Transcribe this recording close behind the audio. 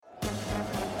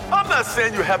I'm not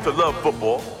saying you have to love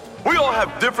football. We all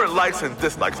have different likes and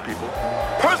dislikes, people.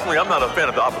 Personally, I'm not a fan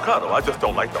of the avocado. I just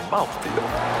don't like the mouthfeel.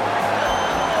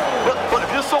 But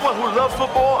if you're someone who loves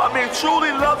football,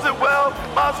 truly loves it well,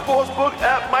 my sportsbook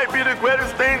app might be the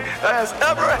greatest thing that has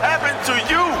ever happened to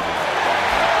you.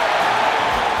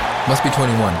 Must be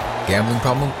 21. Gambling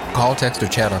problem? Call, text, or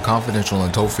chat our confidential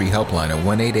and toll-free helpline at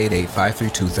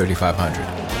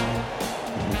 1-888-532-3500.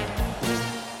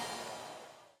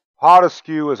 Pod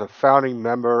Askew is a founding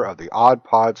member of the Odd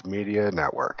Pods Media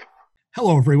Network.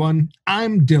 Hello, everyone.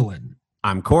 I'm Dylan.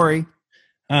 I'm Corey.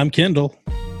 I'm Kendall.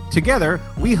 Together,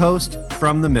 we host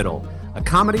From the Middle, a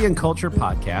comedy and culture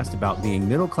podcast about being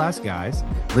middle-class guys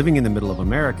living in the middle of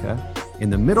America, in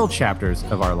the middle chapters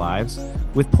of our lives,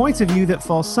 with points of view that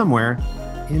fall somewhere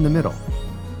in the middle.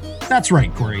 That's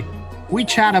right, Corey. We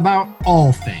chat about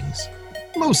all things,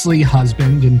 mostly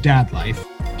husband and dad life,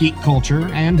 geek culture,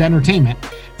 and entertainment,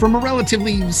 from a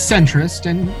relatively centrist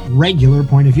and regular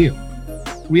point of view.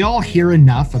 We all hear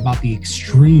enough about the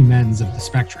extreme ends of the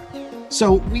spectrum,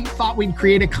 so we thought we'd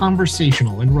create a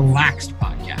conversational and relaxed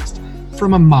podcast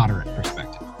from a moderate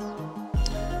perspective.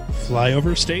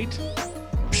 Flyover state?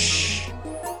 Psh,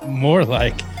 more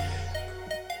like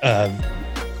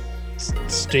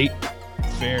state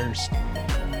fairs,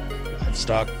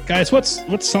 livestock. Guys, what's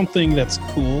something that's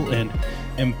cool and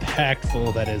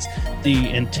impactful that is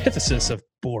the antithesis of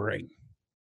boring?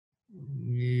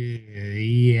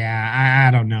 Yeah,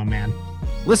 I don't know, man.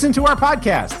 Listen to our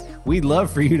podcast. We'd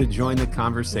love for you to join the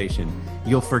conversation.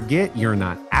 You'll forget you're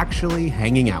not actually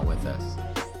hanging out with us.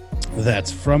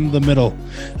 That's From the Middle,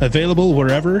 available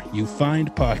wherever you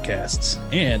find podcasts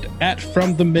and at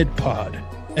From the Mid Pod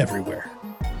everywhere.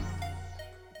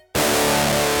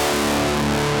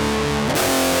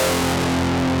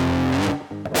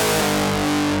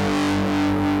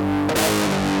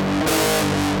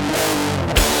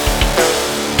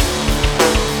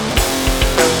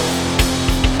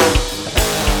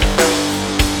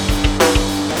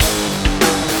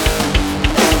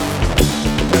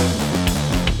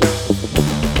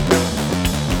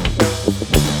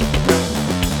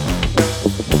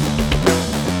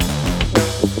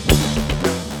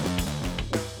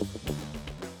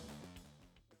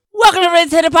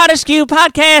 To the Pod Askew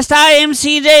podcast. I am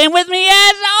CJ, and with me,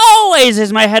 as always,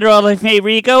 is my hetero life mate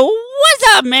Rico. What's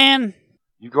up, man?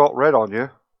 You got red on you.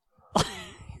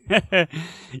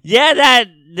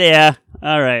 Yeah.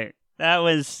 All right. That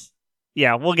was.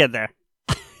 Yeah, we'll get there.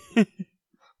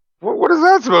 What is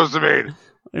that supposed to mean?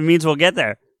 It means we'll get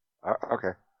there.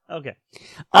 Okay.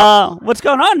 What's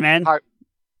going on, man?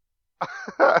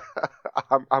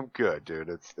 I'm good, dude.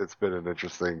 It's been an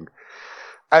interesting.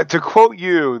 To quote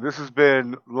you, this has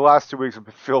been the last 2 weeks. I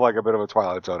feel like a bit of a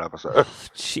Twilight Zone episode.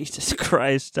 Jesus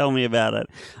Christ, tell me about it.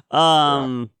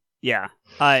 Yeah.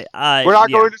 We're not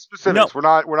going to specifics. Nope.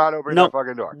 We're not opening that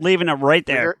fucking door. Leaving it right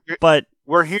there. But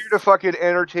we're here to fucking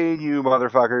entertain you,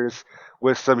 motherfuckers,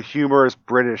 with some humorous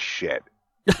British shit.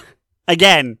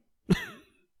 Again.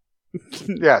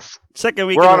 Yes. Second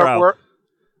week in a row.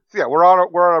 We're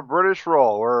on a British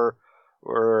roll. We're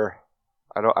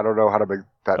I don't know how to make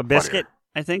that a biscuit. Funnier.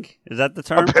 I think. Is that the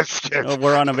term? A biscuit. Oh,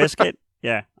 we're on a biscuit?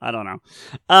 Yeah, I don't know.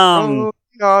 On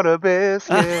a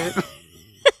biscuit.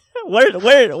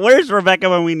 Where's Rebecca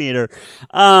when we need her?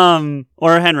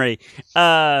 Or Henry.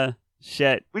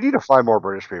 Shit. We need to find more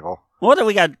British people. What do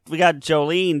we got? We got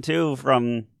Jolene, too,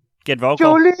 from Get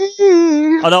Vocal.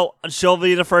 Jolene! Although, she'll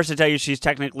be the first to tell you she's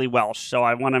technically Welsh, so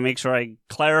I want to make sure I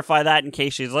clarify that in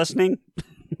case she's listening.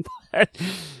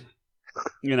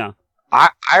 You know. I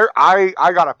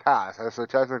got a pass. I said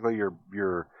technically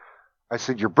I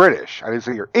said you're British. I didn't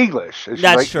say you're English.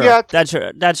 That's true. Yeah, that's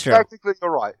true. Technically you're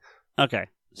right. Okay.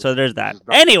 So there's that.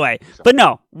 Anyway, but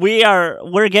no,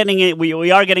 we're getting it.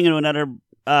 We are getting into another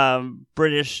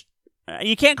British.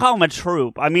 You can't call them a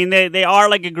troupe. I mean, they are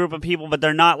like a group of people, but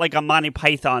they're not like a Monty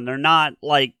Python. They're not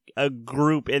like a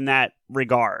group in that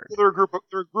regard. They're a group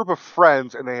of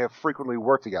friends, and they have frequently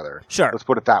worked together. Sure, let's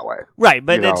put it that way. Right,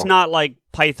 but it's not like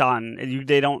Python.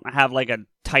 They don't have like a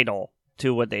title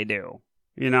to what they do.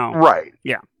 You know, right?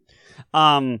 Yeah.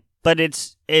 But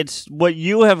it's what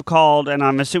you have called, and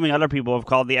I'm assuming other people have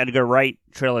called, the Edgar Wright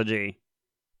trilogy.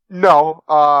 No,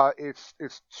 it's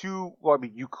two. Well, I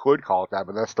mean, you could call it that,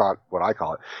 but that's not what I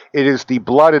call it. It is the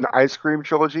Blood and Ice Cream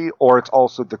trilogy, or it's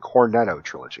also the Cornetto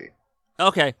trilogy.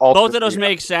 Okay, both of those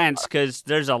make sense because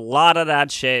there's a lot of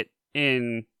that shit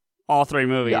in all three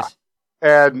movies. Yeah.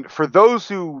 And for those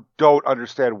who don't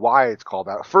understand why it's called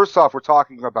that, first off, we're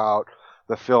talking about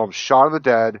the films Shaun of the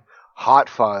Dead, Hot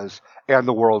Fuzz, and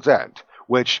The World's End,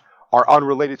 which are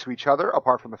unrelated to each other,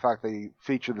 apart from the fact they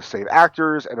feature the same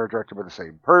actors and are directed by the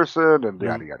same person, and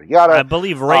yada yada yada. I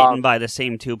believe written by the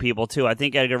same two people too. I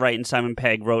think Edgar Wright and Simon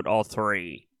Pegg wrote all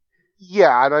three.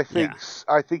 Yeah, and I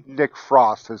think Nick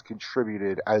Frost has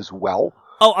contributed as well.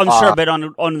 Oh, I'm sure, but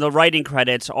on the writing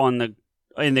credits, in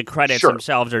the credits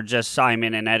themselves are just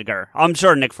Simon and Edgar. I'm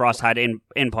sure Nick Frost had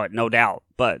input, no doubt.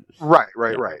 But right.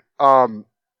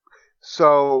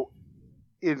 So,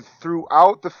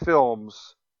 throughout the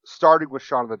films, starting with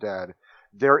Shaun of the Dead,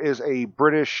 there is a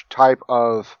British type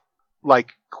of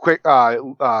like quick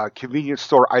convenience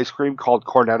store ice cream called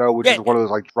Cornetto, which is one of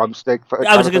those like drumstick.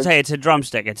 I was going to say it's a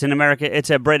drumstick. It's an American. It's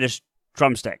a British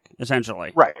drumstick,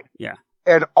 essentially. Right. Yeah.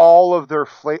 And all of their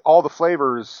all the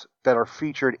flavors that are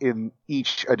featured in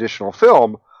each additional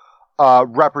film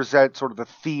represent sort of the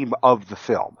theme of the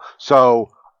film.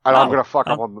 So, and I'm going to fuck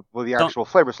up on with the actual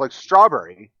flavors. Like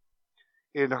strawberry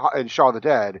in Shaun of the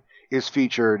Dead is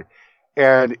featured.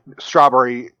 And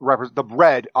strawberry, the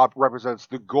red represents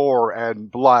the gore and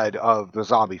blood of the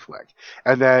zombie flick.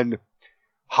 And then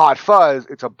Hot Fuzz,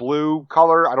 it's a blue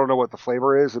color. I don't know what the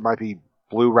flavor is. It might be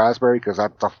blue raspberry because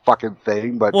that's a fucking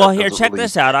thing. But well, here, check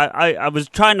this out. I was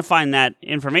trying to find that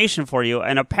information for you,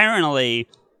 and apparently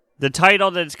the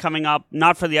title that's coming up,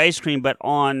 not for the ice cream, but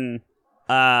on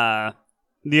the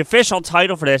official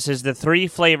title for this is the Three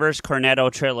Flavors Cornetto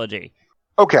Trilogy.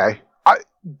 Okay.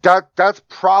 That's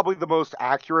probably the most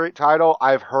accurate title.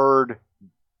 I've heard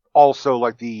also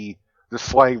like the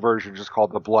slang version just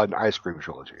called the Blood and Ice Cream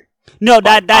Trilogy. No,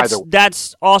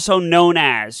 that's also known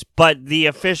as, but the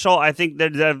official, I think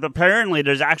apparently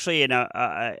there's actually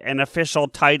an official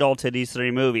title to these three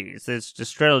movies. It's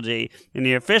this trilogy, and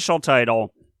the official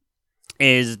title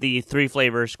is the Three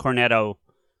Flavors Cornetto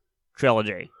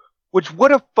Trilogy. Which,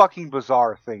 what a fucking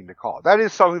bizarre thing to call it. That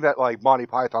is something that, like, Monty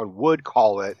Python would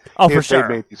call it if they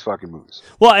made these fucking movies.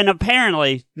 Well, and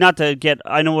apparently, not to get...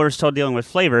 I know we're still dealing with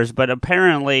flavors, but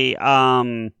apparently,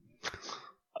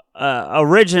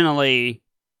 originally,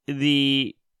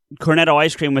 the Cornetto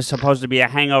ice cream was supposed to be a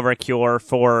hangover cure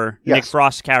for Nick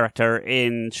Frost's character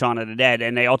in Shaun of the Dead,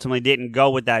 and they ultimately didn't go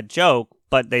with that joke,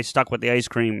 but they stuck with the ice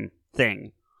cream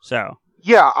thing, so...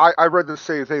 Yeah, I read the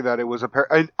same thing, that it was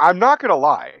and I'm not going to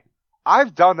lie.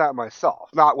 I've done that myself,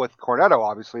 not with Cornetto,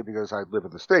 obviously, because I live in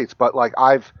the States, but like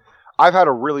I've had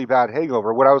a really bad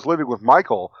hangover. When I was living with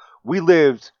Michael, we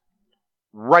lived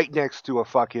right next to a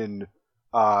fucking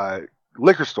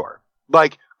liquor store,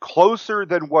 like closer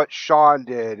than what Sean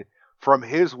did from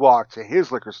his walk to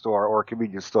his liquor store or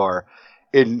convenience store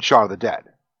in Shaun of the Dead.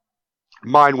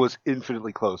 Mine was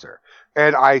infinitely closer.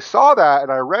 And I saw that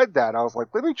and I read that and I was like,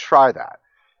 let me try that.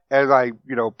 And I,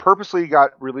 purposely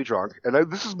got really drunk. And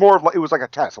this is more of like, it was like a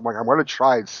test. I'm like, I'm going to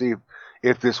try and see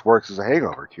if this works as a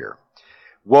hangover cure.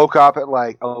 Woke up at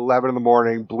like 11 in the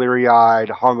morning, bleary-eyed,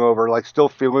 hungover, like still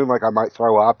feeling like I might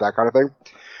throw up, that kind of thing.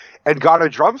 And got a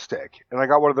drumstick. And I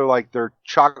got one of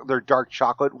their dark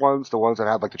chocolate ones, the ones that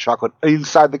have like the chocolate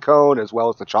inside the cone as well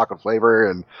as the chocolate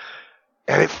flavor. And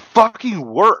it fucking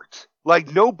worked.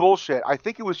 Like, no bullshit. I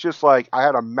think it was just like I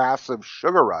had a massive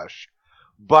sugar rush.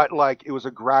 But, like, it was a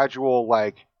gradual,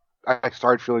 like, I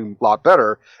started feeling a lot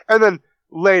better. And then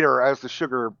later, as the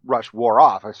sugar rush wore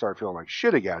off, I started feeling like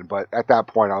shit again. But at that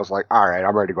point, I was like, all right,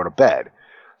 I'm ready to go to bed.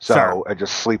 So, I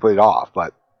just sleep it off.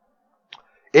 But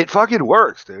it fucking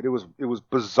works, dude. It was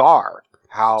bizarre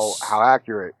how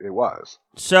accurate it was.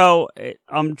 So,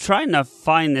 I'm trying to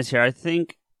find this here. I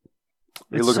think...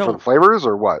 Are you looking for the flavors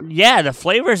or what? Yeah, the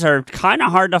flavors are kind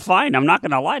of hard to find. I'm not going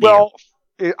to lie to you. Well...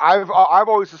 I've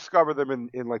always discovered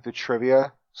them in like the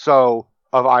trivia of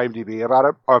IMDb about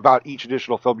it, or about each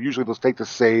additional film. Usually they'll take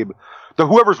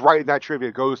whoever's writing that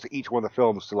trivia goes to each one of the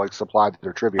films to like supply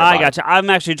their trivia. I gotcha. I'm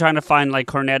actually trying to find like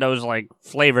Cornetto's like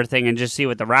flavor thing and just see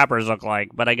what the wrappers look like,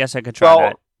 but I guess I could try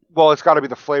that. Well, it's got to be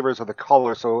the flavors of the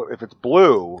color. So if it's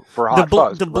blue for Hot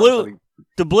Fuzz, the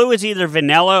blue is either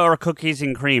vanilla or cookies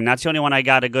and cream. That's the only one I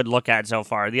got a good look at so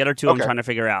far. The other two I'm trying to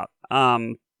figure out.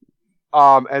 And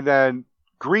then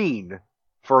green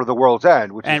for The World's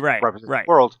End, which represents the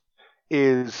world,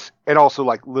 is, and also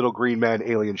like Little Green Men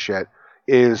alien shit,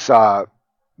 is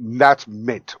that's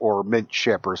mint or mint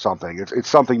chip or something. It's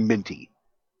something minty.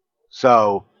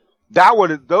 So that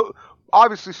one is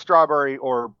obviously strawberry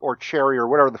or cherry or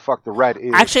whatever the fuck the red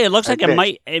is. Actually, it looks like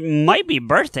it might be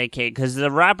birthday cake because the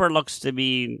wrapper looks to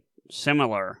be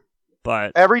similar.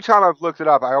 But every time I've looked it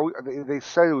up, they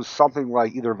say it was something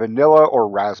like either vanilla or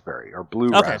raspberry or blue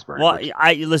raspberry. Well,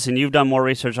 listen. You've done more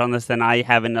research on this than I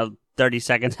have in the 30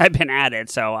 seconds I've been at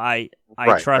it, so I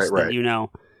trust that you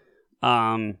know.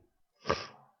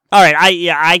 All right,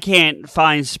 I can't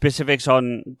find specifics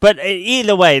on, but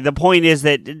either way, the point is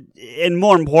that, and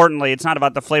more importantly, it's not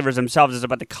about the flavors themselves; it's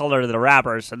about the color of the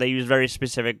wrappers. So they use very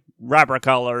specific wrapper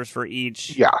colors for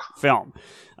each film,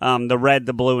 the red,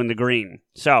 the blue, and the green.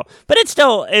 So, but it's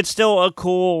still a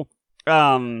cool.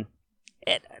 I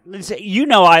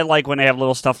like when they have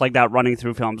little stuff like that running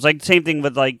through films. Like same thing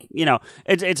with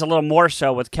it's a little more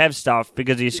so with Kev's stuff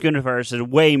because the Schooniverse is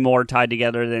way more tied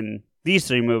together than these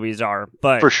three movies are,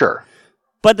 but for sure.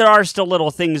 But there are still little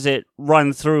things that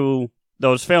run through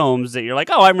those films that you're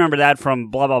like, oh, I remember that from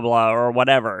blah blah blah or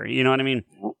whatever. You know what I mean?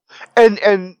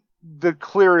 And the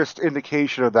clearest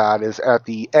indication of that is at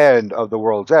the end of The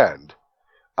World's End.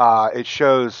 It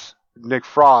shows Nick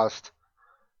Frost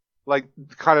like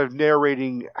kind of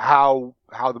narrating how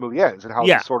the movie ends and how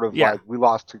it's sort of like we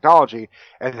lost technology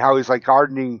and how he's like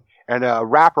gardening and a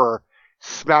rapper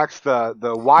smacks the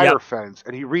wire fence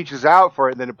and he reaches out for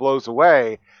it and then it blows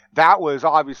away. That was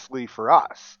obviously for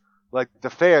us, like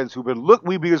the fans who've been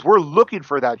because we're looking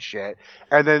for that shit.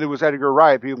 And then it was Edgar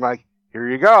Wright being like, "Here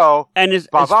you go, and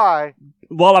bye bye."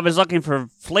 Well, I was looking for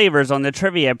flavors on the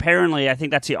trivia. Apparently, I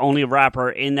think that's the only rapper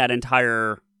in that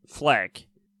entire flick.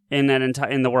 In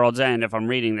The World's End, if I'm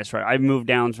reading this right, I've moved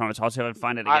down from it, so I'll see if I can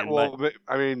find it again.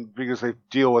 I mean, because they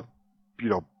deal with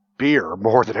beer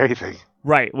more than anything.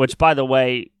 Right, which, by the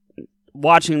way,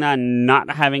 watching that and not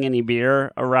having any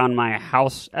beer around my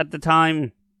house at the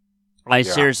time, I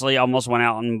seriously almost went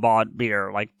out and bought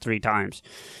beer like 3 times.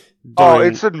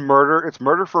 It's murder. It's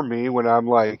murder for me when I'm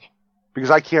like, because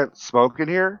I can't smoke in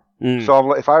here. So I'm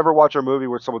like, if I ever watch a movie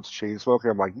where someone's chain smoking,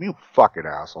 I'm like, you fucking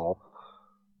asshole.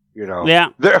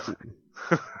 Yeah.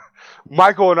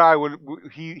 Michael and I, when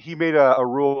he made a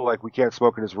rule like we can't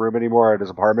smoke in his room anymore at his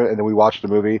apartment, and then we watched a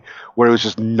movie where it was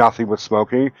just nothing but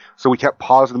smoking. So we kept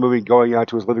pausing the movie and going out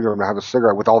to his living room to have a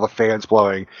cigarette with all the fans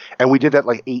blowing, and we did that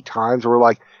like 8 times. And we're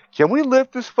like, can we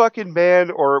lift this fucking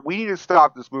man, or we need to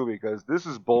stop this movie because this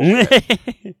is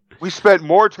bullshit. We spent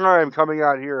more time coming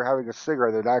out here having a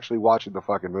cigarette than actually watching the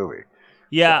fucking movie.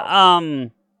 Yeah.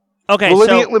 Okay. Well,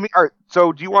 let me. All right.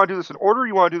 So, do you want to do this in order? Or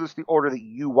you want to do this the order that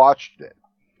you watched it?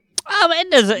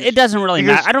 It doesn't really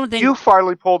matter. I don't think you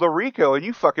finally pulled a Rico and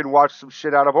you fucking watched some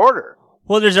shit out of order.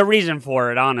 Well, there's a reason for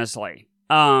it, honestly.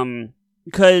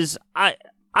 Because I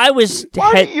was.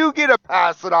 Why do you get a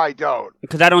pass and I don't?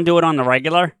 Because I don't do it on the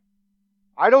regular.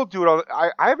 I don't do it on.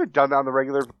 I haven't done that on the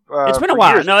regular. It's been a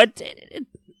while. Years. No,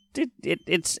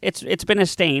 it's been a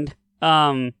stained.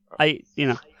 Most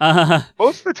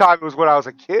of the time it was when I was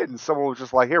a kid and someone was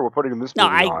just like, "Here, we're putting this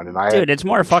movie on," and dude, it's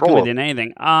more fucking with than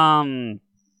anything.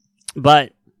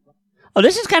 But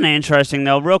this is kind of interesting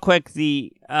though. Real quick,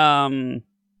 the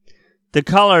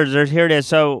colors. Here it is.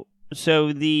 So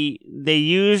they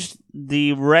used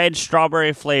the red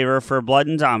strawberry flavor for Blood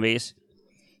and Zombies,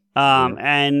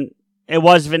 and it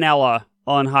was vanilla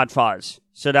on Hot Fuzz.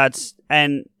 So that's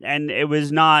and it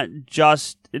was not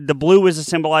just the blue was to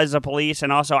symbolize the police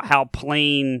and also how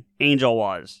plain Angel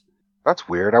was. That's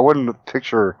weird. I wouldn't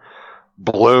picture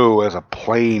blue as a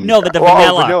plain. No, but the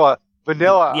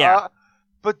vanilla. Yeah.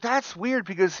 But that's weird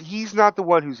because he's not the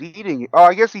one who's eating. Oh,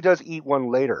 I guess he does eat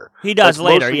one later. He does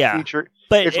later, yeah.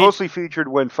 But it's mostly featured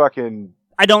when fucking.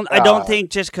 I don't think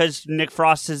just because Nick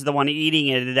Frost is the one eating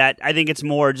it that I think it's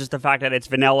more just the fact that it's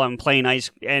vanilla and plain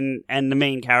ice and the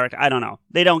main character. I don't know.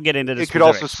 They don't get into this. It could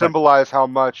also symbolize how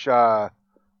much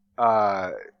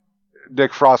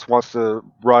Nick Frost wants to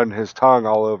run his tongue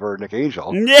all over Nick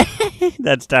Angel.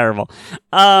 That's terrible.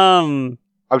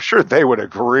 I'm sure they would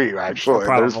agree, actually.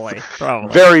 Probably.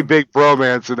 Very big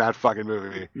bromance in that fucking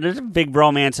movie. There's a big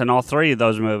bromance in all 3 of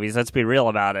those movies. Let's be real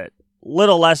about it.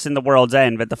 Little less in The World's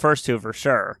End, but the first 2 for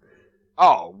sure.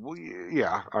 Oh, well,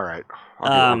 yeah. All right.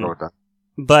 I'll go with that.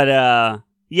 But,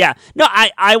 yeah. No,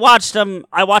 I watched them.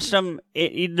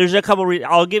 There's a couple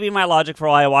I'll give you my logic for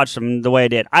why I watched them the way I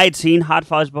did. I had seen Hot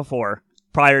Fuzz before.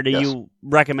 Prior to you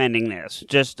recommending this.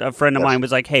 Just a friend of mine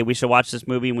was like, hey, we should watch this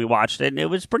movie, and we watched it, and it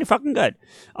was pretty fucking good.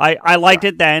 I liked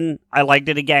it then. I liked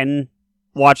it again,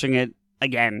 watching it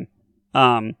again.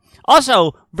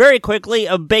 Also, very quickly,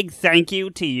 a big thank you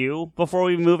to you before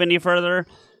we move any further,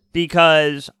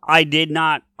 because I did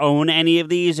not own any of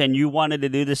these, and you wanted to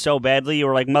do this so badly. You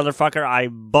were like, motherfucker, I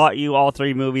bought you all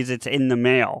 3 movies. It's in the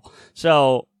mail.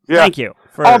 So... yeah. Thank you.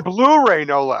 On Blu-ray,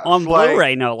 no less. On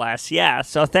Blu-ray, no less. Yeah.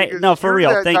 So for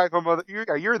real. You're that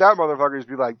motherfucker who's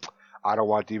be like, I don't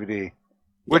want DVD.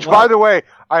 Which, by the way,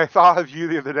 I thought of you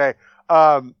the other day.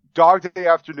 Dog Day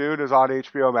Afternoon is on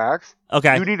HBO Max.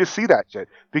 Okay. You need to see that shit.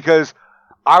 Because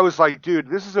I was like, dude,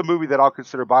 this is a movie that I'll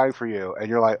consider buying for you. And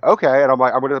you're like, okay. And I'm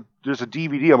like, there's a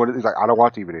DVD. He's like, I don't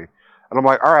want DVD. And I'm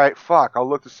like, all right, fuck, I'll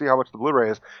look to see how much the Blu-ray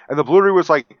is. And the Blu-ray was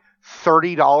like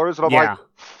 $30, and I'm like,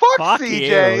 fuck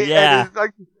CJ. You. Yeah. And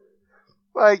it's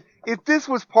like if this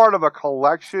was part of a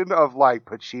collection of like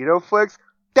Pacino flicks,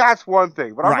 that's one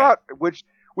thing. But I'm not, which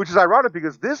is ironic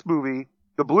because this movie,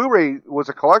 the Blu-ray, was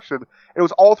a collection. It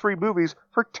was all 3 movies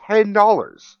for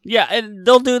 $10. Yeah, and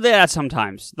they'll do that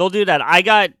sometimes. They'll do that. I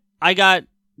got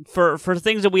for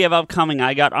things that we have upcoming,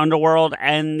 I got Underworld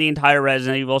and the entire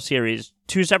Resident Evil series.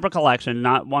 2 separate collections,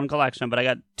 not one collection, but I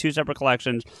got 2 separate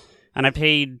collections, and I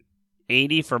paid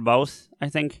 $80 for both, I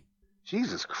think.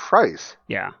 Jesus Christ.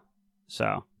 Yeah.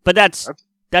 So, but that's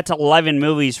 11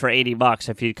 movies for $80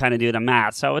 if you kind of do the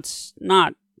math. So it's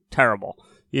not terrible,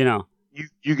 you know.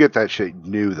 You get that shit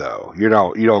new though. You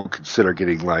don't consider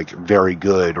getting like very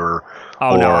good or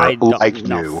I don't, like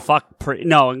no, new.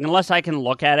 Unless I can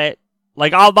look at it.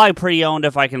 Like I'll buy pre-owned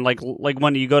if I can. Like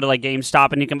when you go to like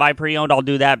GameStop and you can buy pre-owned, I'll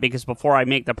do that because before I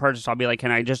make the purchase, I'll be like,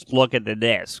 can I just look at the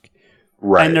disc?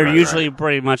 Right. And they're usually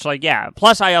pretty much like, yeah.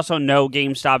 Plus, I also know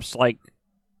GameStop's like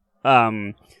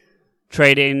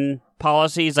trade-in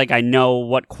policies. Like I know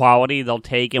what quality they'll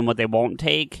take and what they won't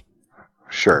take.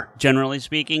 Sure. Generally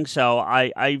speaking, so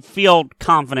I feel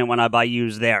confident when I buy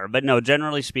used there. But no,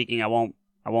 generally speaking, I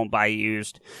won't buy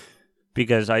used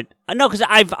because I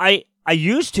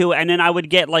used to, and then I would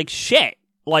get like shit.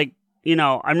 Like, you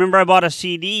know, I remember I bought a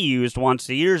CD used once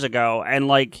years ago, and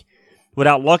like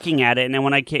without looking at it, and then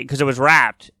when because it was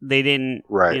wrapped, they didn't.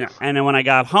 Right. You know, and then when I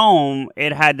got home,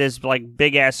 it had this like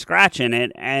big ass scratch in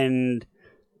it, and.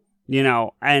 You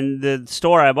know, and the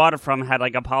store I bought it from had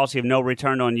like a policy of no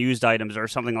return on used items or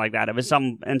something like that. It was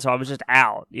and so I was just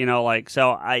out, you know, like,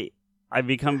 so I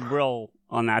become real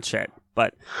on that shit.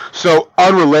 But so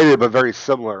unrelated, but very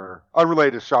similar,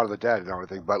 unrelated to Shaun of the Dead and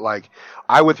everything. But like,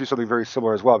 I went through something very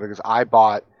similar as well because I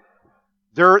bought,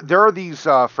 there are these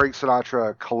Frank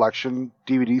Sinatra collection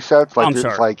DVD sets. Like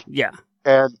there's like, yeah.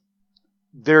 And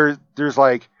there's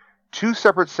like 2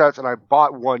 separate sets, and I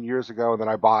bought one years ago, and then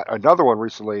I bought another one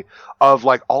recently of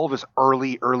like all of his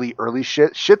early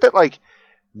shit that like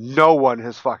no one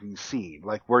has fucking seen,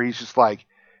 like where he's just like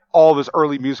all of his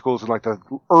early musicals in like the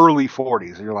early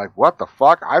 40s, and you're like, what the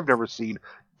fuck? I've never seen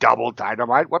Double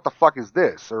Dynamite. What the fuck is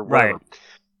this? Or whatever. Right.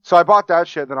 So I bought that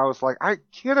shit, and then I was like, I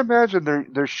can't imagine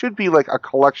there should be like a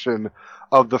collection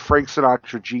of the Frank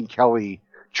Sinatra, Gene Kelly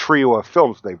trio of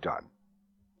films they've done.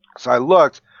 So I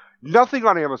looked. Nothing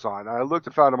on Amazon. I looked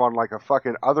and found them on like a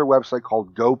fucking other website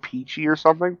called Go Peachy or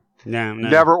something. No.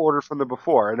 Never ordered from them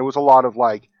before. And it was a lot of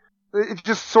like, it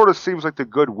just sort of seems like the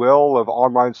goodwill of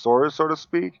online stores, so to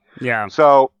speak. Yeah.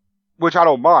 So, which I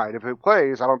don't mind. If it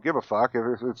plays, I don't give a fuck.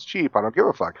 If it's cheap, I don't give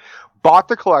a fuck. Bought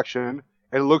the collection,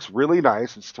 and it looks really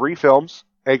nice. It's 3 films,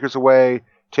 Acres Away,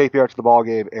 Take Me Out to the Ball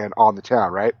Game, and On the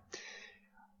Town, right?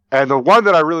 And the one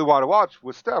that I really wanted to watch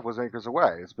with Steph was Acres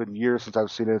Away. It's been years since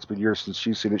I've seen it. It's been years since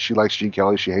she's seen it. She likes Gene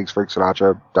Kelly. She hates Frank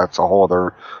Sinatra. That's a whole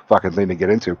other fucking thing to get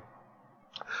into.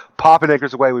 Pop in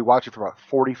Acres Away. We watch it for about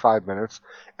 45 minutes,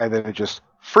 and then it just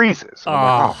freezes. I'm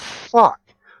like, oh, fuck.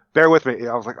 Bear with me.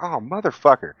 I was like, oh,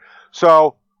 motherfucker.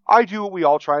 So I do what we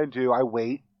all try and do. I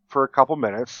wait for a couple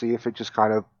minutes, see if it just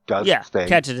kind of does its thing.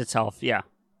 Catches itself, yeah.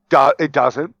 It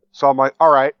doesn't. So I'm like, all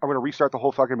right, I'm going to restart the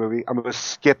whole fucking movie. I'm going to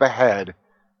skip ahead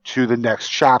to the next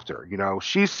chapter. You know,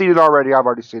 she's seen it already. I've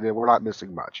already seen it. We're not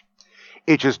missing much.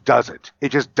 It just doesn't. It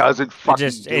just doesn't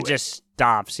fucking it just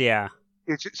stops, yeah.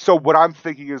 So what I'm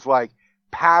thinking is like,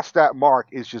 past that mark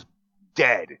is just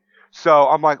dead. So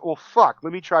I'm like, well, fuck,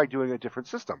 let me try doing a different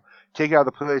system. Take out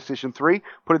the PlayStation 3,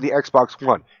 put in the Xbox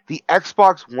One. The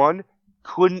Xbox One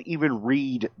couldn't even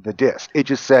read the disc. It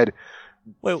just said,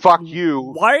 fuck you.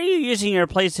 Why are you using your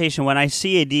PlayStation when I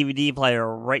see a DVD player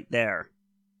right there?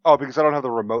 Oh, because I don't have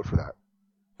the remote for that.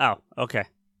 Oh, okay.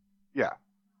 Yeah.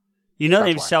 You know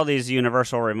they sell these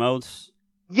universal remotes?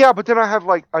 Yeah, but then I have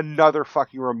like another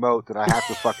fucking remote that I have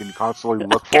to fucking constantly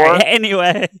look for.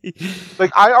 Anyway.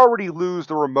 Like I already lose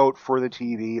the remote for the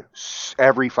TV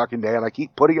every fucking day, and I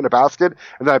keep putting it in a basket,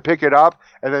 and then I pick it up,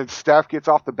 and then Steph gets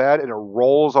off the bed and it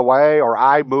rolls away, or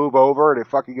I move over and it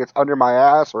fucking gets under my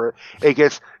ass, or it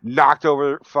gets knocked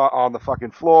over on the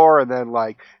fucking floor, and then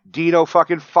like Dino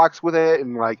fucking fucks with it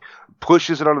and like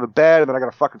pushes it under the bed, and then I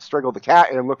gotta fucking strangle the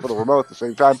cat and look for the remote at the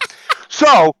same time.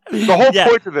 So the whole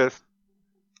point of this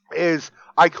is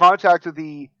I contacted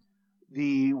the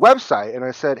website and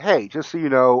I said, hey, just so you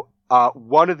know,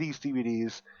 one of these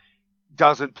DVDs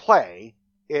doesn't play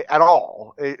at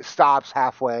all. It stops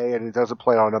halfway and it doesn't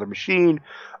play on another machine.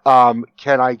 Can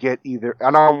I get either,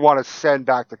 and I don't want to send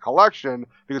back the collection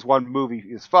because one movie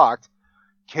is fucked.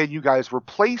 Can you guys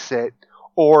replace it,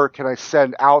 or can I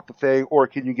send out the thing, or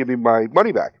can you give me my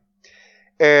money back?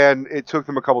 And it took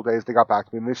them a couple days. They got back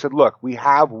to me and they said, look, we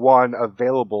have one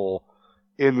available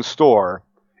in the store.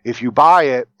 If you buy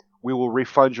it, we will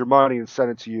refund your money and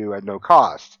send it to you at no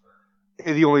cost.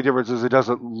 And the only difference is it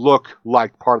doesn't look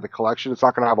like part of the collection. It's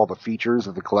not going to have all the features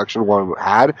that the collection one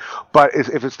had. But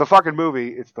if it's the fucking movie,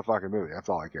 it's the fucking movie. That's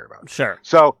all I care about. Sure.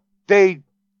 So they're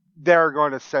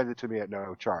going to send it to me at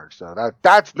no charge. So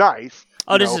that's nice.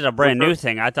 Oh, this is a brand new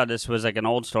thing. I thought this was like an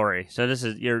old story. So this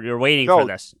is you're waiting for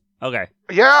this. Okay.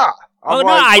 Yeah. I'm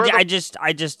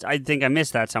I think I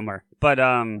missed that somewhere. But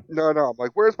No. I'm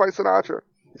like, where's my Sinatra?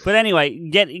 But anyway,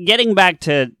 getting back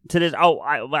to this.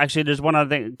 Oh, actually, there's one other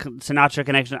thing. Sinatra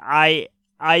connection.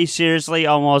 I seriously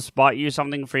almost bought you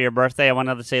something for your birthday. I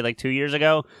wanted to say like 2 years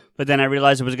ago, but then I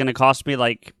realized it was going to cost me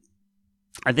like,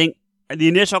 I think the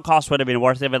initial cost would have been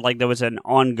worth it, but like there was an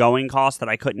ongoing cost that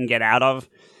I couldn't get out of.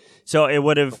 So it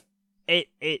would have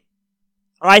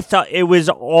I thought it was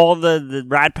all the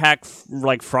Rat Pack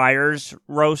like Friars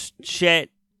roast shit.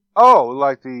 Oh,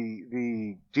 like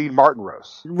the Dean Martin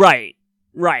roast. Right.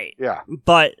 Yeah.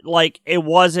 But like it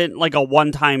wasn't like a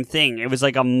one-time thing. It was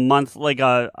like a month, like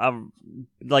a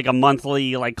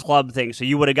monthly like club thing. So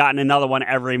you would have gotten another one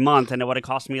every month, and it would have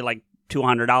cost me like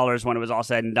 $200 when it was all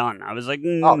said and done. I was like,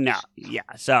 no. Yeah.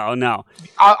 So no.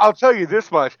 I'll tell you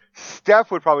this much: Steph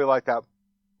would probably like that,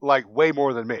 like way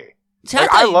more than me.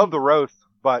 Like, I love the roast,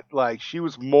 but like she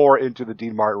was more into the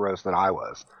Dean Martin roast than I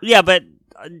was. Yeah, but.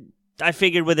 I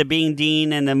figured with it being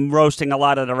Dean and then roasting a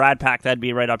lot of the Rat Pack, that'd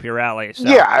be right up your alley. So,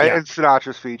 and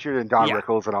Sinatra's featured and Don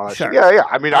Rickles and all that shit. Yeah.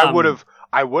 I mean, I would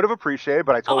have appreciated,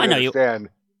 but I totally understand.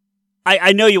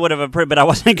 I know you would have approved, but I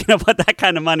wasn't going to put that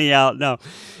kind of money out. No.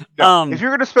 If you're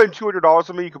going to spend $200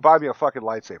 on me, you could buy me a fucking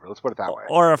lightsaber. Let's put it that way.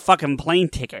 Or a fucking plane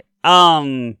ticket.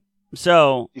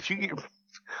 So if you,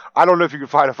 I don't know if you can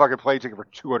find a fucking plane ticket for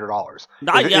 $200.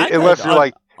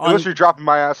 Unless you're dropping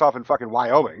my ass off in fucking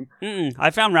Wyoming.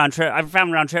 I found round trip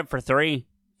for $3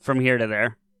 from here to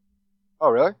there. Oh,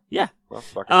 really? Yeah. Well,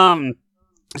 so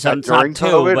it's during not two,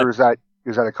 COVID, but or is that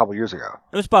a couple years ago?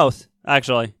 It was both,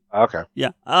 actually. Okay.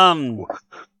 Yeah.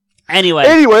 Anyway.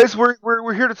 Anyways,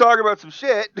 we're here to talk about some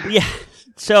shit. Yeah.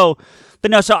 So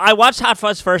I watched Hot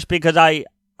Fuzz first because I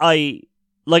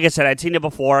like I said, I'd seen it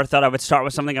before. I thought I would start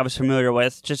with something I was familiar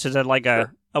with, just as a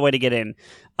way to get in.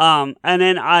 And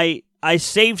then I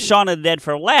saved Shaun of the Dead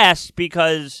for last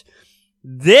because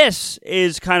this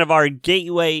is kind of our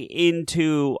gateway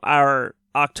into our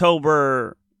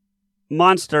October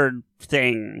monster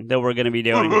thing that we're going to be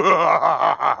doing.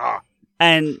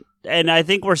 And I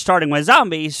think we're starting with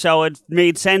zombies, so it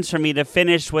made sense for me to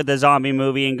finish with a zombie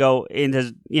movie and go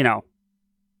into,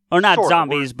 or not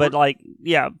zombies, but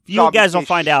you guys will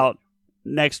find out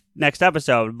next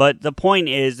episode. But the point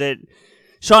is that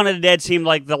Shaun of the Dead seemed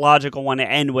like the logical one to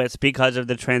end with because of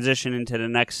the transition into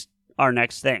our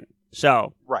next thing.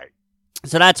 So right.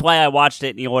 So that's why I watched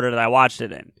it in the order that I watched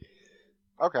it in.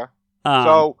 Okay.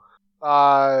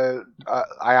 I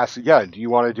asked again, do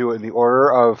you want to do it in the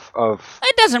order of...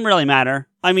 It doesn't really matter.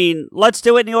 I mean, let's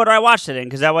do it in the order I watched it in,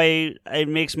 because that way it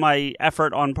makes my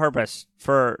effort on purpose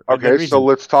for a good reason. So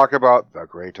let's talk about The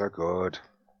Greater Good.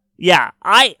 Yeah,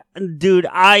 like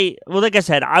I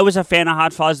said, I was a fan of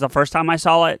Hot Fuzz the first time I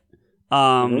saw it.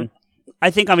 I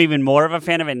think I'm even more of a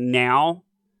fan of it now.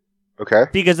 Okay.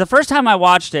 Because the first time I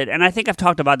watched it, and I think I've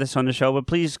talked about this on the show, but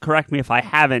please correct me if I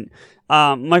haven't.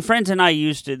 My friends and I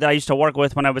that I used to work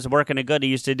with when I was working at Good, I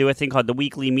used to do a thing called the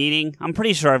weekly meeting. I'm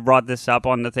pretty sure I've brought this up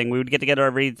on the thing. We would get together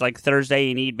every Thursday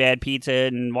and eat bad pizza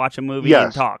and watch a movie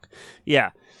and talk.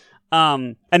 Yeah.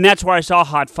 And that's where I saw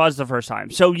Hot Fuzz the first time.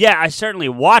 So yeah, I certainly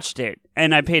watched it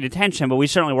and I paid attention, but we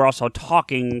certainly were also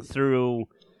talking through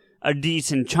a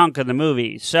decent chunk of the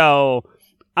movie. So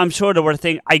I'm sure there were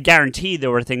I guarantee there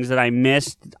were things that I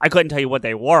missed. I couldn't tell you what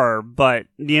they were, but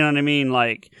you know what I mean?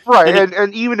 Right.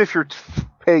 And even if you're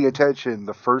paying attention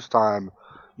the first time,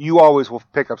 you always will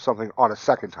pick up something on a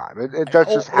second time. That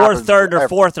just happens. Or third or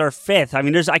fourth or fifth. I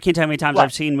mean, I can't tell how many times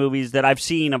I've seen movies that I've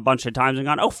seen a bunch of times and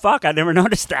gone, oh, fuck, I never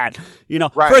noticed that.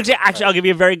 For example, actually, I'll give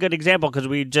you a very good example because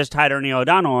we just had Ernie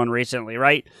O'Donnell on recently,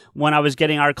 right? When I was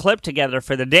getting our clip together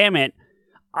for the Damn It,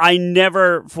 I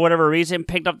never, for whatever reason,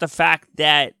 picked up the fact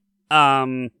that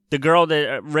the girl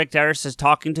that Rick Derris is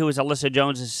talking to is Alyssa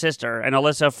Jones' sister, and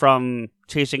Alyssa from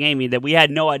Chasing Amy, that we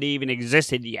had no idea even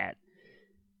existed yet.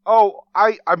 Oh,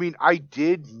 I mean, I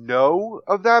did know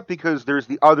of that because there's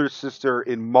the other sister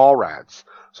in Mallrats.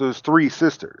 So there's 3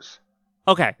 sisters.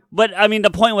 Okay, but I mean,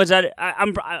 the point was that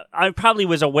I probably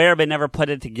was aware but never put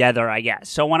it together, I guess.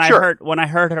 So when I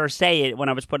heard her say it when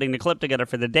I was putting the clip together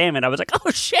for the Damn It, I was like,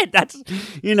 oh shit, that's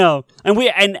if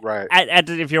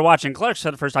you're watching Clerks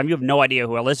for the first time, you have no idea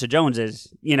who Alyssa Jones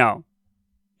is,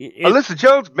 Alyssa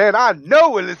Jones, man, I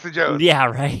know Alyssa Jones. Yeah,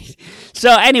 right.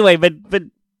 So anyway, but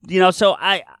so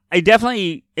I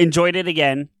definitely enjoyed it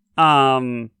again.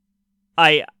 The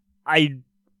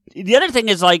other thing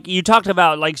is, like, you talked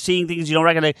about, like, seeing things you don't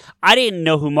recognize. I didn't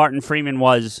know who Martin Freeman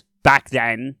was back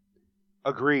then.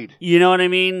 Agreed. You know what I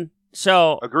mean?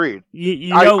 So agreed.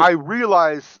 You know, I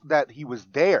realized that he was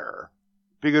there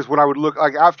because when I would look,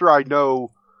 like,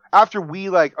 after we,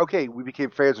 like, okay, we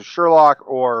became fans of Sherlock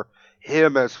or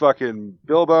him as fucking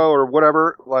Bilbo or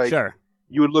whatever, like, sure.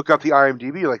 You would look up the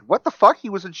IMDb, like, what the fuck? He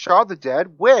was in Shaun of the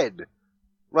Dead? When?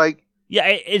 Like,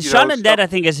 yeah, Shaun of the Dead, I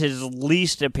think, is his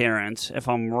least appearance, if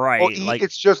I'm right. Well,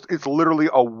 it's literally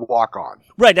a walk-on.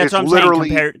 Right, that's what I'm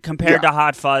saying. Compared to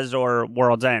Hot Fuzz or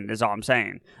World's End is all I'm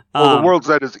saying. Well, the World's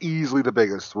End is easily the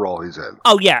biggest role he's in.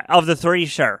 Oh yeah, of the three,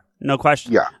 sure, no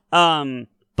question. Yeah.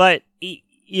 But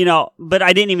but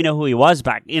I didn't even know who he was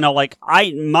back. Like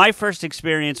my first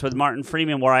experience with Martin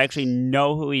Freeman, where I actually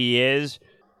know who he is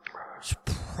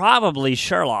probably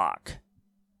Sherlock.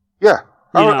 Yeah.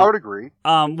 I would agree.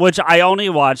 Which I only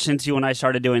watched since you and I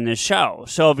started doing this show.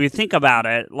 So if you think about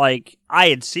it, like, I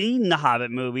had seen the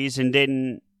Hobbit movies and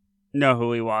didn't know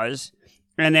who he was.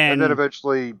 And then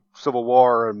eventually Civil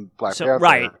War and Black Panther.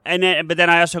 Right. But then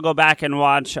I also go back and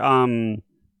watch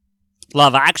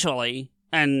Love Actually,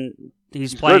 and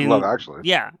he's playing Love Actually.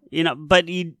 Yeah. But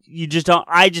you just don't,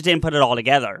 I just didn't put it all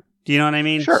together. Do you know what I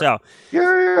mean? Sure. So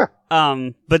Yeah.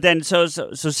 But then so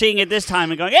seeing it this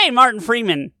time and going, hey, Martin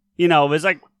Freeman, it was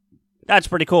like, that's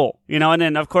pretty cool, and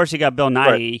then of course you got Bill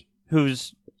Nighy,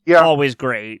 who's always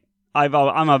great. I'm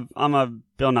a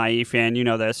Bill Nighy fan, you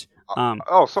know this. So am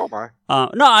I.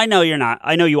 No, I know you're not.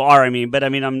 I know you are. But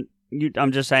I'm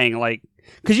just saying, like,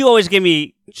 because you always give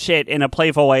me shit in a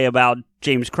playful way about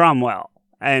James Cromwell,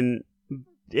 and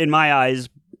in my eyes,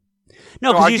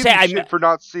 because you say I shit for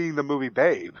not seeing the movie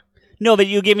Babe. No, but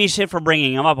you give me shit for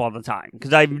bringing him up all the time,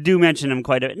 because I do mention him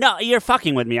quite a bit. No, you're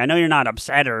fucking with me. I know you're not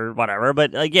upset or whatever,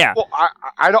 but yeah. Well,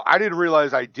 I didn't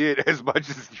realize I did as much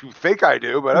as you think I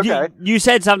do, but okay. You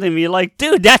said something to me like,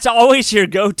 dude, that's always your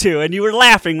go-to, and you were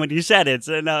laughing when you said it.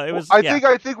 So no, it was. I think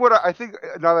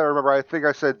now that I remember, I think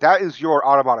I said that is your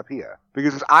onomatopoeia,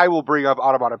 because I will bring up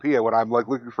onomatopoeia when I'm like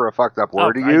looking for a fucked up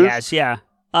word to use. Yes, yeah.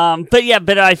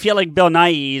 But I feel like Bill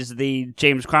Nighy is the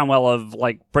James Cromwell of,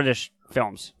 like, British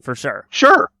films for sure.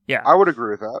 Sure. Yeah. I would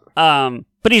agree with that.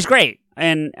 But he's great.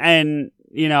 And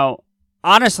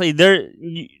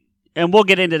honestly, and we'll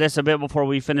get into this a bit before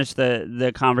we finish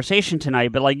the conversation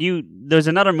tonight, but, like, there's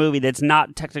another movie that's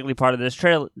not technically part of this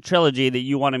trilogy that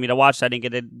you wanted me to watch that I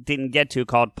didn't get to,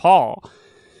 called Paul.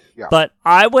 Yeah. But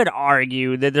I would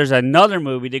argue that there's another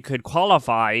movie that could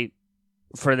qualify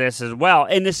for this as well,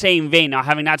 in the same vein. Now,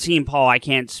 having not seen Paul, I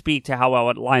can't speak to how well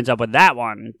it lines up with that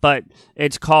one, but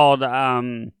it's called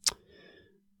Pirate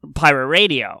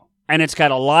Radio, and it's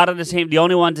got a lot of the same. The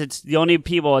only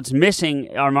people it's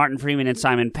missing are Martin Freeman and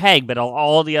Simon Pegg, but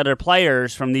all the other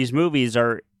players from these movies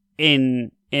are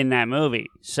in that movie.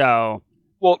 So,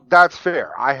 well, that's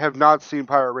fair. I have not seen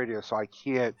Pirate Radio, so I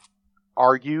can't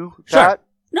argue that.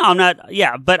 No, I'm not.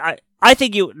 Yeah, but I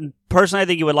think you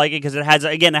would like it because it has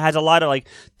a lot of, like,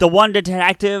 the one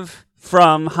detective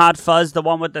from Hot Fuzz, the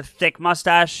one with the thick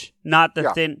mustache, not the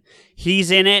thin.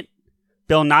 He's in it.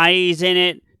 Bill Nighy's in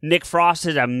it. Nick Frost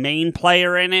is a main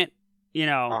player in it.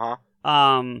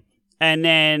 And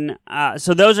then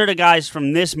so those are the guys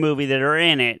from this movie that are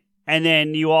in it. And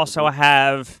then you also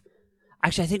have,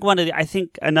 actually, I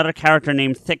think another character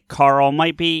named Thick Carl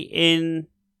might be in.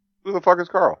 Who the fuck is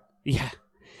Carl? Yeah.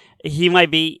 He might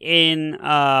be in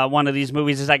one of these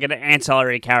movies as, like, an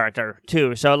ancillary character,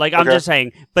 too. So, like, I'm just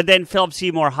saying. But then Philip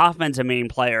Seymour Hoffman's a main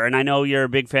player, and I know you're a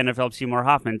big fan of Philip Seymour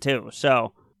Hoffman, too.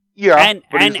 So, yeah,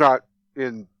 but he's not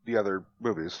in the other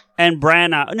movies. And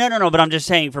Branagh... No, but I'm just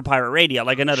saying for Pirate Radio,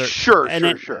 like another... Sure. And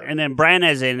then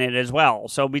Branagh's in it as well.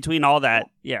 So, between all that,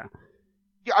 yeah.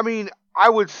 Yeah, I mean, I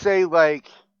would say,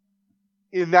 like,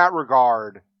 in that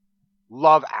regard,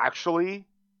 Love Actually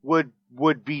would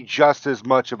be just as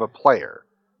much of a player,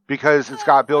 because it's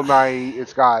got Bill Nighy,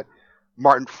 it's got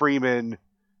Martin Freeman,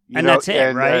 that's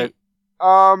it, right?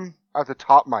 At the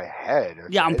top of my head.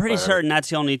 Yeah, I'm pretty certain that's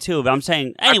the only two, but I'm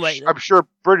saying, anyway. I'm sure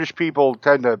British people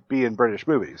tend to be in British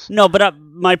movies. No, but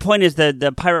my point is that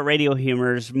the Pirate Radio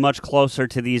humor is much closer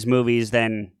to these movies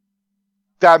than...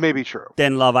 That may be true.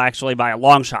 Than Love Actually by a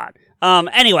long shot.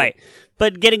 Anyway,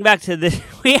 but getting back to this,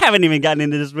 we haven't even gotten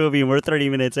into this movie and we're 30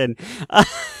 minutes in.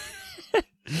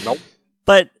 Nope.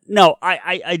 But no,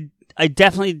 I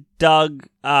definitely dug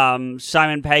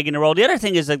Simon Pegg in the role. The other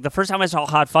thing is, like, the first time I saw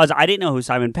Hot Fuzz, I didn't know who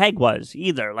Simon Pegg was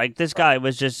either. Like, this guy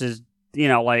was just as,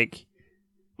 like,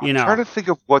 You know, I'm trying to think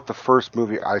of what the first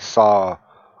movie I saw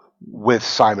with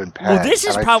Simon Pegg. well, this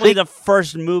is probably the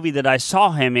first movie that I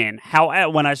saw him in.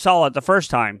 When I saw it the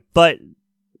first time, but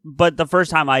the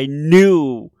first time I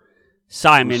knew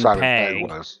Simon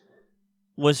Pegg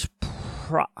was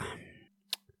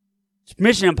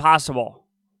Mission Impossible,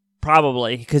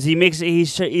 probably, because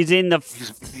he's in the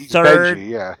third. Benji,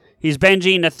 yeah. He's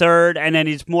Benji in the third, and then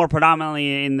he's more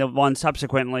predominantly in the one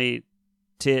subsequently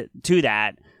to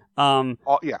that.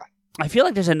 Yeah. I feel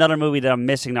like there's another movie that I'm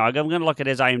missing now. I'm going to look at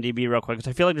his IMDb real quick, because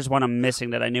I feel like there's one I'm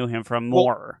missing that I knew him from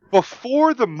more. Well,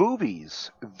 before the movies,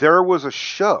 there was a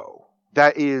show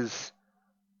that is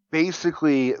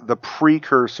basically the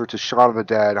precursor to Shaun of the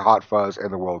Dead, Hot Fuzz,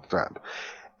 and The World's End.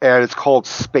 And it's called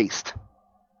Spaced.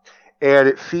 And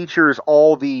it features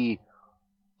all the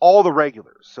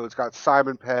regulars. So it's got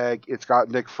Simon Pegg, it's got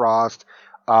Nick Frost,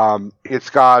 it's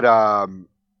got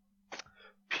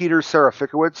Peter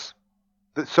Serafinowicz.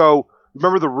 So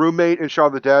remember the roommate in Shaun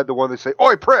of the Dead, the one they say,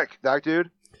 "Oi, prick," that dude?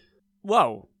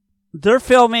 Whoa. They're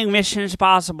filming Mission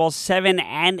Impossible 7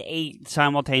 and 8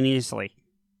 simultaneously.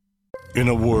 In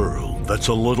a world that's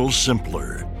a little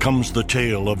simpler comes the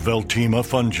tale of Veltima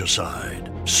fungicide.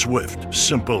 Swift,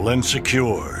 simple, and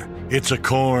secure. It's a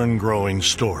corn-growing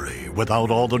story without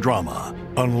all the drama.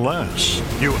 Unless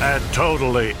you add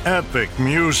totally epic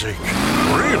music.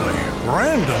 Really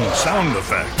random sound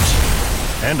effects.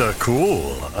 And a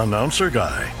cool announcer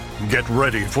guy. Get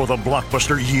ready for the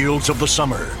blockbuster yields of the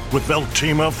summer with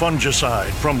Veltima fungicide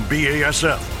from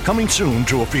BASF. Coming soon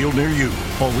to a field near you.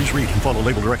 Always read and follow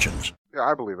label directions. Yeah,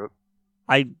 I believe it.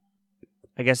 I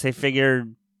guess they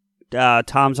figured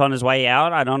Tom's on his way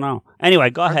out. I don't know.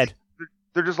 Anyway, go ahead.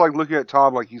 They're just like looking at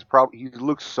Tom like he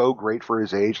looks so great for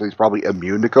his age that he's probably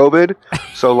immune to COVID.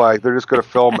 So like they're just going to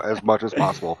film as much as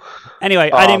possible. Anyway,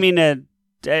 I didn't mean to.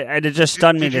 It just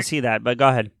stunned me to see that. But go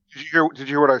ahead. Did you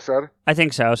hear what I said? I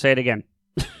think so. Say it again.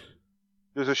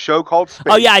 There's a show called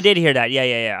Space. Oh yeah, I did hear that.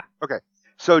 Yeah. Okay.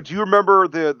 So do you remember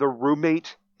the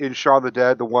roommate in Shaun of the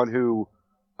Dead, the one who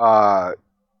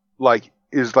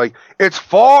is like, "It's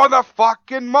 4 in the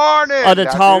fucking morning"? Oh, the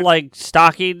tall, dude? Like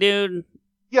stocky dude?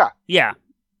 Yeah.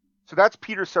 So that's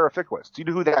Peter Serafinowicz. Do you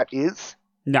know who that is?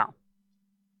 No.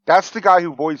 That's the guy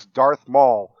who voiced Darth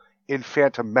Maul in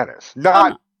Phantom Menace.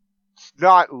 Not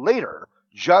later,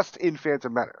 just in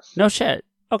Phantom Menace. No shit.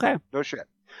 Okay. No shit.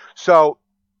 So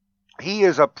he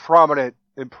is a prominent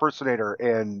impersonator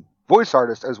and voice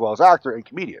artist as well as actor and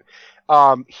comedian.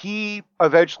 He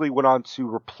eventually went on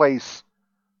to replace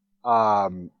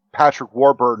Patrick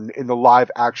Warburton in the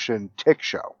live-action Tick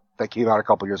show that came out a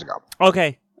couple years ago.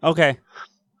 Okay.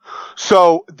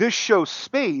 So this show,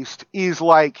 Spaced, is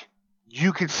like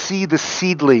you could see the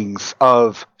seedlings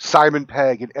of Simon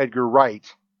Pegg and Edgar Wright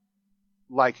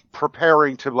like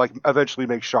preparing to like eventually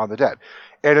make Shaun of the Dead.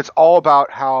 And it's all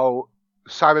about how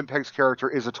Simon Pegg's character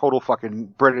is a total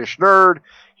fucking British nerd.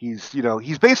 He's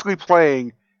basically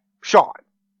playing Shaun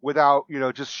without,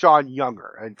 just Shaun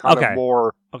younger and kind of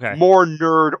more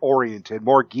nerd oriented,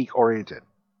 more geek oriented.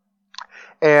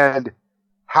 And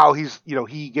how he's,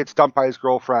 he gets dumped by his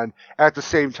girlfriend. At the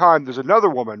same time, there's another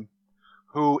woman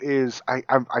who is, I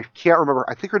can't remember,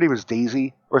 I think her name is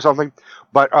Daisy or something,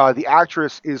 but the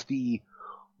actress is the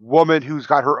woman who's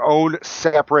got her own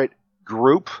separate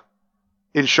group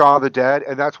in Shaun of the Dead,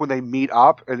 and that's when they meet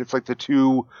up, and it's like the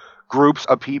two groups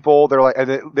of people. They're like,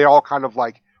 and they all kind of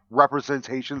like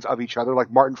representations of each other.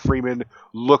 Like Martin Freeman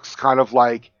looks kind of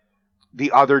like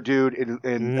the other dude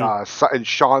in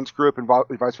Sean's group, and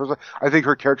vice versa. I think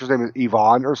her character's name is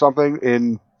Yvonne or something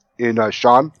in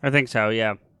Sean. I think so,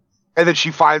 yeah. And then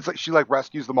she finds she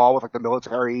rescues them all with like the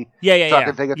military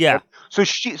thing. Yeah.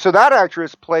 So that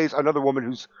actress plays another woman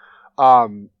who's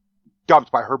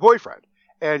dumped by her boyfriend,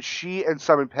 and she and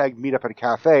Simon Pegg meet up at a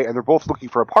cafe, and they're both looking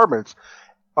for apartments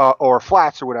or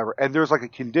flats or whatever. And there's like a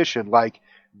condition, like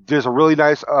there's a really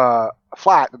nice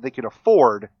flat that they can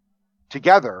afford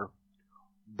together,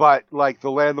 but like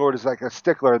the landlord is like a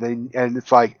stickler, and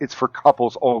it's like it's for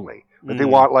couples only. But they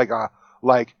want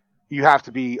you have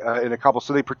to be in a couple,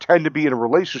 so they pretend to be in a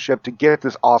relationship to get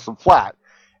this awesome flat.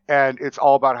 And it's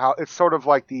all about how it's sort of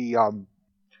like the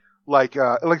like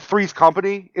Three's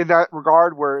Company in that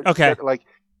regard, where it's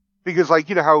because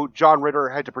how John Ritter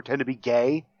had to pretend to be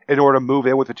gay in order to move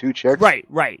in with the two chicks.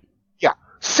 Right. Yeah,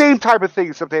 same type of thing,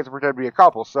 except they have to pretend to be a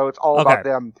couple. So it's all about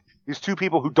them, these two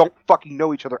people who don't fucking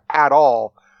know each other at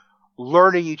all,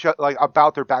 learning each other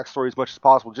about their backstory as much as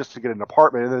possible just to get an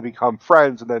apartment, and then become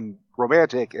friends and then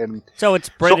romantic. And so it's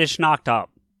British knocked up.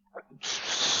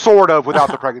 sort of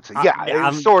without the pregnancy.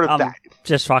 It's sort of that.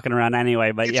 Just fucking around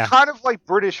anyway, but it's kind of like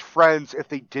British Friends if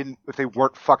they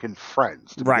weren't fucking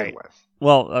friends to begin with.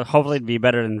 Well, hopefully it'd be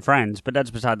better than Friends, but that's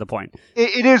beside the point.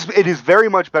 It is very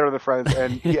much better than Friends,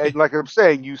 and like I'm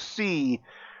saying, you see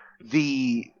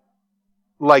there's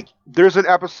an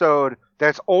episode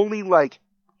that's only like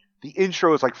the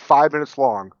intro is like 5 minutes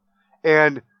long,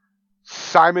 and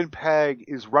Simon Pegg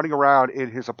is running around in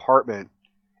his apartment,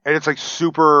 and it's like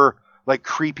super like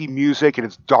creepy music, and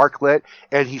it's dark lit,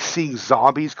 and he's seeing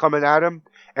zombies coming at him,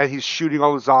 and he's shooting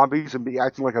all the zombies and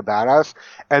acting like a badass,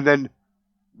 and then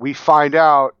we find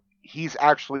out he's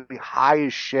actually high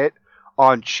as shit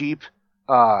on cheap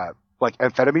like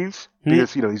amphetamines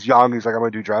because he's young, he's like, I'm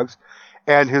gonna do drugs,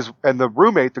 and the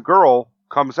roommate, the girl,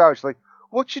 comes out, she's like,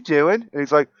 what you doing? And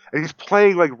he's like, and he's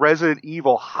playing like Resident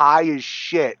Evil high as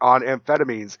shit on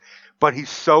amphetamines, but he's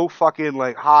so fucking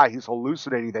like high, he's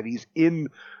hallucinating that he's in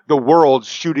the world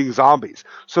shooting zombies.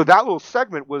 So that little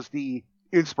segment was the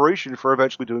inspiration for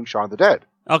eventually doing Shaun of the Dead.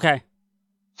 Okay.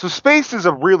 So Spaced is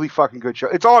a really fucking good show.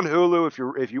 It's on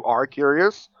Hulu if you are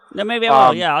curious. No, maybe I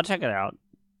will. Yeah, I'll check it out.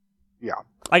 Yeah.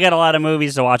 I got a lot of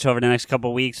movies to watch over the next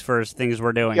couple of weeks for things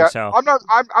we're doing. Yeah, so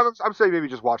I'm saying maybe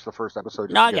just watch the first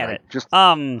episode. No, I get it.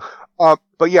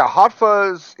 But yeah, Hot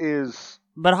Fuzz is.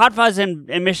 But Hot Fuzz and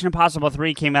Mission Impossible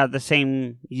 3 came out the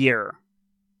same year.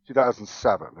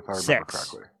 2007, if I remember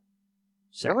correctly.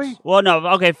 6. Really? Well, no.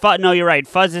 Okay. No, you're right.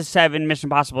 Fuzz is 7. Mission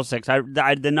Impossible 6.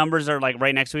 The numbers are like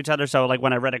right next to each other. So like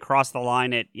when I read across the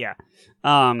line,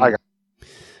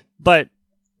 But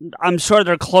I'm sure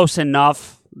they're close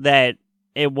enough that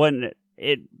it wouldn't.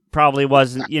 It probably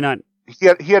wasn't. You know. He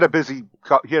had a busy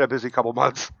couple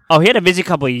months. Oh, he had a busy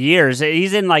couple of years.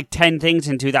 He's in like 10 things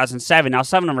in 2007. Now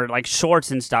some of them are like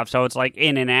shorts and stuff, so it's like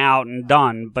in and out and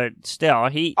done. But still,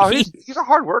 he's a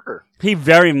hard worker. He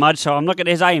very much so. I'm looking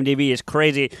at his IMDb. Is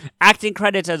crazy. Acting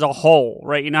credits as a whole,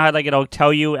 right? You know how like it'll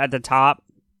tell you at the top,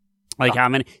 like how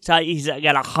many. So he's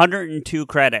got 102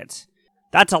 credits.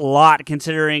 That's a lot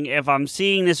considering. If I'm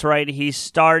seeing this right, he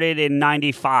started in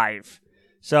 '95.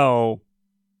 So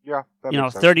yeah, that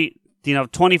makes sense. 30.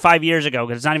 25 years ago,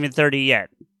 because it's not even 30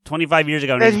 yet. 25 years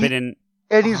ago, and he's been in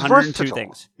and he's 102 versatile.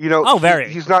 things.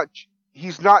 Very. He's not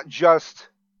just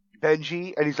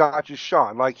Benji, and he's not just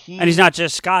Sean. And he's not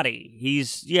just Scotty.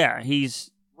 He's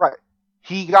right.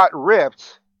 He got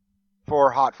ripped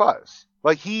for Hot Fuzz.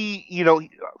 Like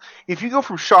if you go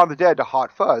from Shaun the Dead to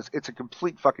Hot Fuzz, it's a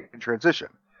complete fucking transition.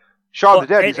 Shaun the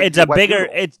Dead.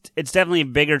 It's definitely a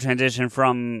bigger transition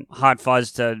from Hot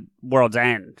Fuzz to World's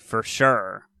End for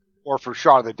sure. Or for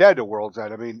Shaun of the Dead to World's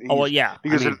End. I mean,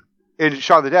 because in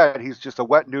Shaun of the Dead, he's just a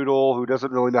wet noodle who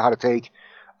doesn't really know how to doesn't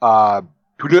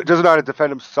know how to defend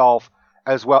himself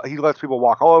as well. He lets people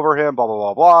walk all over him, blah, blah,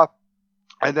 blah, blah.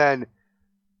 And then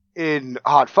in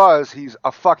Hot Fuzz, he's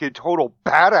a fucking total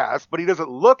badass, but he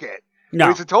doesn't look it. No.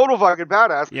 He's a total fucking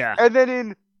badass. Yeah. And then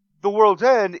in The World's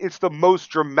End, it's the most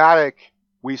dramatic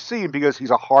we've seen because he's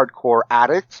a hardcore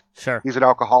addict. Sure. He's an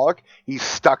alcoholic. He's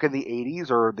stuck in the 80s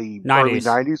or the 90s. early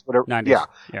 90s, whatever. 90s.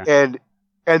 Yeah.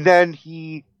 And then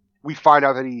we find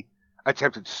out that he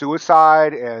attempted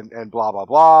suicide and blah, blah,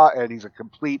 blah. And he's a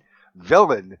complete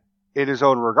villain in his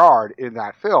own regard in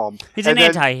that film. He's an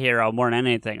anti-hero more than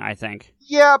anything, I think.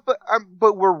 Yeah,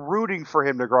 but we're rooting for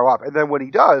him to grow up. And then when he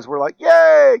does, we're like,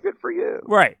 yay, good for you.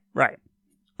 Right.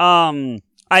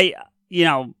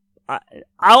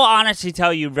 I'll honestly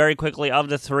tell you very quickly, of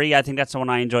the three, I think that's the one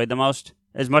I enjoyed the most.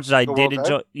 As much as I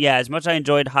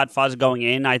enjoyed Hot Fuzz going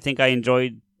in, I think I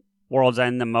enjoyed World's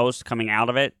End the most coming out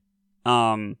of it.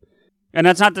 And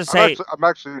that's not to say I'm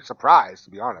actually surprised, to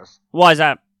be honest. Why is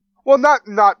that? Well,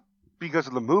 not because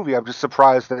of the movie. I'm just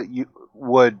surprised that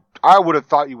I would have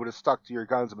thought you would have stuck to your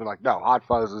guns and been like, no, Hot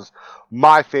Fuzz is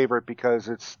my favorite because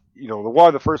it's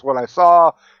the first one I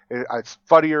saw. It's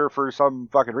funnier for some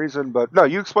fucking reason, but no,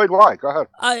 you explain why. Go ahead.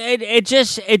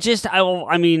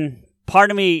 Part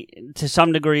of me, to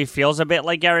some degree, feels a bit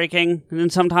like Gary King,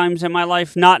 and sometimes in my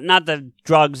life, not the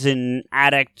drugs and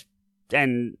addict,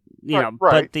 and right.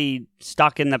 But the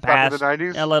stuck in the past, in the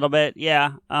 90s? a little bit,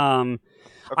 yeah. Okay.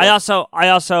 I also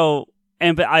not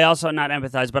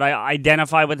empathize, but I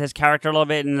identify with his character a little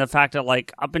bit, in the fact that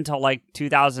like up until like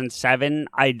 2007,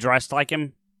 I dressed like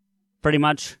him, pretty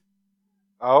much.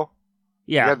 Oh,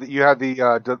 yeah. You had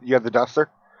the duster.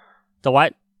 The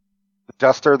what? The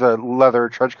duster, the leather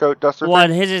trench coat duster. Well,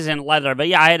 his isn't leather, but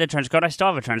yeah, I had a trench coat. I still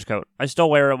have a trench coat. I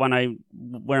still wear it when I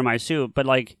wear my suit, but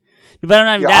like,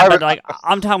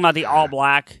 I'm talking about the all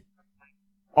black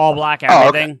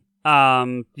everything.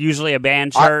 Okay. Usually a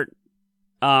band shirt.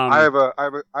 I have a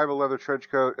leather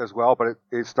trench coat as well, but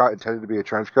it's not intended to be a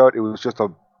trench coat. It was just a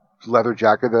leather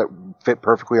jacket that fit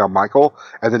perfectly on Michael,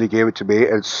 and then he gave it to me,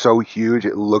 and it's so huge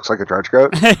it looks like a trench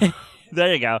coat.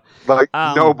 There you go. Like,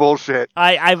 no bullshit.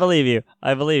 I believe you.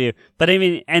 I believe you. But I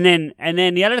mean, and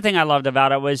then the other thing I loved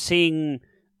about it was seeing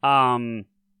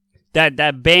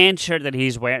that band shirt that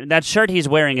he's wearing. That shirt he's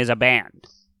wearing is a band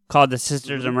called the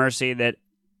Sisters of Mercy. That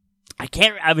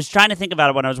I was trying to think about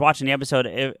it when I was watching the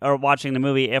episode or watching the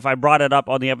movie. If I brought it up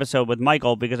on the episode with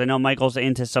Michael, because I know Michael's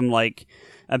into some like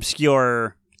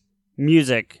obscure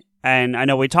music, and I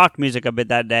know we talked music a bit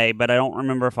that day, but I don't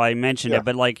remember if I mentioned it.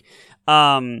 But like,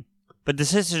 but the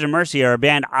Sisters of Mercy are a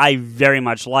band I very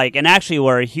much like, and actually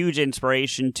were a huge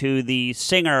inspiration to the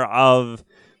singer of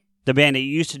the band that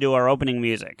used to do our opening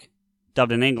music,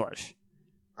 dubbed in English.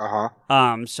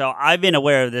 So I've been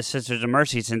aware of the Sisters of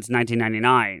Mercy since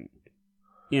 1999.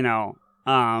 You know,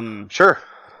 sure.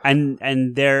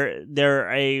 And they're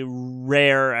a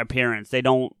rare appearance. They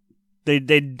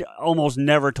almost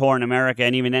never tour in America,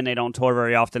 and even then they don't tour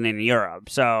very often in Europe.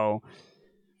 So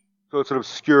it's an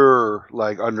obscure,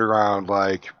 like, underground,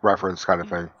 like, reference kind of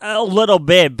thing. A little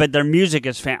bit, but their music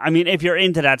is I mean, if you're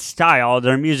into that style,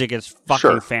 their music is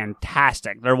fucking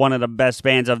fantastic. They're one of the best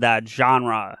bands of that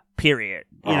genre, period.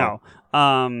 You know?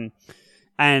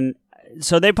 And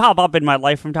so they pop up in my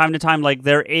life from time to time. Like,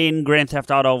 they're in Grand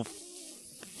Theft Auto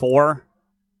 4.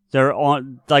 They're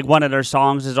on, like, one of their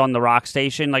songs is on the rock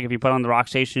station. Like, if you put on the rock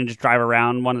station and just drive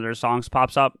around, one of their songs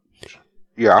pops up.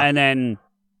 Yeah.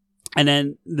 And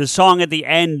then the song at the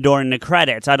end during the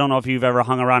credits, I don't know if you've ever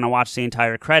hung around and watched the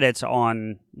entire credits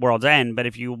on World's End, but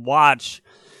if you watch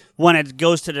when it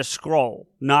goes to the scroll,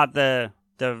 not the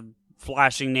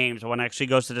flashing names, when it actually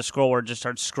goes to the scroll where it just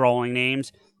starts scrolling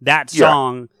names, that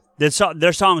song,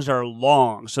 their songs are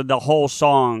long, so the whole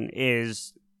song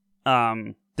is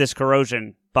This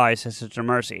Corrosion by Sisters of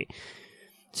Mercy.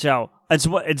 So it's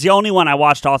the only one I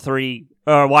watched all three,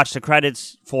 or watched the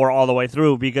credits for all the way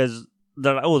through, because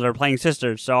they're playing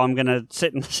Sisters, so I'm gonna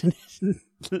sit and listen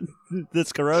to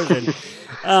This Corrosion.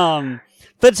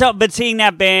 But seeing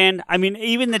that band, I mean,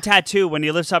 even the tattoo when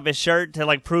he lifts up his shirt to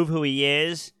like prove who he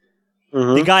is,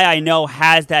 the guy I know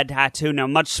has that tattoo now,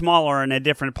 much smaller in a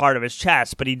different part of his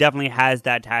chest, but he definitely has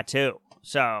that tattoo.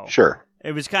 So sure,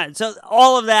 it was so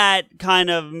all of that kind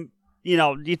of, you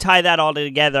know, you tie that all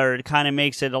together, it kind of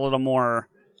makes it a little more,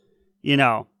 you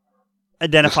know,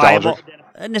 identifiable.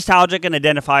 Nostalgic and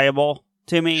identifiable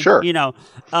to me. Sure. You know,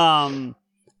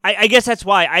 I guess that's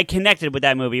why I connected with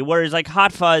that movie. Whereas like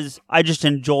Hot Fuzz, I just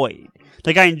enjoyed.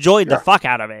 Like, I enjoyed the fuck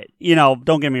out of it. You know,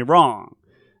 don't get me wrong.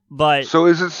 But so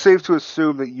is it safe to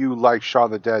assume that you like Shaun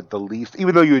the Dead the least,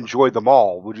 even though you enjoyed them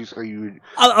all? Would you say you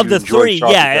of the three?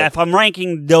 Yeah, if I'm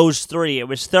ranking those three, it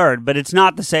was third. But it's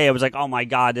not to say it was like, oh my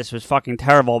god, this was fucking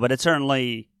terrible. But it's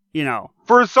certainly, you know,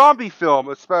 for a zombie film,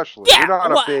 especially. Yeah, you're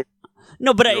not a big.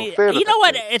 No, but you know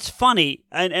what? It's funny,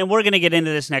 and we're going to get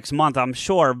into this next month, I'm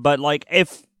sure, but, like,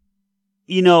 if,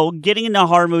 you know, getting into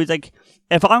horror movies, like,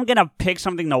 if I'm going to pick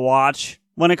something to watch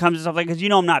when it comes to stuff like, because you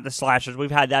know I'm not the slashers, we've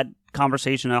had that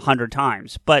conversation 100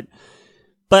 times, but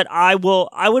I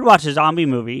would watch a zombie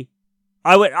movie.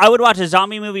 I would watch a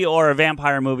zombie movie or a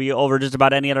vampire movie over just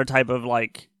about any other type of,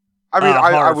 like, I mean,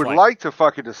 I would like to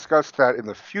fucking discuss that in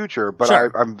the future, but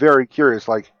sure. I'm very curious,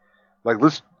 like,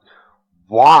 let's...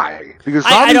 Why? Because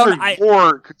zombies are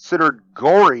more considered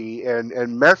gory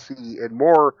and messy and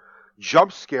more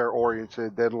jump scare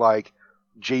oriented than like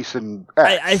Jason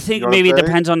X. I think maybe it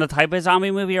depends on the type of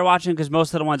zombie movie you're watching, because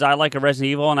most of the ones I like are Resident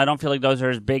Evil, and I don't feel like those are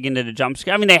as big into the jump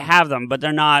scare. I mean, they have them, but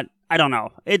they're not. I don't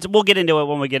know. We'll get into it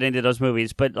when we get into those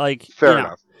movies, but like fair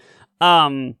enough.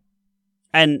 And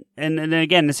then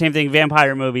again, the same thing.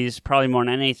 Vampire movies probably more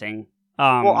than anything.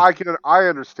 Well, I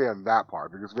understand that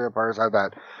part, because vampires have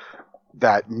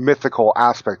that mythical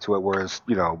aspect to it, whereas,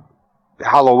 you know,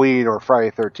 Halloween or Friday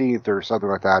 13th or something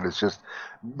like that is just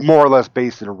more or less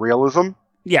based in realism.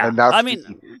 Yeah, and that's I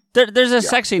mean, there's a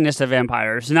sexiness to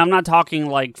vampires, and I'm not talking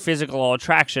like physical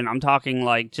attraction. I'm talking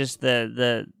like just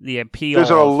the appeal. There's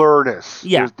an alertness.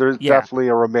 Yeah, there's definitely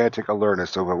a romantic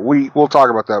alertness to it. We'll talk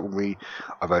about that when we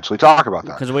eventually talk about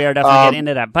that, because we are definitely getting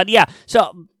into that. But yeah,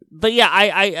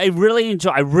 I really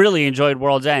enjoyed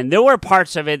World's End. There were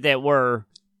parts of it that were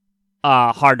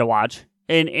hard to watch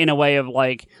in a way of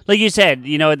like you said,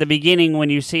 you know, at the beginning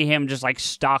when you see him just like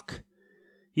stuck,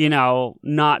 you know,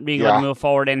 not being able to move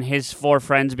forward, and his four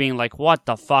friends being like, what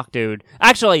the fuck, dude?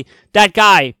 Actually, that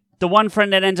guy, the one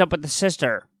friend that ends up with the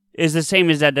sister, is the same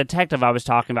as that detective I was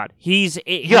talking about. He's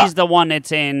the one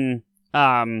that's in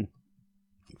Pirate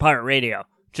Radio.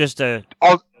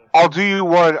 I'll do you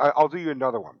one. I'll do you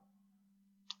another one.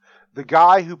 The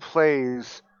guy who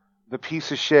plays the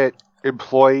piece of shit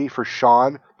employee for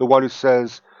Sean, the one who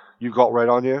says, You Got Red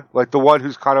on You, like the one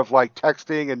who's kind of like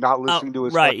texting and not listening to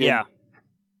his right, fucking, yeah.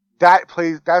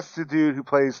 That's the dude who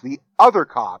plays the other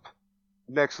cop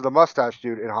next to the mustache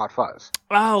dude in Hot Fuzz.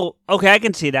 Oh, okay, I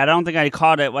can see that. I don't think I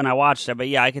caught it when I watched it, but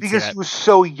yeah, I can see that. Because he was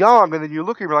so young, and then you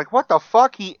look at him like, what the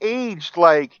fuck? He aged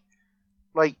like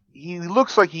he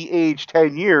looks like he aged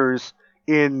 10 years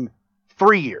in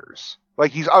 3 years.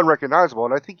 Like he's unrecognizable,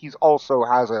 and I think he's also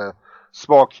has a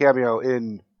small cameo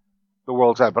in The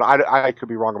World's End, but I could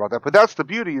be wrong about that. But that's the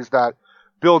beauty, is that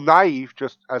Bill Nighy,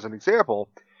 just as an example,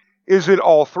 is in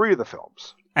all 3 of the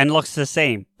films. And looks the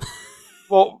same.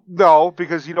 Well, no,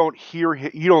 because you don't hear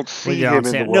him, you don't see him in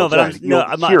The World's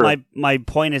End. My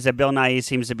point is that Bill Nighy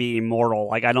seems to be immortal.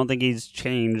 Like, I don't think he's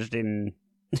changed in...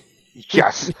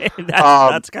 Yes.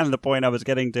 that's kind of the point I was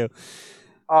getting to.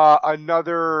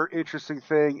 Another interesting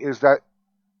thing is that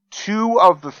 2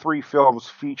 of the 3 films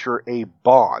feature a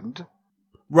Bond.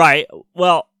 Right.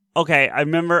 Well, okay. I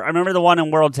remember the one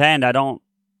in World's End. I don't...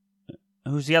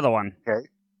 Who's the other one? Okay.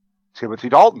 Timothy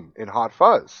Dalton in Hot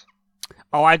Fuzz.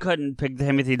 Oh, I couldn't pick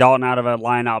Timothy Dalton out of a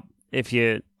lineup if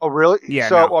you... Oh, really? Yeah,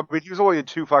 So, no. I mean, he was only in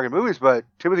 2 fucking movies, but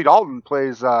Timothy Dalton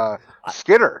plays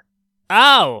Skinner.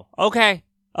 Oh, okay.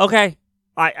 Okay.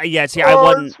 I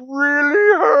wouldn't... It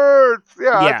really hurts.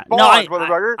 Yeah, Yeah. that's No,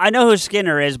 Bond, I know who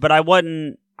Skinner is, but I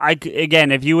wouldn't...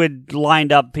 Again, if you had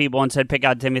lined up people and said pick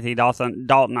out Timothy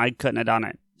Dalton, I couldn't have done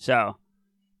it. So...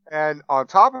 And on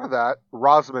top of that,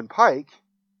 Rosamund Pike,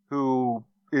 who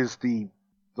is the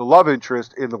love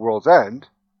interest in The World's End,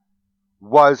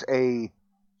 was a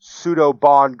pseudo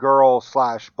Bond girl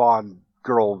 / Bond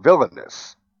girl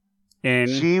villainess.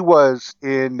 She was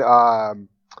in Die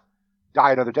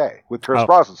Another Day with Pierce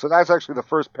Brosnan. So that's actually the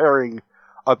first pairing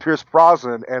of Pierce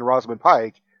Brosnan and Rosamund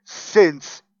Pike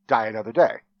since Die Another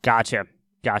Day. Gotcha.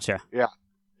 Yeah.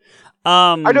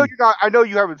 I know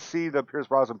you haven't seen the Pierce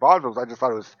Brosnan Bond films. I just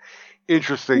thought it was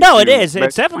interesting. No, it is.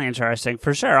 It's definitely interesting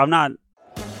for sure. I'm not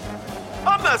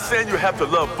saying you have to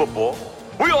love football.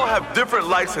 We all have different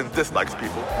likes and dislikes,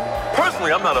 people.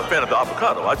 Personally, I'm not a fan of the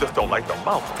avocado. I just don't like the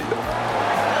mouthfeel.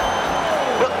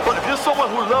 But if you're someone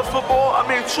who loves football, I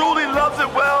mean, truly loves it,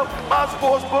 well, my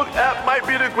sportsbook app might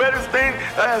be the greatest thing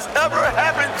that has ever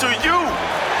happened to you.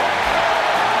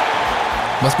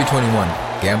 Must be 21.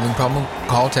 Gambling problem?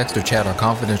 Call, text, or chat our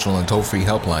confidential and toll-free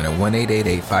helpline at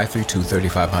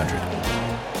 1-888-532-3500.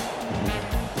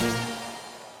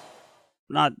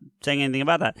 not saying anything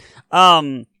about that.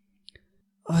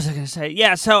 What was I gonna say?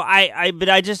 Yeah, so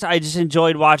I just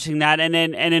enjoyed watching that, and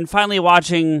then finally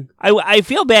watching. I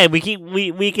feel bad.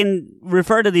 We can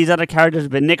refer to these other characters,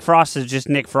 but Nick Frost is just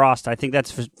Nick Frost. I think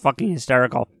that's fucking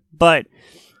hysterical. But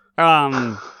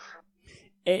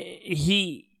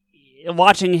he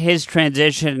watching his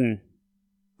transition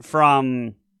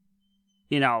from,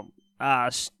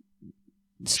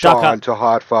 stuck Sean up to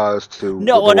Hot Fuzz to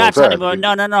no, the not World's talking End.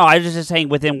 about, no. I was just saying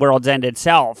within World's End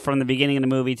itself, from the beginning of the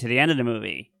movie to the end of the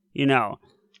movie.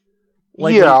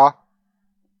 Like, yeah.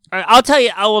 I'll tell you.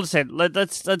 I will say,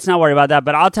 let's not worry about that.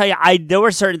 But I'll tell you, there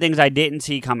were certain things I didn't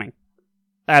see coming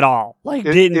at all. Like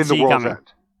didn't in see the World's coming.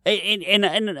 End.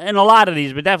 In a lot of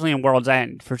these, but definitely in World's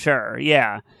End for sure.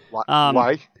 Yeah.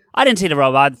 Like? I didn't see the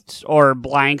robots or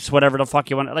blanks, whatever the fuck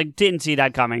you want. Like, didn't see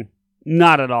that coming.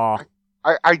 Not at all.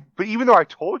 But even though I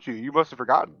told you, you must have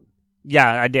forgotten.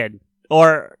 Yeah, I did.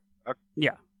 Or,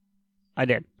 yeah, I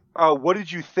did. What did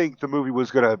you think the movie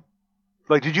was gonna?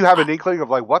 Like, did you have an inkling of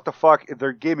like, what the fuck? If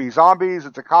they're giving me zombies,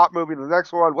 it's a cop movie. The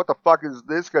next one, what the fuck is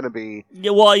this gonna be?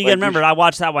 Yeah, well, you gotta remember, I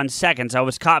watched that one second, so it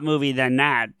was cop movie then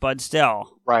that. But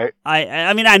still, right?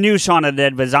 I mean, I knew Shaun of the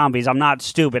Dead was zombies. I'm not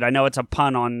stupid. I know it's a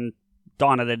pun on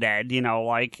Dawn of the Dead.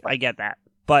 Right. I get that.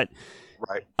 But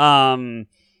right.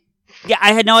 Yeah,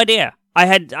 I had no idea. I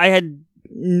had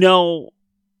no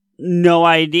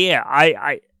idea.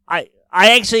 I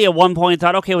actually at one point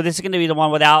thought, okay, well, this is going to be the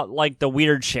one without like the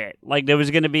weird shit. Like there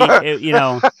was going to be, It's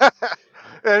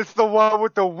the one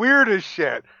with the weirdest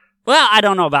shit. Well, I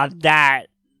don't know about that.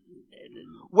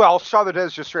 Well, Shaun of the Dead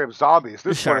is just straight up zombies.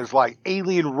 This one is like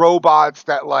alien robots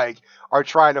that like are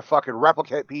trying to fucking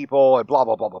replicate people and blah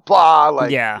blah blah blah blah.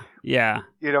 Like yeah.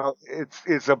 It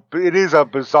is a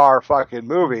bizarre fucking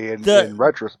movie in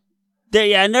retrospect.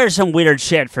 And there's some weird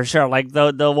shit for sure. Like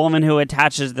the woman who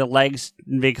attaches the legs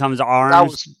and becomes arms. That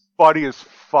was funny as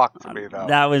fuck to me, though.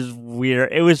 That was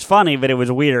weird. It was funny, but it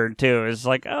was weird too. It's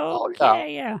like,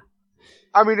 yeah.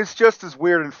 I mean, it's just as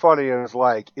weird and funny as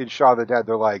like in Shaun of the Dead,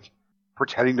 they're like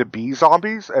pretending to be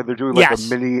zombies and they're doing like a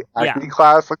mini acting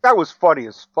class. Like that was funny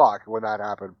as fuck when that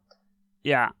happened.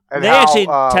 Yeah, and they actually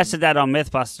tested that on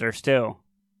MythBusters too.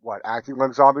 what, acting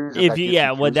like zombies? If you,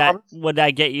 yeah, would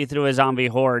that get you through a zombie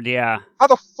horde? Yeah. How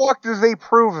the fuck does they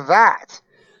prove that?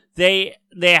 They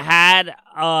had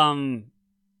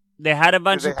a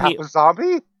bunch of people. A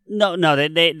zombie? No,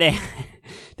 they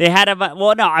had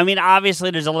well, no, I mean, obviously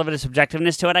there's a little bit of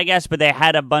subjectiveness to it, I guess, but they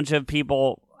had a bunch of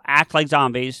people act like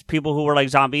zombies, people who were like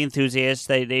zombie enthusiasts.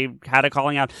 They had a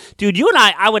calling out. Dude, you and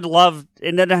I would love,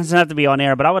 and it doesn't have to be on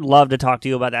air, but I would love to talk to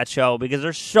you about that show, because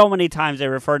there's so many times they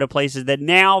refer to places that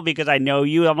now, because I know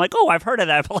you, I'm like, oh, I've heard of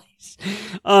that place.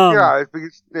 Yeah,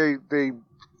 because they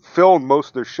filmed most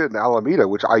of their shit in Alameda,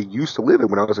 which I used to live in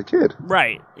when I was a kid.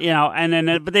 Right. You know, and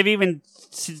then, but they've even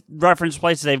referenced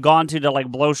places they've gone to like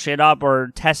blow shit up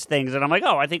or test things, and I'm like,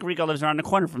 oh, I think Rico lives around the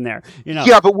corner from there. You know.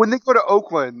 Yeah, but when they go to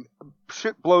Oakland,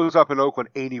 shit blows up in Oakland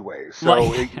anyway,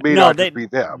 so it may not just be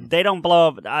them. They don't blow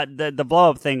up. The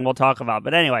blow up thing we'll talk about,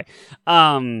 but anyway,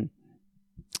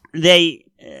 they.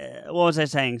 What was I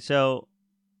saying? So,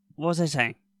 what was I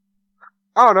saying?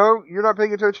 I don't know. You're not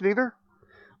paying attention either.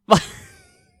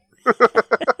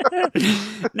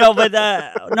 No, but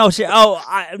no. See,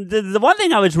 the one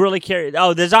thing I was really curious.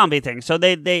 Oh, the zombie thing. So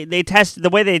they tested,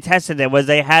 the way they tested it was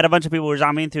they had a bunch of people who were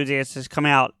zombie enthusiasts come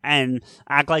out and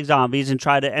act like zombies and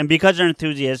try to, and because they're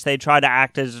enthusiasts, they try to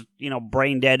act as, you know,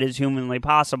 brain dead as humanly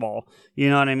possible.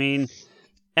 You know what I mean?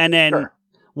 And then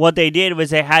what they did was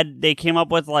they came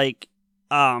up with like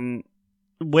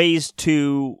ways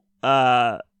to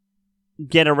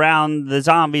get around the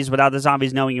zombies without the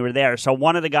zombies knowing you were there. So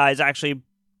one of the guys actually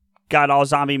got all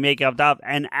zombie makeup up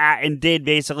and did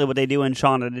basically what they do in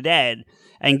Shaun of the Dead,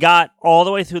 and got all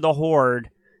the way through the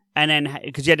horde, and then,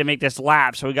 because you had to make this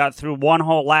lap, so he got through one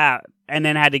whole lap and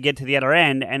then had to get to the other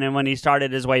end, and then when he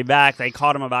started his way back, they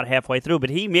caught him about halfway through,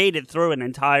 but he made it through an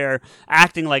entire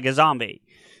acting like a zombie.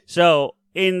 So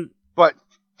But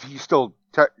he still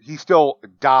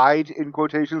died in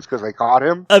quotations because they caught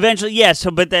him. Eventually, yes.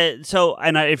 And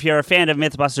if you're a fan of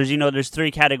MythBusters, you know there's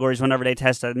 3 categories whenever they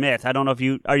test a myth. I don't know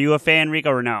if are you a fan,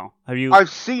 Rico, or no? I've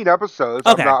seen episodes.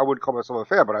 Okay. I wouldn't call myself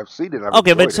a fan, but I've seen it.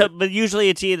 Okay, but usually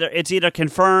it's either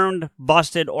confirmed,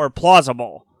 busted, or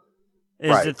plausible.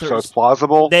 Right. So it's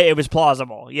plausible. It was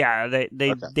plausible. Yeah,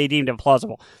 they deemed it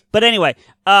plausible. But anyway,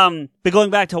 but going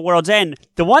back to World's End,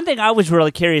 the one thing I was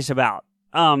really curious about.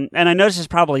 And I know this is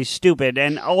probably stupid,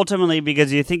 and ultimately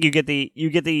because you think you get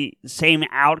the same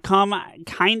outcome,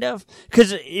 kind of.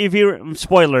 Because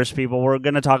spoilers, people, we're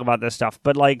going to talk about this stuff,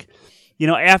 but like, you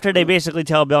know, after they basically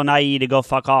tell Bill Nighy to go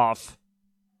fuck off,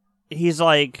 he's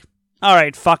like, all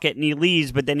right, fuck it, and he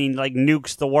leaves, but then he like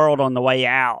nukes the world on the way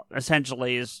out.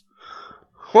 Essentially, is.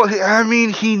 Well, I mean,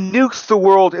 he nukes the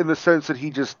world in the sense that he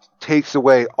just takes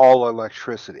away all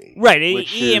electricity. Right.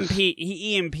 He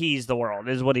EMPs the world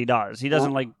is what he does. He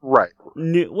doesn't Right.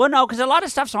 Well, no, because a lot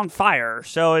of stuff's on fire.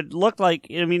 So it looked like,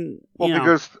 I mean...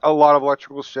 because a lot of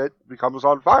electrical shit becomes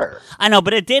on fire. I know,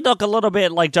 but it did look a little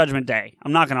bit like Judgment Day.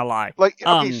 I'm not going to lie. Like,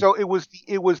 okay, so it was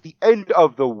the end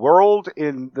of the world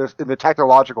in the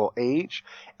technological age,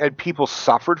 and people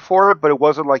suffered for it, but it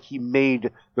wasn't like he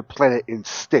made the planet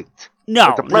extinct. No,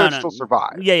 like the planet still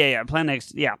survived. Yeah.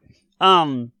 Planet, yeah.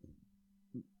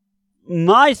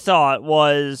 My thought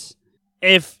was,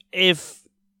 if,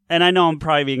 and I know I'm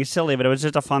probably being silly, but it was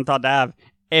just a fun thought to have.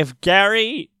 If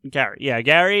Gary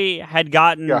had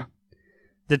gotten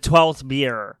the 12th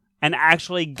beer and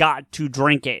actually got to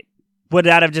drink it, would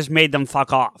that have just made them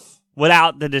fuck off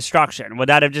without the destruction? Would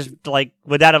that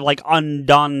have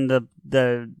undone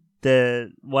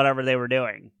the whatever they were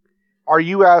doing? Are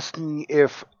you asking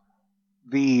if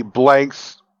the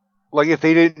blanks, like if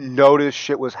they didn't notice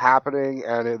shit was happening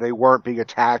and they weren't being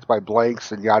attacked by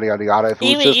blanks and yada yada yada?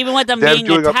 Even with them being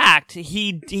attacked,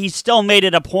 he still made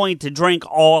it a point to drink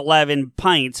all 11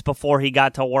 pints before he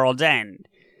got to World's End,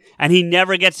 and he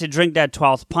never gets to drink that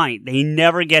 12th pint. He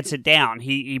never gets it down.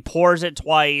 He pours it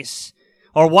twice,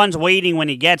 or one's waiting when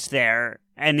he gets there,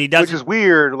 and he doesn't. Which is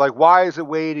weird. Like, why is it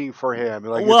waiting for him?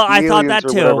 Like, well, I thought that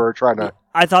too.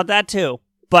 I thought that too.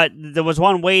 But there was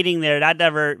one waiting there.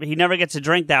 He never gets to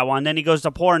drink that one. Then he goes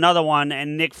to pour another one,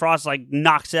 and Nick Frost like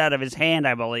knocks it out of his hand,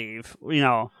 I believe. You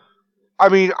know. I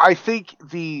mean, I think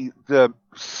the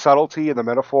subtlety and the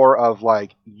metaphor of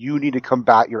like, you need to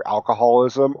combat your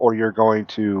alcoholism, or you're going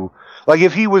to, like,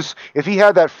 if he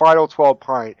had that final 12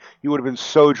 pint, he would have been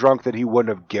so drunk that he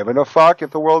wouldn't have given a fuck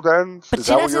if the world ends. But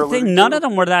see, that's the thing. None of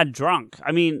them were that drunk.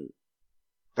 I mean,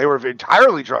 they were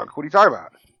entirely drunk. What are you talking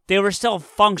about? They were still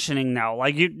functioning, though.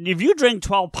 Like, if you drink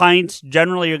 12 pints,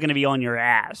 generally you're going to be on your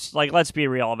ass. Like, let's be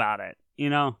real about it, you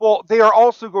know? Well, they are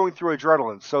also going through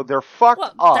adrenaline, so they're fucked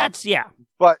up. Yeah.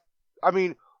 But, I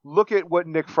mean, look at what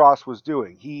Nick Frost was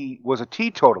doing. He was a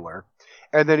teetotaler,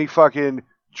 and then he fucking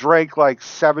drank like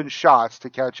 7 shots to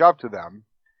catch up to them.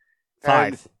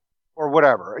 5. Or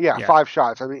whatever. Yeah, 5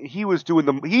 shots. I mean, he was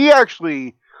doing he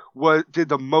actually did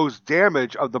the most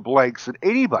damage of the blanks than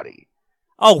anybody.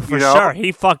 Oh, for sure.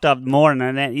 He fucked up more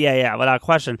than that. Yeah, without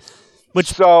question.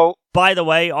 Which, by the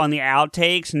way, on the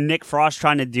outtakes, Nick Frost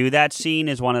trying to do that scene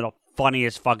is one of the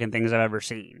funniest fucking things I've ever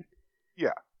seen.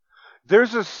 Yeah.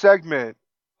 There's a segment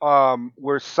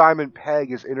where Simon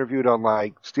Pegg is interviewed on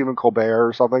like Stephen Colbert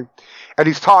or something, and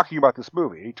he's talking about this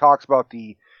movie. He talks about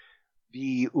the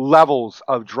levels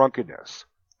of drunkenness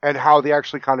and how they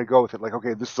actually kind of go with it. Like,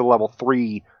 okay, this is a level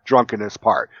 3 drunkenness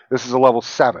part. This is a level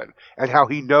 7, and how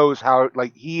he knows how,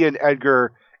 like, he and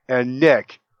Edgar and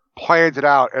Nick planned it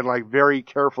out and like very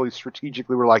carefully,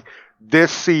 strategically were like,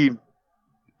 this scene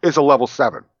is a level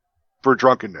 7 for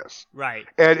drunkenness. Right.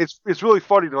 And it's really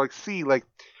funny to like see, like,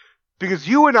 because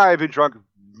you and I have been drunk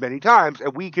many times,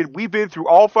 and we've been through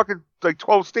all fucking like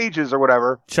 12 stages or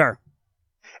whatever. Sure.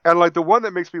 And like the one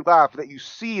that makes me laugh that you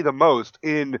see the most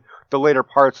in the later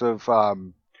parts of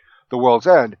The World's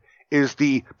End is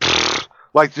the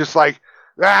like just like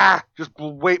just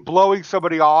blowing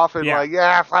somebody off and like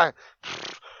fine.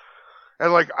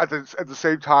 And like at the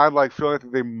same time like feeling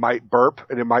like they might burp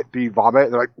and it might be vomit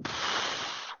and they're like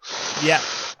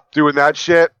doing that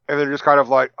shit and they're just kind of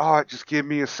like, oh, just give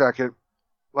me a second.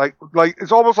 Like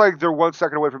it's almost like they're 1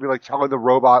 second away from me like telling the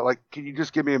robot like, can you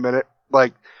just give me a minute?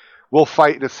 Like, we'll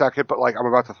fight in a second, but like I'm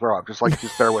about to throw up. Just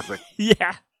bear with me.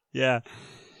 Yeah.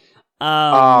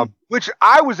 Which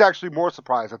I was actually more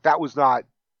surprised that was not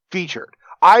featured.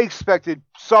 I expected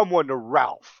someone to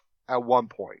Ralph at one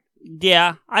point.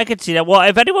 Yeah, I could see that. Well,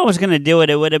 if anyone was going to do it,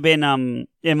 it would have been,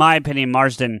 in my opinion,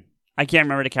 Marsden. I can't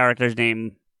remember the character's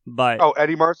name, but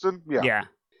Eddie Marsden. Yeah.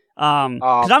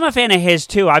 Because I'm a fan of his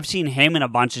too. I've seen him in a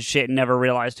bunch of shit and never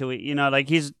realized who he. Like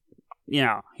he's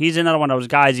another one of those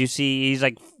guys you see. He's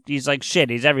like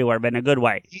shit. He's everywhere, but in a good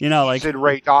way. He's in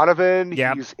Ray Donovan.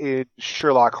 Yep. He's in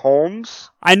Sherlock Holmes.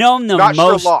 I know him not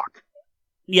most. Sherlock.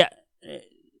 Yeah.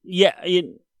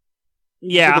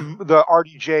 The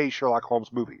RDJ Sherlock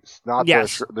Holmes movies, not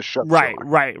the show.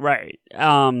 Right.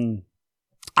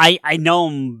 I know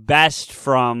him best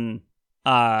from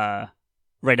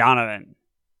Ray Donovan.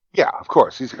 Yeah, of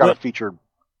course. He's got a featured.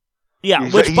 Yeah,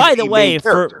 which by the way,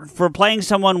 for playing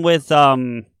someone with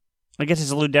I guess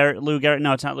it's Lou Gehrig.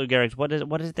 No, it's not Lou Gehrig. What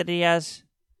is it that he has?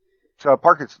 It's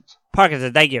Parkinson's.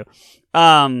 Parkinson's. Thank you.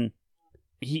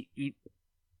 He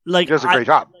does a great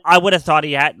job. I would have thought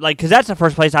he had because that's the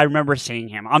first place I remember seeing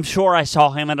him. I'm sure I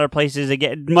saw him at other places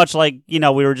again, much like we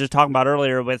were just talking about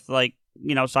earlier with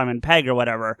Simon Pegg or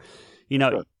whatever,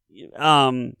 or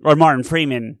Martin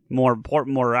Freeman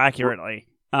more accurately.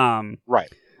 Right.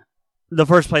 The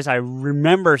first place I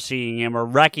remember seeing him or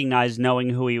recognize knowing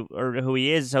who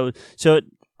he is. So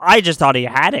I just thought he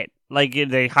had it. Like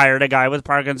they hired a guy with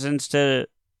Parkinson's to,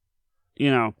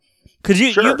 because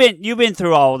you've been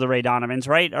through all of the Ray Donovans,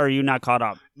 right? Or are you not caught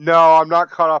up? No, I'm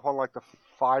not caught up on like the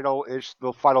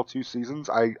final 2 seasons.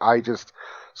 I just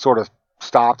sort of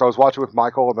stopped. I was watching with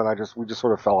Michael, and then we just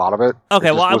sort of fell out of it.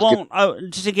 Okay, well, I won't.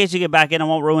 Just in case you get back in, I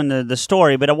won't ruin the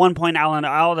story. But at one point, Alan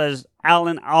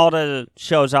Alda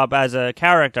shows up as a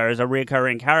character, as a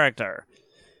recurring character.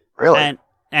 Really?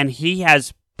 And he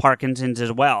has Parkinson's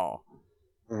as well.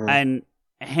 Mm-hmm.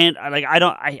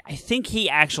 I think he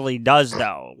actually does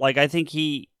though. I think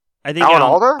Alan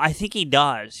Alda? I think he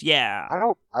does.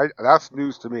 Yeah. That's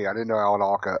news to me. I didn't know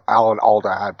Alan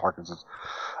Alda had Parkinson's.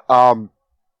 I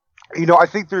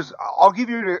think I'll give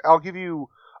you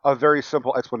a very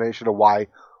simple explanation of why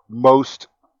most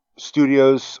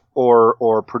studios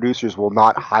or producers will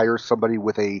not hire somebody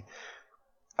with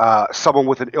someone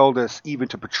with an illness even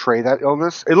to portray that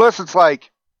illness, unless it's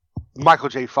like Michael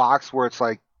J. Fox, where it's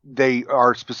like they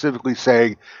are specifically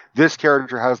saying this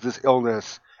character has this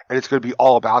illness and it's going to be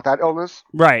all about that illness.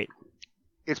 Right.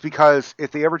 It's because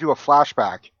if they ever do a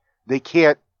flashback, they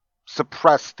can't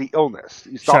suppress the illness.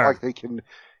 It's not like they can.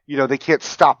 They can't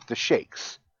stop the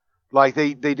shakes. Like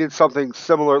they did something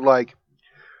similar. Like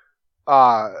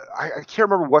I can't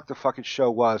remember what the fucking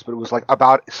show was, but it was like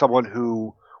about someone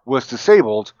who was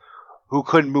disabled, who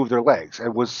couldn't move their legs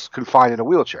and was confined in a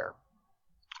wheelchair.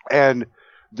 And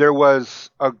there was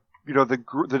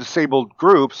the disabled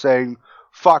group saying,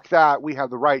 "Fuck that! We have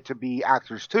the right to be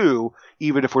actors too.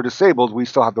 Even if we're disabled, we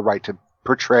still have the right to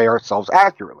portray ourselves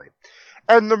accurately."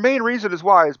 And the main reason is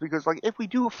because if we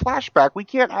do a flashback, we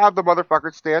can't have the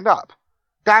motherfucker stand up.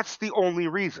 That's the only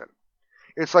reason.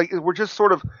 It's like we're just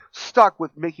sort of stuck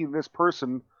with making this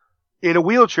person in a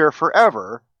wheelchair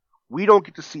forever we don't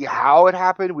get to see how it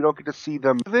happened. We don't get to see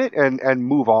them live it and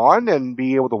move on and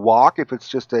be able to walk if it's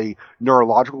just a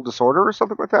neurological disorder or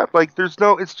something like that. Like,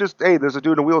 it's just, hey, there's a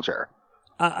dude in a wheelchair.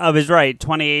 I was right.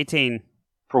 2018.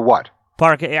 For what?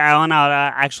 Alan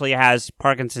actually has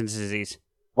Parkinson's disease.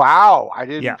 Wow, I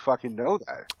didn't fucking know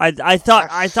that. I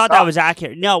thought that was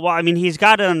accurate. No, well, I mean, he's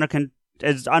got it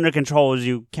as under control as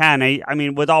you can. I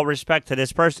mean, with all respect to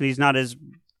this person, he's not as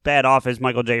bad off as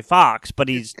Michael J. Fox, but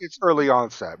it's early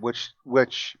onset, which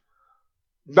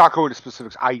not going to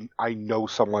specifics. I know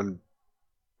someone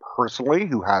personally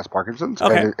who has Parkinson's,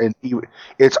 okay. and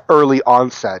it's early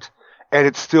onset, and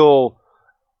it's still.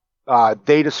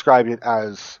 They described it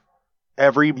as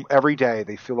every day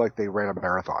they feel like they ran a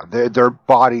marathon. Their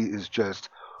body is just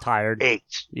tired,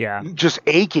 ached, just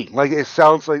aching. Like it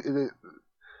sounds like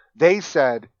they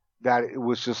said that it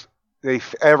was just.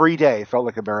 Every day felt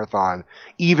like a marathon,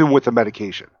 even with the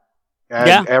medication.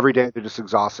 And every day they're just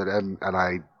exhausted. And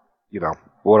I,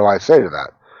 what do I say to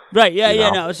that? Right. Yeah.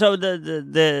 No. So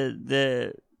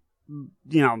the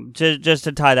just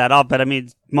to tie that up, but I mean,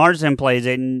 Marsden plays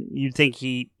it, and you'd think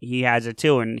he has it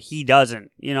too, and he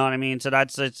doesn't. You know what I mean? So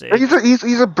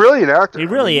he's a brilliant actor. He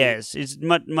really is. He's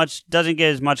much doesn't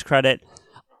get as much credit.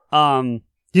 Have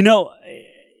you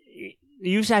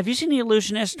seen The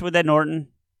Illusionist with Ed Norton?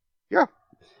 Yeah.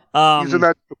 He's in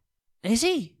that. Is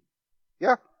he?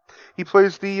 Yeah. He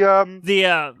plays the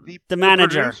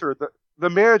manager. Producer, the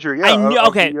manager, yeah. I knew,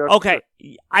 okay.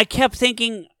 I kept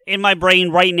thinking in my brain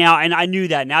right now, and I knew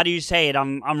that. Now that you say it,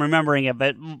 I'm remembering it.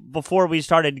 But before we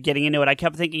started getting into it, I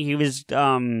kept thinking he was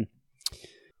Paul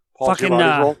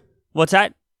Giamatti's role? What's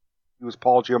that? He was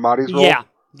Paul Giamatti's role?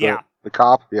 Yeah. The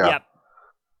cop? Yeah. Yep.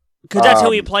 Because that's who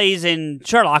he plays in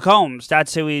Sherlock Holmes.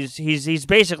 That's who he's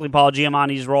basically Paul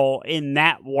Giamatti's role in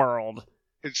that world.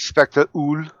 Inspector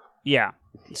Uhl. Yeah.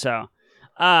 So,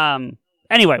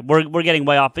 anyway, we're getting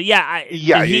way off, but yeah.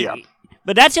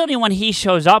 But that's the only one he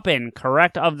shows up in,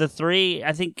 correct? Of the three,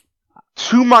 I think.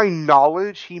 To my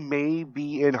knowledge, he may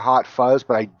be in Hot Fuzz,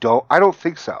 but I don't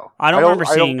think so. I don't remember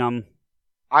seeing him.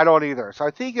 I don't either. So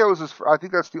I think I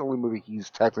think that's the only movie he's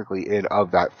technically in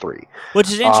of that three.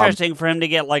 Which is interesting for him to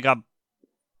get like a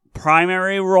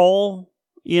primary role,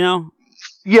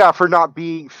 Yeah, for not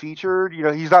being featured.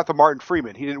 He's not the Martin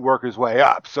Freeman. He didn't work his way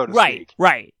up, so to speak.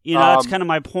 Right. That's kind of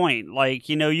my point. Like,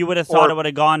 you would have thought it would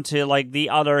have gone to like the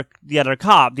other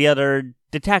cop, the other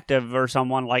detective or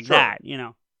someone like that,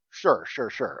 Sure.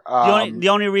 The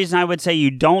only reason I would say you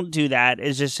don't do that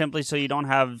is just simply so you don't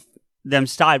have them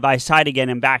side by side again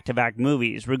in back-to-back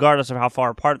movies, regardless of how far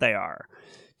apart they are.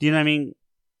 Do you know what I mean?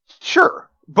 Sure.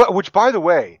 But, which, by the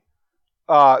way,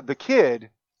 the kid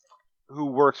who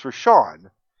works for Sean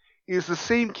is the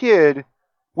same kid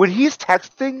when he's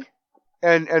texting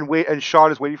and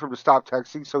Sean is waiting for him to stop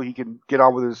texting so he can get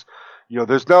on with his,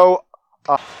 there's no...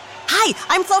 Hi,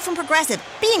 I'm Flo from Progressive.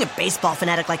 Being a baseball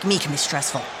fanatic like me can be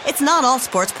stressful. It's not all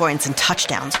sports points and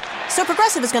touchdowns. So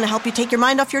Progressive is going to help you take your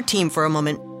mind off your team for a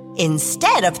moment.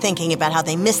 Instead of thinking about how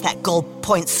they missed that goal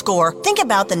point score, think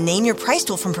about the Name Your Price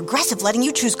tool from Progressive letting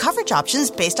you choose coverage options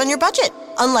based on your budget.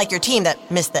 Unlike your team that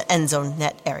missed the end zone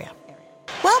net area.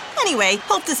 Well, anyway,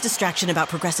 hope this distraction about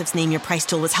Progressive's Name Your Price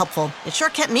tool was helpful. It sure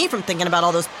kept me from thinking about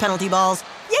all those penalty balls.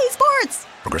 Yay, sports!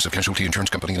 Progressive Casualty Insurance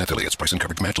Company and Affiliates. Price and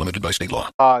coverage match limited by state law.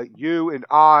 You and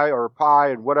I, or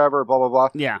Pi and whatever, blah, blah, blah.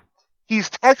 Yeah. He's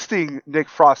texting Nick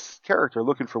Frost's character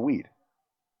looking for weed.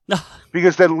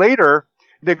 Because then later,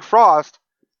 Nick Frost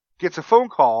gets a phone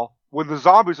call when the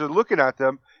zombies are looking at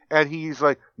them, and he's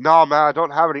like, "No, man, I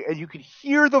don't have any." And you can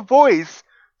hear the voice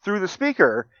through the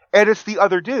speaker, and it's the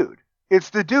other dude. It's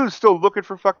the dude still looking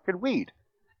for fucking weed.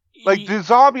 Like, the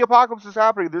zombie apocalypse is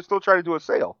happening. They're still trying to do a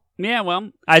sale. Yeah, well,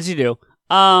 as you do.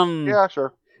 Yeah,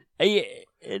 sure. Ironically,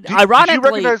 did you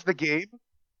recognize the game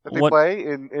that they play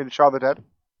in Shaun of the Dead?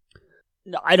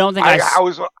 No, I don't think I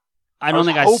was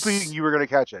hoping you were going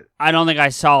to catch it. I don't think I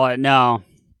saw it, no.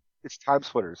 It's Time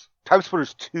Splitters. Time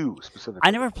Splitters 2, specifically.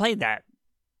 I never played that.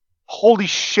 Holy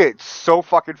shit, so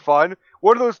fucking fun.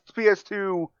 One of those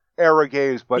PS2 era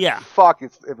games, but fuck,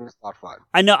 it's not fun.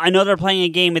 I know they're playing a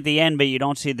game at the end, but you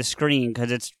don't see the screen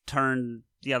because it's turned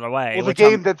the other way. Well, the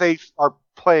game that they are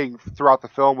playing throughout the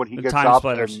film when he gets Time up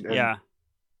Splitters,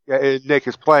 and Nick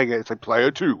is playing it, it's like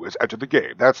player 2 has entered the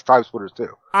game. That's Time Splitters 2.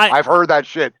 I've heard that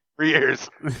shit for years.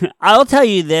 I'll tell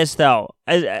you this, though,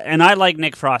 and I like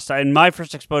Nick Frost, and my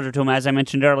first exposure to him, as I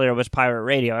mentioned earlier, was Pirate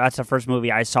Radio. That's the first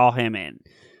movie I saw him in.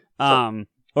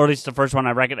 Or at least the first one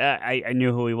I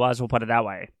knew who he was, we'll put it that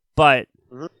way. But,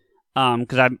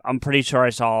 because I'm pretty sure I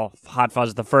saw Hot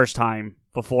Fuzz the first time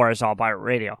before I saw Pirate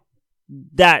Radio.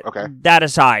 That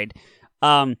aside,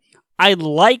 I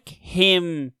like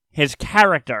him his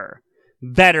character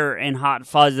better in Hot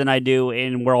Fuzz than I do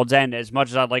in World's End, as much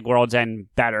as I like World's End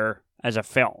better as a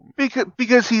film.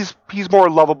 Because he's more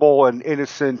lovable and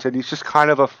innocent, and he's just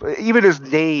kind of even his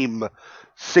name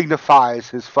signifies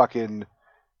his fucking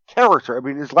character. I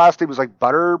mean, his last name was like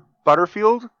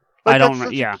Butterfield. Like, I don't that's know.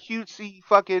 such Yeah. a cutesy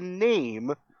fucking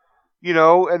name,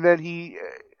 and then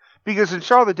because in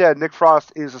Shaun of the Dead, Nick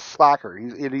Frost is a slacker.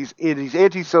 He's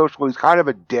antisocial. He's kind of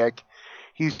a dick.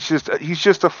 He's just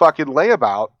a fucking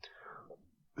layabout.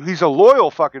 He's a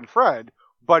loyal fucking friend,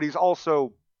 but he's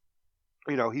also,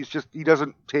 he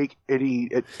doesn't take any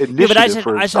initiative Yeah, but for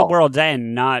himself. I said World's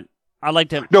End, not. I like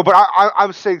to. No, but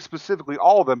I'm saying specifically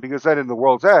all of them, because then in the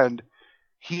World's End,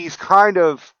 he's kind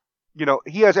of,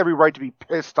 he has every right to be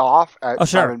pissed off at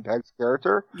Simon Pegg's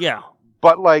character. Yeah.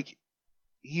 But like,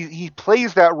 he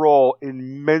plays that role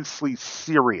immensely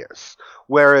serious,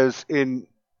 whereas in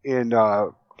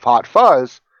Hot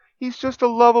Fuzz, he's just a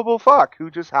lovable fuck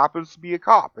who just happens to be a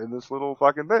cop in this little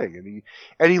fucking thing,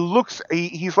 and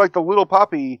he's like the little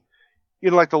puppy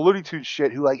in like the Looney Tunes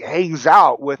shit who like hangs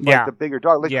out with like the bigger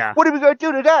dog. Like, what are we gonna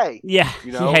do today? Yeah,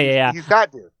 yeah. He's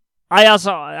that dude. I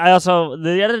also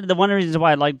the one of the reasons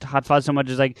why I liked Hot Fuzz so much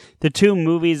is like the two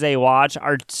movies they watch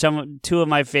are two of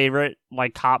my favorite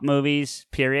like cop movies.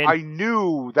 Period. I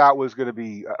knew that was going to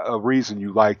be a reason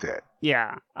you liked it.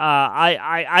 Yeah,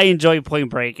 I enjoy Point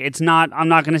Break. It's not. I'm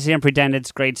not going to sit and pretend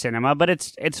it's great cinema, but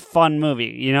it's fun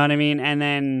movie. You know what I mean? And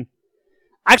then,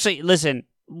 actually, listen.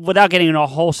 Without getting into a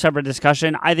whole separate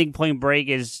discussion, I think Point Break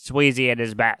is Swayze at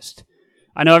his best.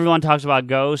 I know everyone talks about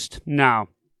Ghost. No.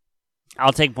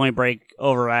 I'll take Point Break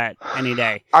over at any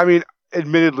day. I mean,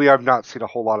 admittedly, I've not seen a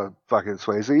whole lot of fucking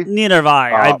Swayze. Neither have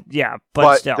I.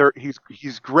 But still.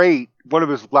 He's great. One of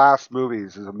his last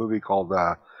movies is a movie called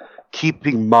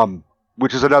Keeping Mum,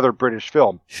 which is another British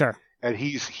film. Sure. And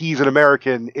he's an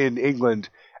American in England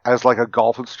as like a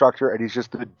golf instructor, and he's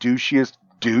just the douchiest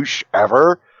douche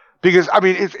ever. Because, I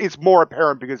mean, it's more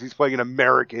apparent because he's playing an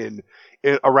American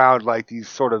around like these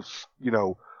sort of,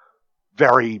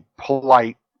 very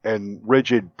polite and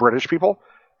rigid British people,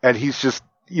 and he's just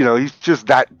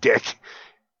that dick.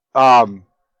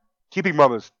 Keeping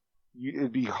Mum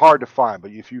it'd be hard to find, but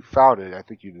if you found it, I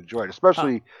think you'd enjoy it,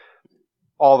 especially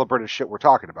all the British shit we're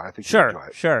talking about. I think you'd enjoy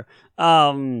it. Sure.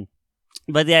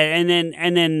 But yeah,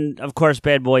 and then of course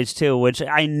Bad Boys 2, which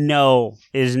I know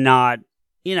is not,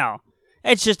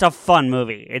 it's just a fun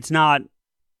movie. It's not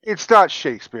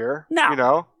Shakespeare.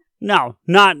 No. No,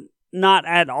 not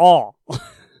at all.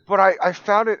 But I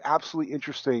found it absolutely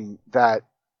interesting that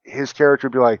his character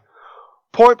would be like,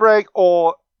 Point Break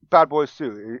or Bad Boys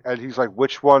 2. And he's like,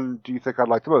 which one do you think I'd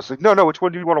like the most? Like, no, which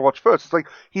one do you want to watch first? It's like,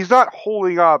 he's not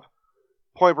holding up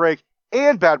Point Break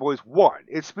and Bad Boys 1.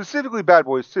 It's specifically Bad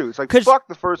Boys 2. It's like, fuck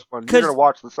the first one. You're going to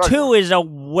watch the second 2 one. is a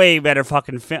way better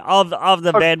fucking film. Of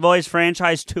the Bad Boys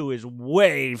franchise, 2 is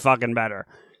way fucking better.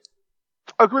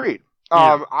 Agreed.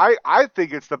 Yeah. I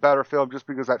think it's the better film just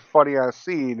because that funny-ass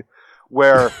scene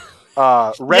where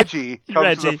Reggie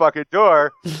comes to the fucking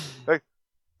door.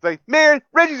 Like, man,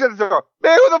 Reggie's at the door.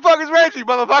 Man, who the fuck is Reggie,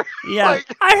 motherfucker? Yeah,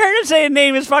 I heard him say his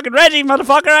name is fucking Reggie,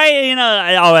 motherfucker.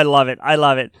 I love it. I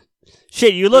love it.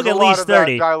 Shit, you look at least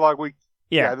 30. Dialogue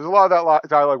there's a lot of that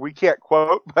dialogue we can't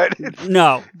quote, but it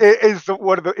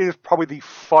is probably the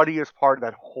funniest part of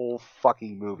that whole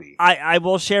fucking movie. I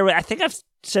will share. I think I've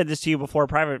said this to you before,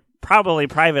 probably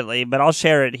privately, but I'll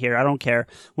share it here. I don't care.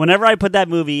 Whenever I put that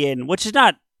movie in, which is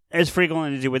not as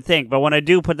frequently as you would think, but when I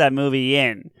do put that movie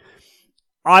in,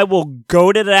 I will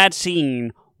go to that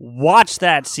scene, watch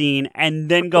that scene, and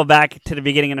then go back to the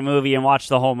beginning of the movie and watch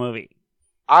the whole movie.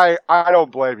 I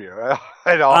don't blame you.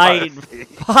 I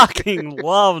fucking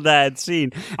love that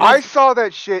scene. I saw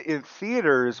that shit in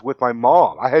theaters with my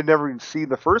mom. I had never even seen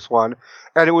the first one,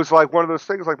 and it was like one of those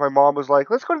things. Like my mom was like,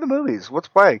 "Let's go to the movies. What's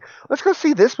playing? Let's go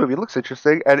see this movie. It looks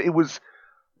interesting." And it was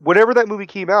whenever that movie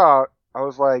came out, I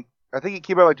was like, I think it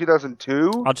came out like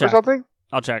 2002 or something.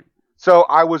 I'll check. So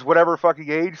I was whatever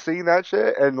fucking age seeing that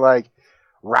shit, and like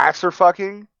rats are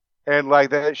fucking, and like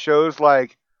that shows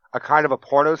like a kind of a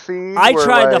porno scene. I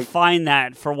tried to find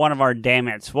that for one of our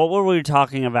dammits. What were we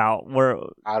talking about?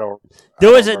 There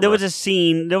was a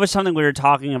scene. There was something we were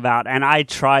talking about, and I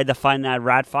tried to find that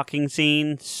rat fucking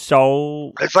scene.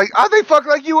 So it's like, oh, they fuck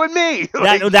like you and me.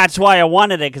 That's why I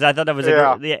wanted it, because I thought that was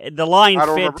the line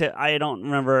fit. I don't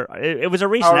remember. It was a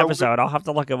recent episode. I'll have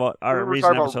to look at what our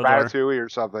recent episodes are. Ratatouille or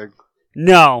something.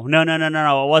 No.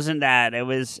 It wasn't that. It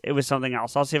was something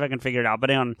else. I'll see if I can figure it out. But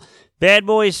Bad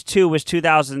Boys 2 was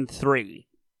 2003.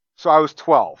 So I was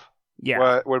 12.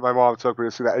 Yeah. When my mom took me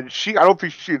to see that. And I don't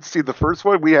think she had seen the first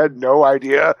one. We had no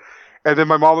idea. And then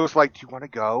my mom was like, "Do you want to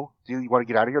go? Do you want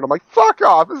to get out of here?" And I'm like, "Fuck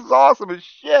off! This is awesome as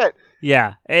shit."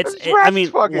 Yeah, I mean,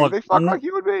 fucking, look, they fuck like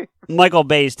you and me. Michael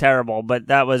Bay's terrible, but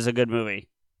that was a good movie.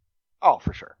 Oh,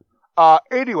 for sure.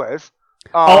 Anyways.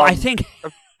 I think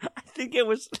it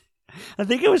was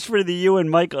for the you and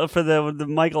Michael for the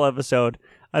Michael episode.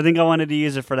 I think I wanted to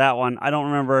use it for that one. I don't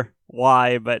remember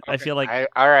why, but okay, I feel like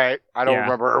all right. I don't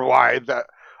remember why that.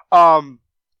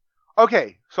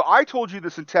 Okay, so I told you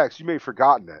this in text. You may have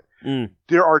forgotten it.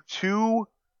 There are 2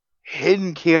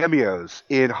 hidden cameos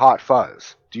in Hot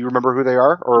Fuzz. Do you remember who they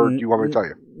are, or do you want me to tell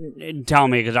you? Tell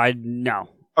me, because I know.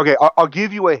 Okay, I'll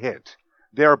give you a hint.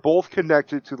 They are both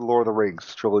connected to the Lord of the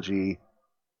Rings trilogy,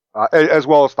 as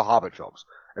well as the Hobbit films,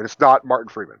 and it's not Martin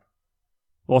Freeman.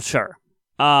 Well, sure.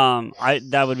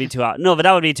 That would be too no, but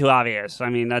that would be too obvious. I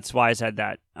mean, that's why I said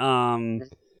that. I'm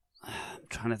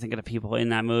trying to think of the people in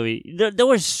that movie. There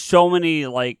were so many,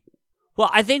 like, well,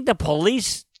 I think the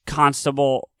police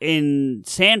constable in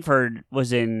Sanford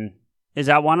was in. Is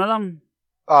that one of them?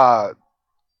 The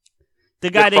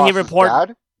guy that he reported.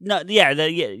 Dad? No,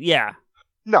 yeah.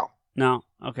 No,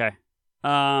 okay.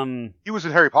 He was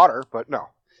in Harry Potter, but no.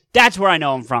 That's where I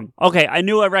know him from. Okay, I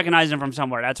knew I recognized him from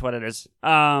somewhere. That's what it is.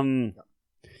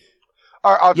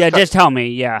 Just tell me.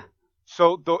 Yeah.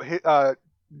 So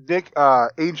Nick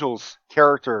Angel's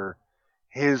character,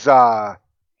 his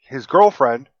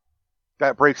girlfriend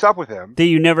that breaks up with him. Do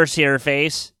you never see her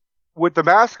face with the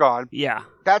mask on? Yeah,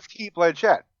 that's Cate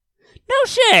Blanchett.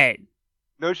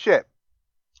 No shit.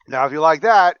 Now, if you like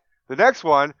that, the next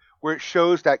one where it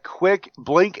shows that quick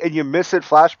blink and you miss it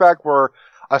flashback where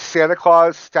a Santa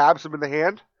Claus stabs him in the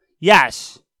hand.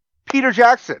 Yes. Peter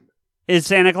Jackson is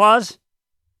Santa Claus.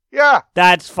 Yeah,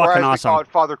 that's fucking awesome. They call it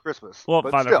Father Christmas. Well,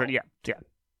 Father, yeah,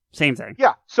 same thing.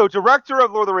 Yeah. So, director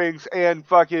of Lord of the Rings and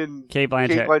fucking Cate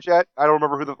Blanchett. I don't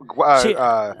remember who the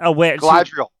a witch.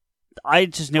 Galadriel. I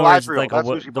just knew her as like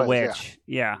the witch.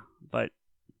 Yeah, but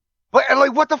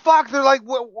like, what the fuck? They're like,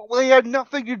 they had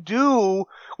nothing to do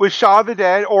with Shaun of the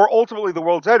Dead or ultimately The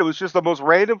World's End. It was just the most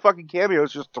random fucking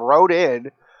cameos just thrown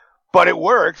in. But it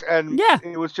works, and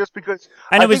it was just because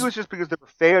I think it was just because they were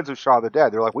fans of Shaun of the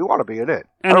Dead. They're like, we want to be in it.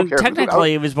 And I don't care.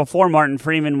 Technically, it was before Martin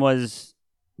Freeman was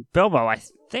Bilbo, I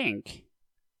think.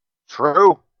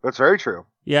 True, that's very true.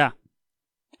 Yeah.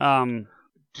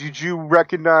 Did you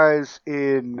recognize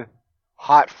in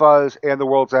Hot Fuzz and The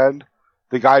World's End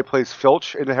the guy who plays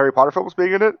Filch in the Harry Potter films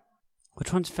being in it?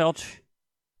 Which one's Filch?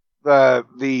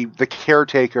 The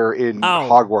caretaker in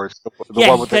Hogwarts, the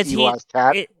one with the evil-ass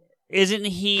cat. Isn't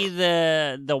he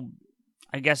the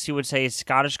I guess you would say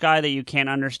Scottish guy that you can't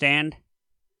understand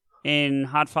in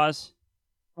Hot Fuzz?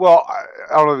 Well, I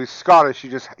don't know if he's Scottish. You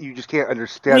just can't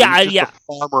understand. Yeah, he's just a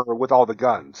farmer with all the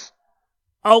guns.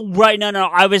 Oh, right. No.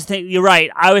 I was thinking. You're right.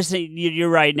 You're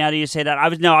right. Now that you say that, I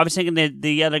was thinking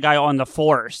the other guy on the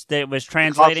force that was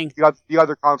translating. The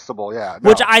other constable, yeah. No.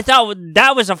 Which I thought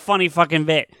that was a funny fucking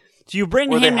bit. So you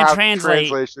bring him to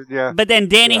translate, but then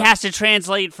Danny has to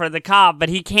translate for the cop, but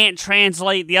he can't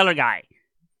translate the other guy.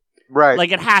 Right.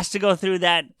 Like, it has to go through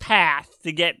that path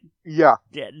to get... Yeah.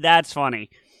 That's funny.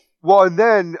 Well, and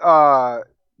then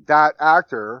that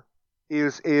actor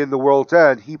is in The World's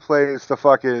End. He plays the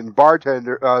fucking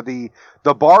bartender, the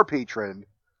bar patron,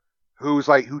 who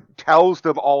tells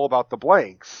them all about the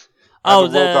blanks. Oh,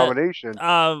 the world domination.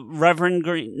 Reverend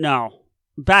Green... No.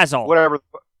 Basil. Whatever.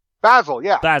 Basil,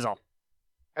 yeah. Basil.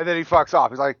 And then he fucks off.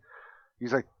 He's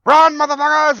like, run,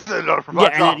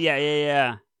 motherfuckers!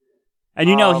 Yeah. And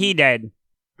you know he dead.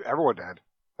 Everyone dead.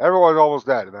 Everyone's almost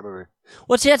dead in that movie.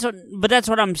 Well, see, that's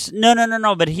what I'm.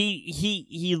 No. But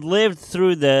he lived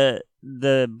through the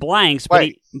blanks,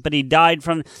 but he died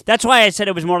from. That's why I said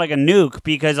it was more like a nuke,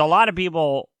 because a lot of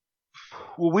people.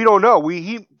 Well, we don't know.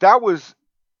 That was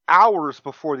hours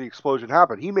before the explosion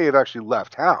happened. He may have actually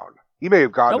left town. He may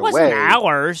have gotten away. It wasn't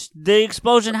hours. The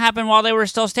explosion happened while they were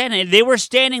still standing. They were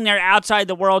standing there outside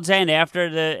the World's End after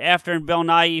Bill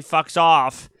Nighy fucks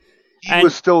off. He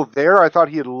was still there? I thought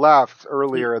he had left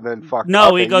earlier and then fucked.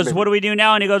 No, he goes, what do we do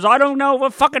now? And he goes, I don't know.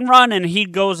 We'll fucking run. And he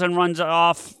goes and runs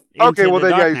off into the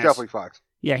darkness. He's definitely fucked.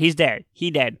 Yeah, he's dead. He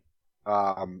dead.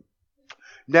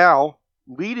 Now,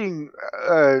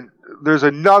 there's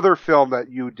another film that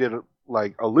you did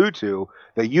allude to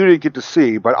that you didn't get to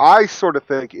see, but I sort of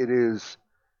think it is,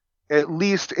 at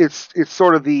least it's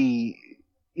sort of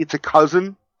it's a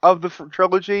cousin of the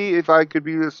trilogy, if I could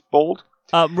be this bold.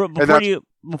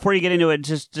 Before you get into it,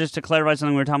 just to clarify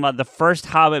something we were talking about, the first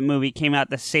Hobbit movie came out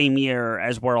the same year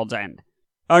as World's End.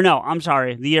 Oh no, I'm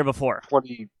sorry, the year before.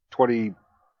 2012.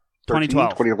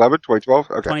 2011,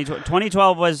 2012? Okay.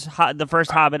 2012 was the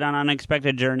first Hobbit on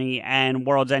Unexpected Journey, and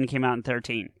World's End came out in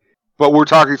 2013. But we're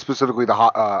talking specifically the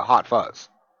Hot Fuzz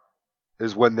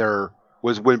is when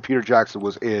Peter Jackson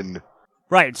was in.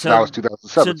 Right. So that was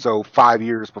 2007. So 5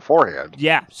 years beforehand.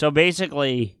 Yeah. So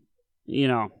basically,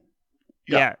 yeah.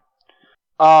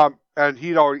 And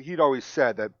he'd always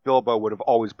said that Bilbo would have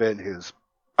always been his.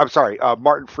 I'm sorry,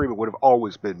 Martin Freeman would have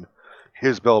always been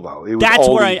his Bilbo. That's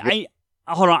where I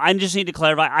hold on. I just need to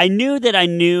clarify. I knew that I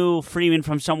knew Freeman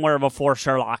from somewhere before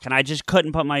Sherlock, and I just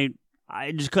couldn't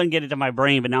get it to my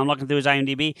brain. But now I'm looking through his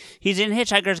IMDb. He's in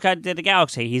Hitchhiker's Guide to the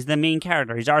Galaxy. He's the main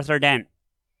character. He's Arthur Dent.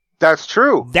 That's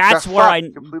true. That's where I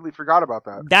completely forgot about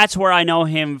that. That's where I know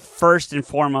him first and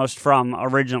foremost from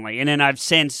originally, and then I've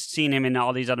since seen him in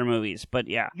all these other movies. But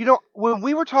yeah, when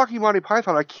we were talking Monty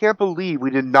Python, I can't believe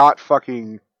we did not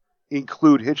fucking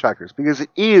include Hitchhikers, because it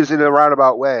is in a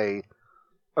roundabout way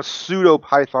a pseudo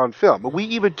Python film. But we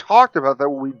even talked about that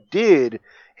when we did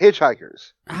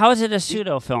Hitchhikers. How is it a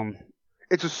pseudo film?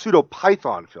 It's a pseudo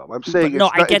Python film. I'm saying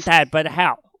I get that, but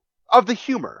how? Of the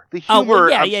humor. The humor,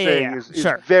 is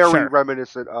very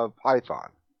reminiscent of Python.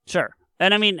 Sure.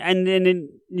 And I mean, and then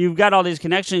you've got all these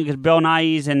connections because Bill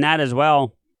Nighy's in that as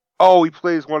well. Oh, he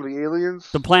plays one of the aliens?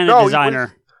 The planet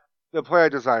designer. The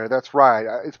planet designer, that's right.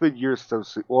 It's been years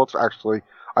since. Well, it's actually,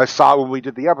 I saw it when we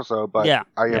did the episode, but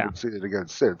I haven't seen it again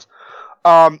since.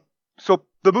 So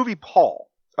the movie Paul,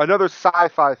 another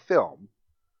sci-fi film.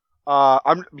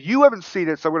 You haven't seen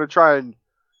it, so I'm going to try and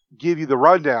give you the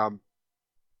rundown.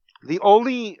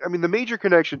 The major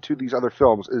connection to these other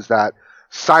films is that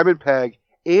Simon Pegg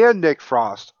and Nick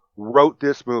Frost wrote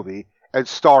this movie and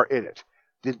star in it.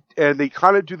 And they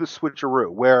kind of do the switcheroo,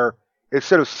 where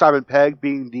instead of Simon Pegg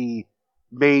being the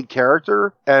main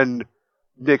character and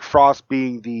Nick Frost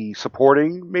being the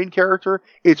supporting main character,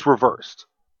 it's reversed.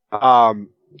 And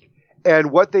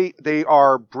what they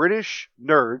are British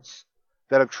nerds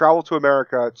that have traveled to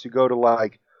America to go to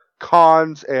like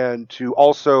cons and to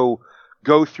also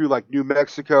go through like New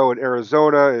Mexico and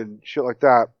Arizona and shit like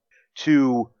that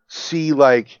to see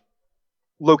like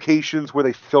locations where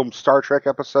they filmed Star Trek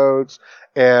episodes,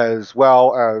 as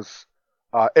well as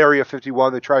Area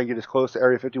 51. They try and get as close to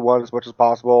Area 51 as much as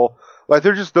possible. Like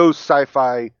they're just those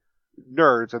sci-fi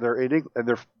nerds, and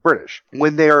they're British.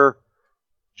 When they're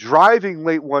driving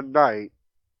late one night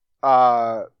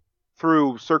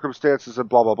through circumstances and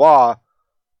blah blah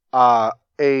blah,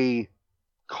 a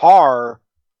car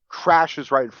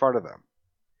crashes right in front of them.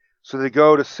 So they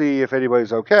go to see if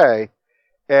anybody's okay,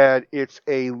 and it's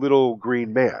a little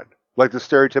green man, like the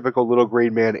stereotypical little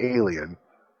green man alien.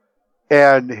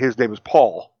 And his name is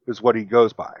Paul, is what he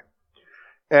goes by.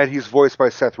 And he's voiced by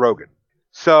Seth Rogen.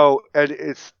 So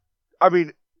it's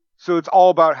all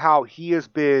about how he has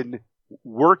been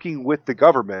working with the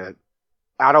government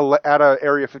at a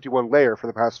Area 51 lair for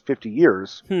the past 50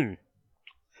 years, and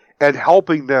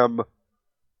helping them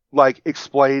like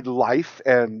explain life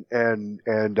and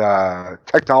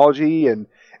technology and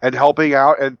helping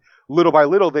out. And little by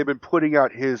little, they've been putting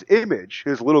out his image,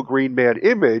 his little green man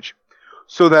image,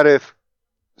 so that if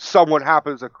someone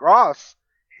happens across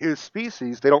his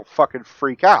species, they don't fucking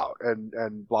freak out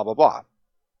and blah, blah, blah.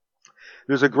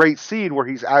 There's a great scene where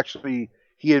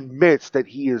he admits that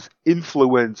he has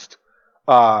influenced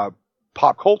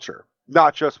pop culture,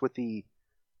 not just with the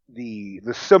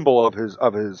symbol of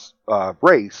his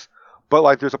race, but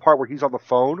like there's a part where he's on the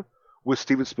phone with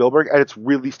Steven Spielberg, and it's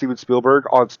really Steven Spielberg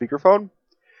on speakerphone,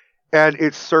 and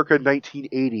it's circa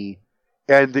 1980,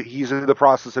 and he's in the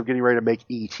process of getting ready to make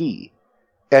E.T.,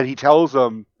 and he tells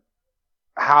him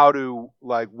how to,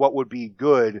 like, what would be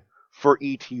good for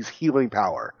E.T.'s healing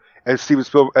power, and Steven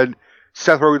Spielberg and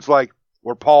Seth Rogen's like,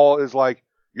 where Paul is like,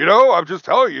 I'm just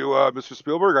telling you, Mr.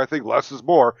 Spielberg, I think less is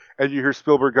more, and you hear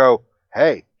Spielberg go,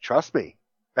 hey, trust me.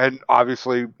 And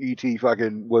obviously E.T.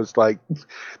 fucking was like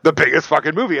the biggest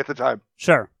fucking movie at the time.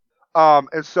 Sure.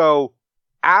 And so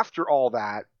after all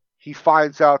that, he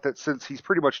finds out that since he's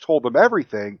pretty much told them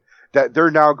everything, that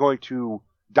they're now going to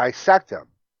dissect him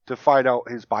to find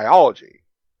out his biology.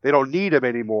 They don't need him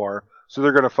anymore, so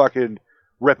they're going to fucking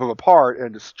rip him apart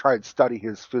and just try and study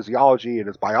his physiology and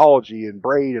his biology and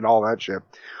brain and all that shit.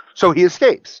 So he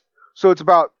escapes. So it's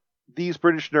about these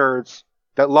British nerds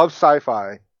that love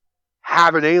sci-fi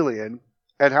have an alien,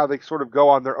 and how they sort of go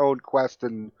on their own quest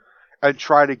and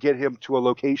try to get him to a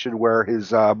location where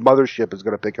his mothership is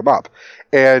going to pick him up.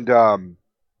 And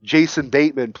Jason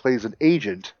Bateman plays an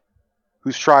agent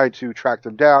who's trying to track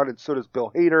them down, and so does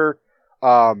Bill Hader.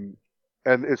 And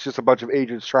it's just a bunch of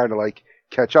agents trying to like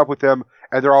catch up with them,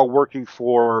 and they're all working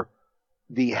for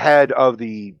the head of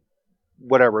the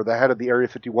Area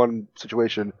 51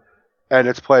 situation, and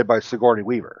it's played by Sigourney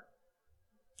Weaver.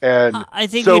 And I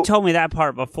think you told me that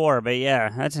part before, but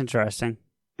yeah, that's interesting.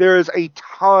 there is a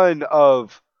ton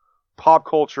of pop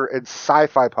culture and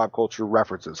sci-fi pop culture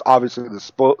references. Obviously, the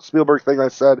Spielberg thing I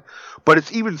said, but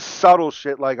it's even subtle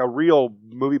shit like a real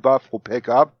movie buff will pick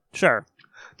up. Sure.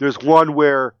 There's one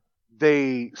where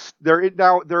they're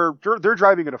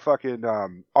driving in a fucking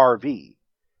RV,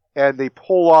 and they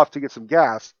pull off to get some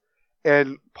gas,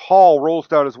 and Paul rolls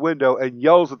down his window and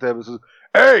yells at them and says,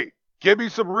 "Hey, give me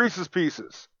some Reese's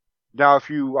Pieces." Now, if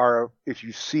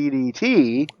you've seen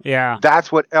E.T., yeah, that's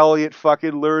what Elliot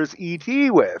fucking lures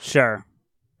E.T. with. Sure.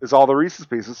 Is all the Reese's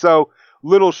Pieces. So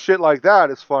little shit like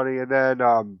that is funny. And then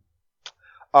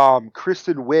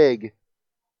Kristen Wiig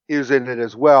is in it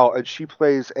as well, and she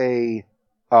plays a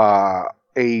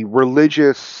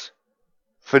religious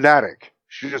fanatic.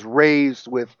 She's just raised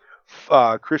with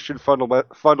Christian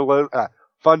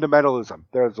fundamentalism.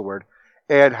 There's the word.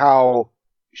 And how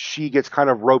she gets kind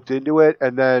of roped into it,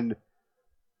 and then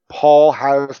Paul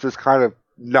has this kind of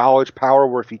knowledge power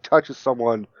where if he touches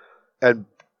someone and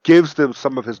gives them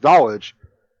some of his knowledge,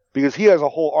 because he has a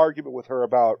whole argument with her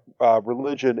about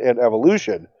religion and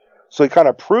evolution, so he kind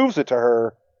of proves it to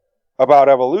her about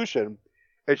evolution,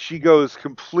 and she goes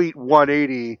complete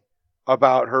 180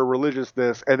 about her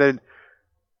religiousness, and then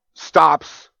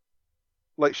stops,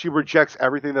 like she rejects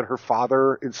everything that her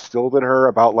father instilled in her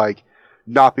about like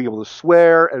not being able to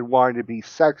swear and wanting to be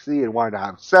sexy and wanting to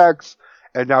have sex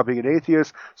and now being an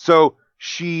atheist. So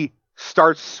she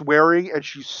starts swearing and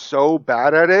she's so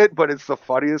bad at it, but it's the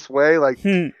funniest way. Like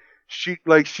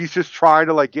she's just trying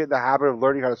to like get in the habit of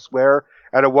learning how to swear.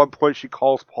 And at one point she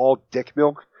calls Paul Dick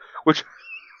Milk, which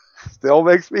still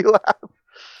makes me laugh.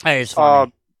 Hey, it's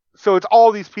funny. So it's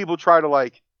all these people trying to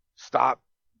like stop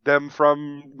them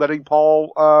from letting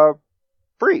Paul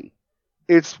free.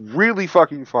 It's really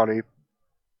fucking funny.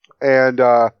 And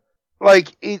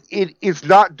like it's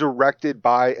not directed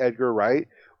by Edgar Wright,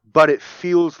 but it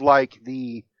feels like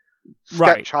the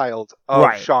stepchild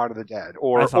of Shaun of the Dead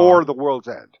or The World's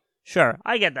End. Sure,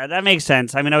 I get that. That makes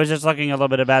sense. I mean, I was just looking a little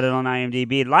bit about it on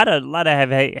IMDb. A lot of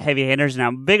heavy hitters now.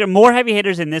 More heavy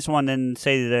hitters in this one than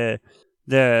say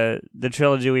the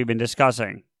trilogy we've been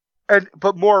discussing.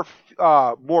 But more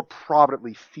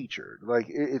prominently featured. Like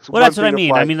it's well, that's what I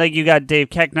mean. I mean, like you got Dave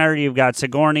Koechner, you've got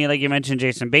Sigourney, like you mentioned,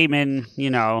 Jason Bateman. You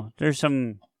know, there's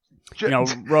some,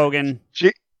 Rogan.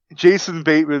 Jason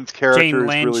Bateman's character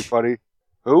is really funny.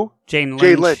 Who? Jane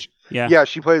Lynch. Yeah,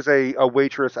 she plays a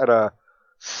waitress at a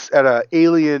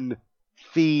alien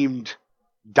themed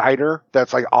diner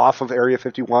that's like off of Area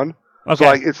 51. Okay. So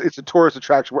like it's a tourist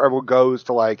attraction where everyone goes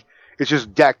to like. It's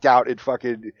just decked out in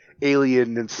fucking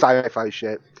alien and sci-fi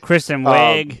shit. Kristen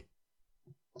Wiig.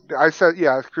 I said,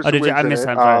 yeah, Kristen Wiig. I missed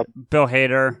that. Bill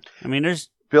Hader. I mean, there's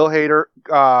Bill Hader.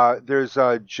 There's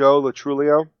Joe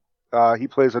Latrulio. He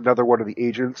plays another one of the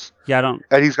agents. Yeah, I don't.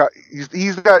 And he's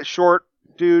that short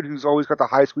dude who's always got the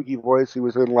high squeaky voice. He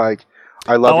was in like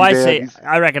I Love You, Man. I see.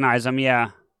 I recognize him.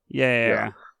 Yeah.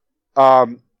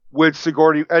 With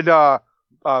Sigourney and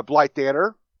Blythe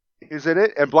Danner is in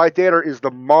it, and Blythe Danner is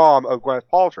the mom of Gwyneth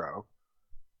Paltrow,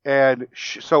 and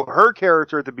so her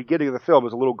character at the beginning of the film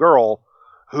is a little girl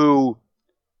who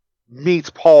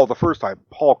meets Paul the first time.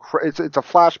 It's a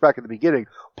flashback at the beginning.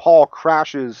 Paul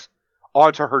crashes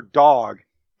onto her dog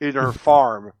in her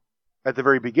farm at the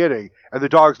very beginning, and the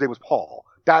dog's name was Paul.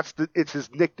 It's his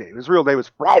nickname. His real name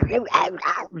is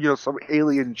some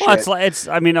alien shit. Well, it's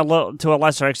I mean, to a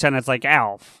lesser extent, it's like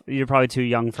Alf. You're probably too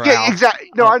young for Alf. Yeah, exactly.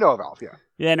 No, I know of Alf. Yeah.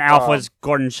 Yeah, and Alf was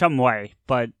Gordon Shumway,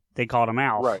 but they called him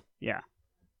Alf. Right. Yeah.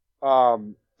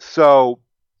 So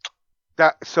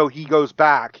he goes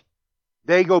back.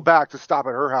 They go back to stop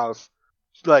at her house,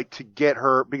 like to get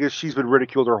her because she's been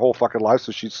ridiculed her whole fucking life.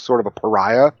 So she's sort of a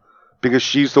pariah because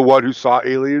she's the one who saw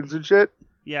aliens and shit.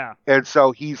 Yeah. And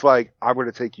so he's like, I'm going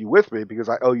to take you with me because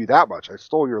I owe you that much. I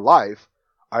stole your life.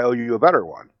 I owe you a better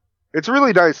one. It's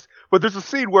really nice. But there's a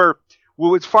scene where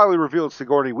it's finally revealed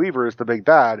Sigourney Weaver is the big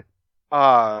bad.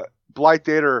 Blythe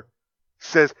Danner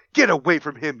says, "Get away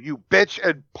from him, you bitch,"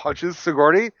 and punches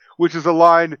Sigourney, which is a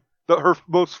line, her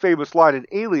most famous line in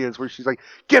Aliens, where she's like,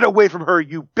 "Get away from her,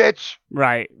 you bitch."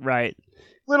 Right.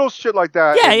 Little shit like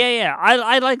that. Yeah.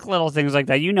 I like little things like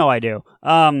that. You know I do.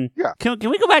 Yeah. Can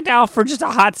we go back to Alf for just a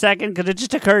hot second? Because it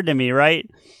just occurred to me, right?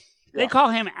 Yeah. They call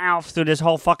him Alf through this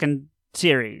whole fucking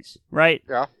series, right?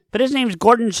 Yeah. But his name's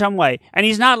Gordon Shumway, and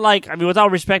he's not like, I mean, with all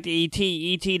respect to E.T.,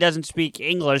 E.T. doesn't speak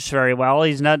English very well.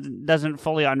 Doesn't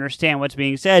fully understand what's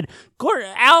being said.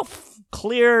 Alf,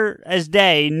 clear as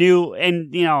day, knew,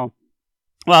 and,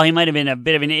 well, he might have been a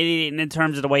bit of an idiot in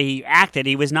terms of the way he acted.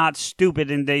 He was not stupid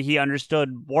in that he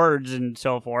understood words and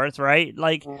so forth, right?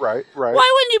 Like, right. Why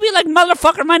wouldn't you be like,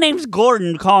 motherfucker, my name's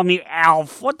Gordon, call me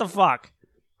Alf? What the fuck?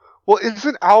 Well,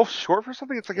 isn't Alf short for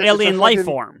something? It's like alien life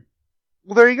form.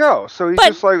 Well, there you go. So he's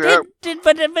just like,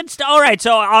 but all right.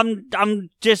 So I'm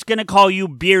just gonna call you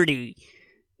Beardy.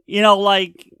 You know,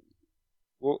 like.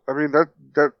 Well, I mean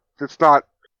that's not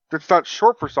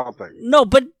short for something. No,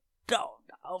 but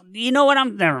you know what?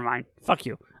 Never mind. Fuck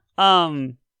you.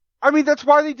 I mean, that's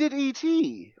why they did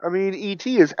E.T. I mean,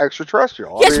 E.T. is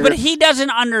extraterrestrial. Yes, I mean, but he doesn't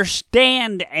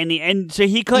understand and so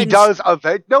he couldn't. He does.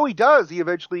 No, he does. He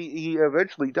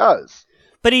eventually does.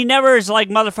 But he never is like,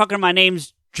 motherfucker, my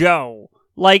name's Joe.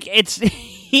 Like, it's,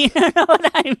 you know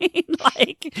what I mean?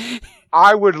 Like,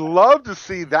 I would love to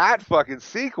see that fucking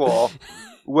sequel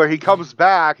where he comes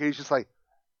back and he's just like,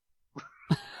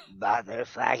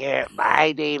 motherfucker,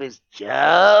 my name is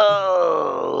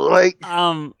Joe. Like,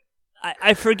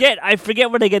 I forget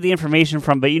where they get the information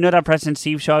from, but you know that Preston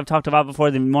Steve show I've talked about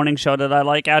before, the morning show that I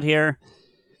like out here?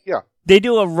 Yeah. They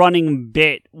do a running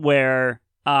bit where,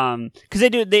 because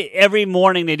every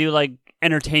morning they do like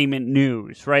entertainment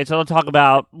news, right? So they'll talk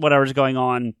about whatever's going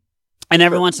on. And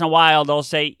every once in a while they'll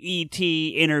say E.T.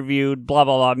 interviewed blah,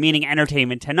 blah, blah, meaning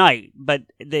Entertainment Tonight. But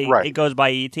it goes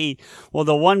by E.T. Well,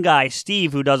 the one guy,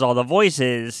 Steve, who does all the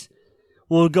voices,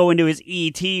 will go into his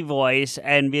E.T. voice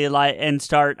and be like, and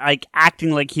start like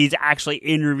acting like he's actually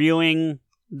interviewing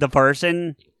the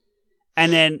person.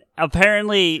 And then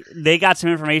apparently they got some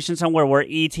information somewhere where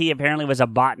E.T. apparently was a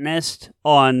botanist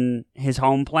on his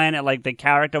home planet. Like the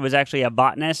character was actually a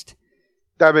botanist.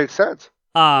 That makes sense.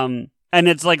 And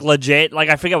it's like legit. Like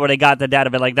I forget where they got the data,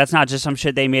 but like that's not just some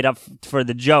shit they made up for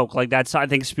the joke. Like that's, I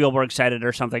think Spielberg said it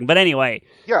or something. But anyway.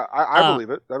 Yeah, I believe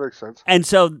it. That makes sense. And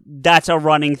so that's a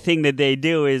running thing that they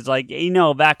do is like, you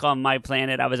know, back on my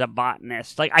planet, I was a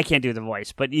botanist. Like I can't do the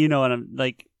voice, but you know what I'm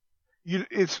like.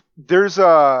 There's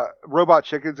Robot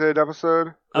Chickens in an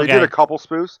episode. They Okay. did a couple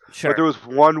spoofs. Sure. But there was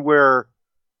one where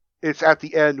it's at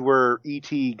the end where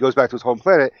E.T. goes back to his home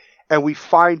planet and we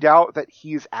find out that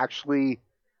he is actually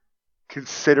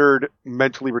considered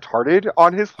mentally retarded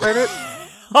on his planet.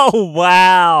 Oh,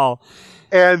 wow.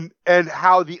 And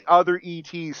how the other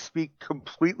ETs speak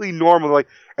completely normal, like,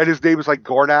 and his name is like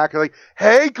Gornak, and like,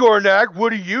 hey Gornak,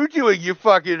 what are you doing, you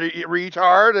fucking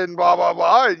retard, and blah blah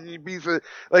blah, and he's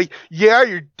like, yeah,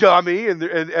 you're dummy, and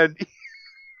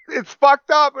it's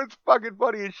fucked up. It's fucking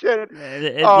funny as shit.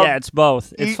 Yeah, it's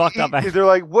both. It's fucked up. They're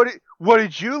like, what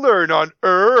did you learn on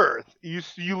Earth? You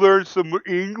learned some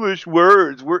English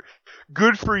words. We're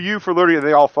good for you for learning, and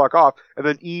they all fuck off. And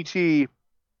then E.T.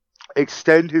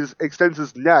 extends his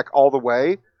neck all the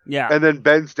way, yeah, and then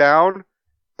bends down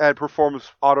and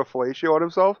performs autofellatio on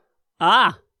himself.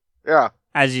 Ah, yeah,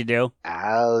 as you do.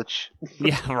 Ouch.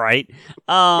 Yeah, right.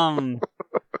 Nothing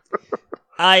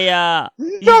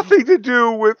to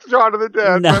do with Shaun of the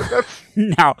Dead. No,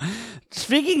 no.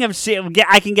 Speaking of,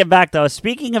 I can get back though.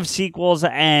 Speaking of sequels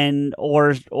and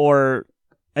or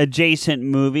adjacent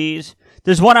movies,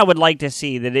 there's one I would like to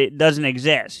see that it doesn't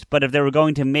exist. But if they were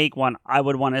going to make one, I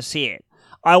would want to see it.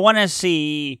 I want to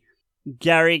see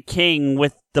Gary King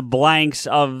with the blanks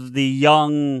of the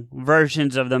young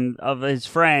versions of them of his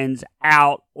friends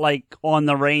out like on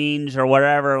the range or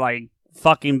whatever, like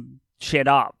fucking shit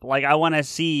up. Like I want to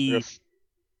see, yes.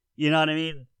 You know what I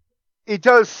mean? It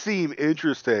does seem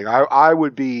interesting. I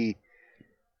would be,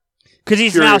 because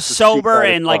he's now sober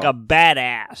and like a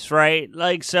badass, right?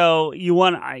 Like so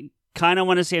I kind of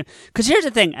want to see him. Because here's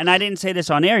the thing, and I didn't say this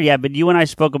on air yet, but you and I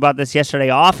spoke about this yesterday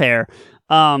off air.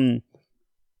 I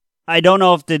don't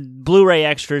know if the Blu-ray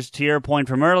extras, to your point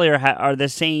from earlier, are the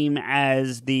same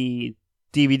as the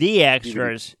DVD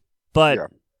extras, but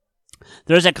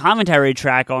there's a commentary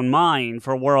track on mine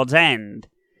for World's End.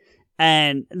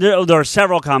 And there are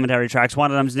several commentary tracks.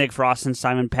 One of them is Nick Frost and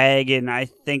Simon Pegg, and I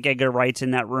think Edgar Wright's in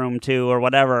that room too, or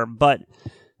whatever. But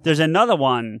there's another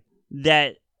one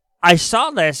that I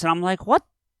saw this, and I'm like, what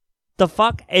the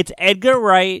fuck? It's Edgar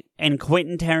Wright and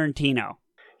Quentin Tarantino.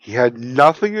 He had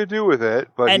nothing to do with it,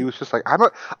 but he was just like, I'm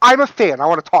a fan. I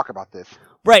want to talk about this.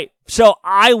 Right. So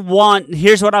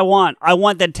here's what I want. I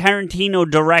want the Tarantino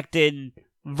directed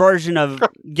version of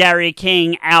Gary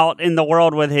King out in the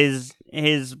world with his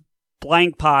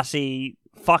blank posse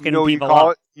fucking people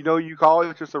up. You call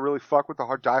it just to really fuck with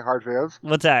the die-hard fans?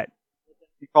 What's that?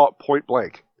 You call it Point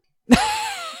Blank.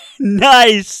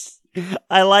 Nice.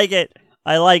 I like it.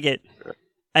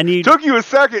 And you took you a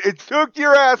second. It took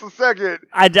your ass a second.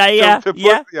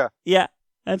 Yeah.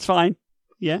 That's fine.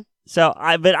 Yeah. So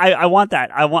I want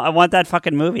that. I want that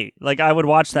fucking movie. Like I would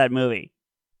watch that movie.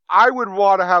 I would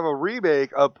want to have a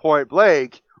remake of Point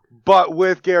Blank, but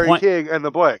with Gary King and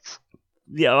the Blanks.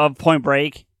 Yeah, of Point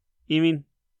Break. You mean?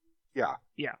 Yeah.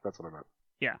 Yeah. That's what I meant.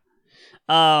 Yeah.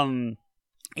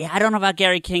 Yeah. I don't know about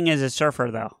Gary King as a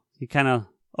surfer though. He kind of,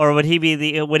 or would he be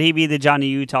the Johnny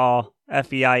Utah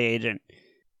FBI agent?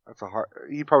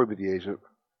 He'd probably be the agent.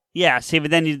 Yeah. See,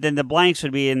 but then the blanks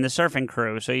would be in the surfing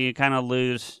crew, so you kind of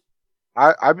lose.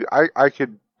 I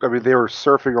could. I mean, they were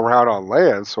surfing around on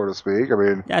land, so to speak. I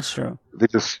mean, that's true.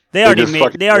 They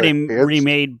already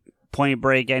remade Point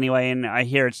Break anyway, and I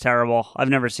hear it's terrible. I've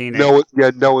never seen it. No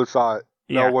one saw it.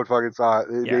 Yeah. No one fucking saw it.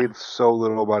 It made so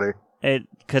little money.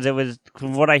 Because it was,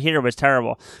 from what I hear, it was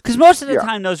terrible. Because most of the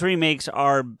time, those remakes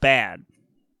are bad.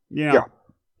 You know,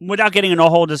 without getting into a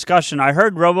whole discussion, I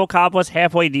heard RoboCop was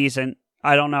halfway decent.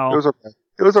 I don't know.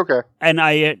 It was okay. And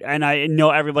I know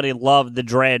everybody loved the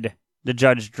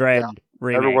Judge Dredd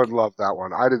remake. Everyone loved that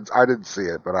one. I didn't see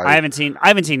it, but I haven't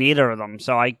seen either of them,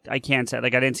 so I can't say.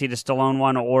 Like, I didn't see the Stallone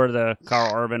one or the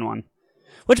Carl Urban one.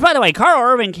 Which, by the way, Carl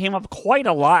Urban came up quite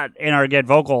a lot in our Get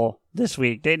Vocal this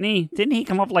week, didn't he? Didn't he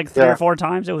come up like 3 or 4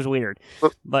 times? It was weird.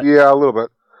 But yeah, a little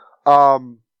bit.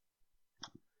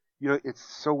 You know, it's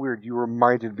so weird. You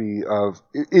reminded me of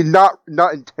not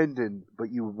intended,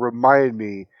 but you reminded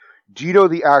me. Do you know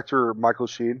the actor Michael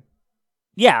Sheen?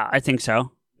 Yeah, I think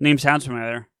so. Name sounds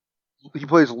familiar. He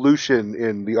plays Lucian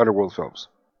in the Underworld films.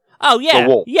 Oh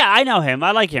yeah, yeah, I know him.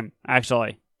 I like him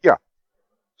actually. Yeah.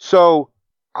 So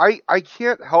I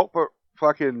can't help but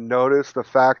fucking notice the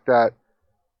fact that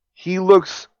he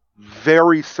looks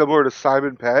very similar to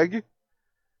Simon Pegg.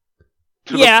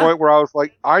 To the point where I was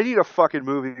like, I need a fucking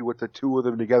movie with the two of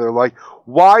them together. Like,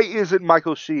 why isn't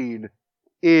Michael Sheen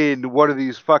in one of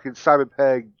these fucking Simon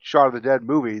Pegg Shaun of the Dead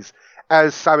movies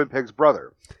as Simon Pegg's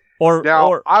brother? Or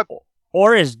not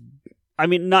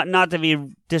to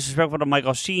be disrespectful to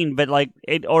Michael Sheen, but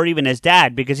or even his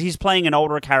dad, because he's playing an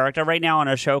older character right now on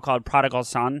a show called Prodigal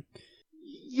Son.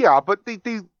 Yeah, but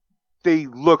they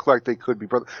look like they could be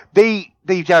brothers. They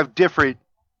have different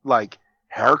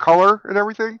hair color and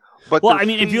everything. But well, I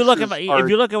mean, if you look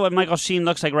at what Michael Sheen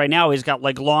looks like right now, he's got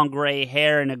long gray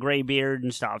hair and a gray beard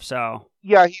and stuff. So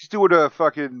yeah, he's doing a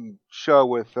fucking show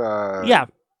with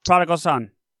Prodigal Son.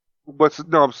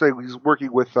 I'm saying he's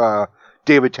working with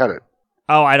David Tennant.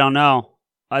 Oh, I don't know.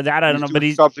 I don't know, but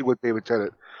he's something with David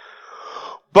Tennant.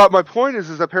 But my point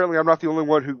is apparently I'm not the only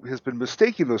one who has been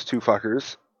mistaking those two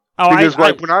fuckers. Oh, because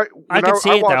I can see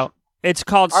it though. It's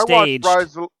called Staged.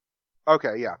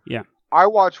 Okay, yeah. Yeah. I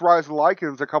watched Rise of the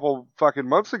Lycans a couple fucking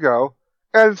months ago,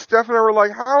 and Steph and I were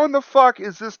like, how in the fuck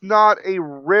is this not a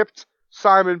ripped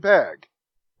Simon Pegg?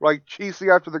 Chasing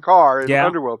after the car in the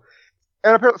Underworld.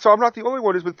 And apparently, so I'm not the only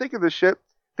one who's been thinking this shit.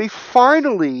 They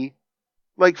finally,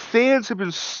 fans have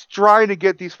been trying to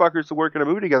get these fuckers to work in a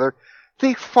movie together.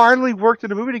 They finally worked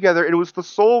in a movie together, and it was the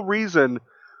sole reason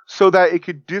so that it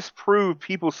could disprove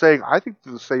people saying, I think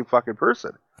they're the same fucking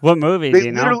person. What movie, do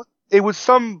you know? It was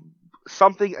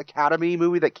something Academy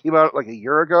movie that came out a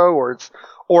year ago, or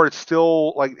it's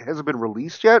still hasn't been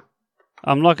released yet.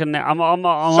 I'm looking. I'm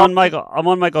on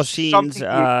Michael Sheen's. It's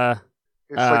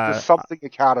the Something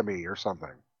Academy or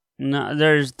something. No,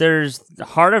 there's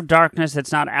Heart of Darkness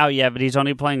that's not out yet, but he's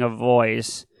only playing a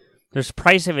voice. There's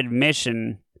Price of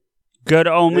Admission, Good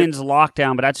Omens,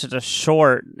 Lockdown, but that's just a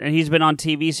short, and he's been on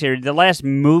TV series. The last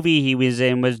movie he was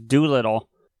in was Doolittle.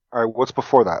 All right, what's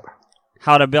before that?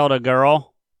 How to Build a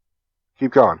Girl.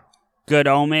 Keep going. Good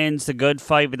Omens, The Good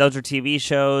Fight, but those are TV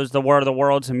shows. The War of the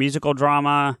Worlds, a musical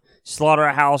drama.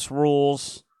 Slaughterhouse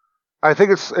Rules. I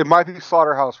think it might be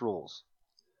Slaughterhouse Rules.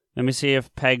 Let me see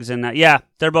if Peg's in that. Yeah,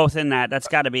 they're both in that. That's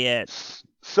got to be it.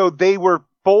 So they were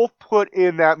both put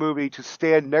in that movie to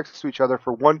stand next to each other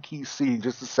for one key scene,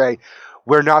 just to say,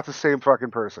 we're not the same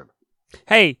fucking person.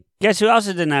 Hey, guess who else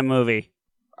is in that movie?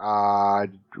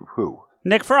 Who?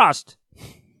 Nick Frost.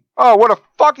 Oh, what a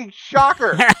fucking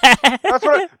shocker! That's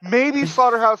what. Maybe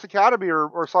Slaughterhouse Academy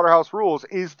or Slaughterhouse Rules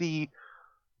is the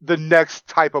next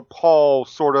type of Paul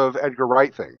sort of Edgar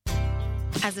Wright thing.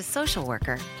 As a social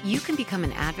worker, you can become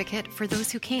an advocate for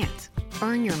those who can't.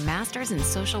 Earn your master's in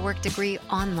social work degree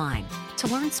online to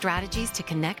learn strategies to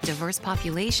connect diverse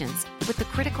populations with the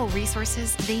critical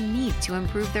resources they need to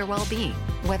improve their well-being,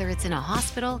 whether it's in a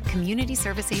hospital, community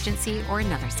service agency, or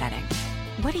another setting.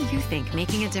 What do you think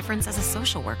making a difference as a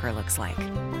social worker looks like?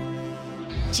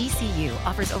 GCU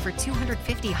offers over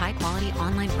 250 high-quality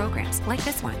online programs like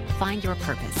this one. Find your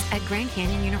purpose at Grand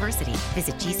Canyon University.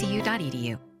 Visit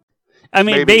gcu.edu. I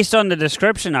mean, based on the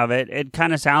description of it, it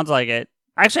kind of sounds like it.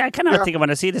 Actually, I kind of think I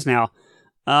want to see this now.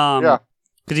 Because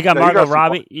you got Margot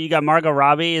Robbie. You got Margot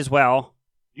Robbie as well.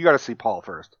 You got to see Paul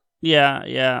first.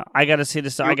 Yeah. I got to see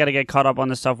this. I got to get caught up on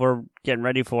the stuff we're getting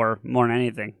ready for more than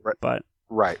anything. Right. But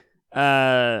right.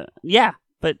 Yeah.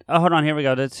 But hold on. Here we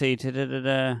go. Let's see.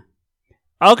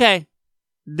 Okay.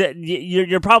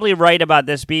 You're probably right about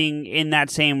this being in that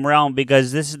same realm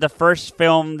because this is the first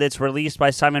film that's released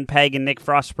by Simon Pegg and Nick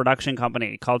Frost's production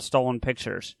company called Stolen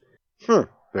Pictures. There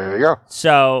you go.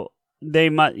 So they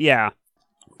must, yeah.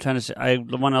 I'm trying to see. I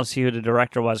want to see who the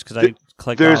director was because I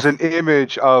clicked. There's off. an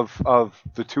image of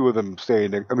the two of them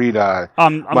standing. I mean,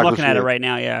 I'm looking at it right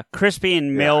now. Yeah, Crispy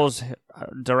and Mills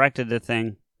directed the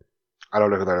thing. I don't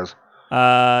know who that is.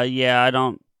 Yeah, I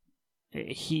don't.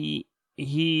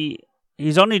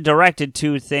 He's only directed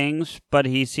 2 things, but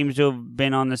he seems to have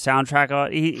been on the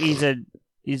soundtrack.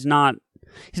 He's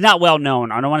not well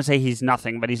known. I don't want to say he's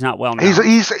nothing, but he's not well known. He's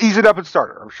an up and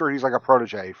starter. I'm sure he's like a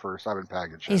protege for Simon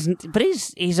Pegg and shit. But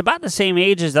he's about the same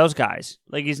age as those guys.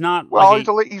 Like he's not. Well,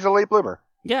 like he's a late bloomer.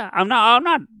 Yeah, I'm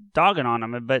not dogging on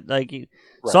him, but like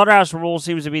Slaughterhouse Rules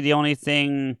seems to be the only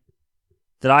thing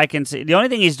that I can see. The only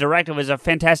thing he's directed was A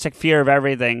Fantastic Fear of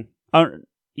Everything.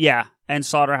 Yeah, and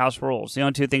Slaughterhouse Rules. The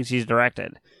only 2 things he's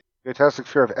directed. Fantastic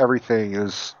Fear of Everything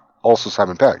is also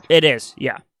Simon Pegg. It is,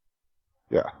 yeah.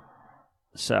 Yeah.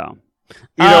 So,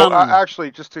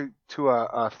 actually, just to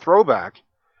a throwback,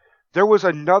 there was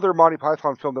another Monty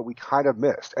Python film that we kind of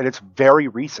missed, and it's very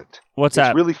recent. What's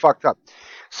that? It's really fucked up.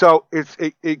 So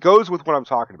it goes with what I'm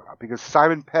talking about because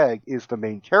Simon Pegg is the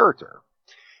main character,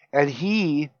 and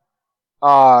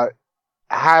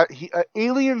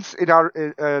aliens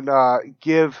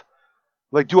give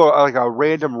do a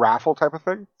random raffle type of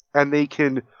thing, and they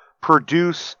can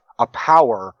produce a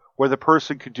power where the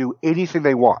person could do anything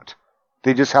they want.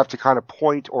 They just have to kind of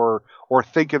point or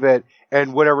think of it,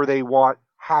 and whatever they want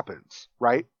happens,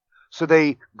 right? So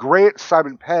they grant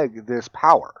Simon Pegg this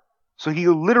power. So he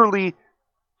literally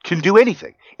can do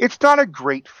anything. It's not a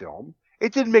great film.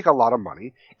 It didn't make a lot of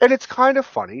money, and it's kind of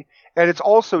funny, and it's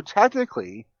also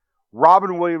technically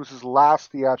Robin Williams'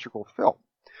 last theatrical film,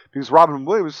 because Robin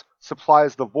Williams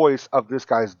supplies the voice of this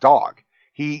guy's dog.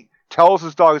 He tells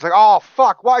his dog, he's like, "Oh,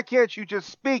 fuck, why can't you just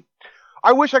speak?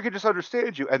 I wish I could just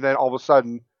understand you." And then all of a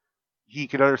sudden, he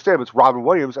can understand. It's Robin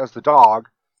Williams as the dog.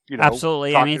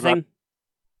 Absolutely anything.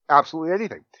 Absolutely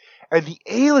anything. And the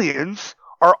aliens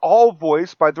are all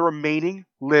voiced by the remaining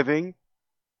living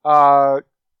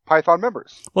Python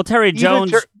members. Well, Terry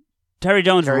Jones wrote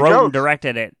and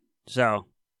directed it, so.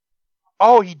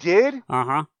 Oh, he did?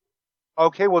 Uh-huh.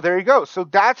 Okay, well, there you go. So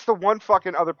that's the one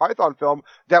fucking other Python film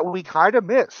that we kind of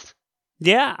missed.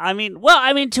 Yeah, I mean,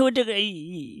 to a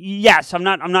degree, yes. I'm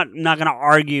not going to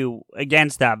argue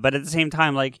against that, but at the same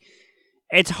time, like,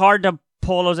 it's hard to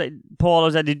pull all those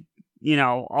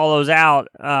out.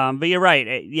 But you're right.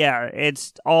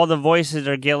 It's all the voices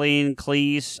are Gillian,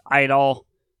 Cleese, Idol.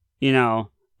 The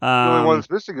only one that's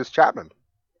missing is Chapman.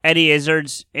 Eddie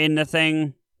Izzard's in the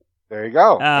thing. There you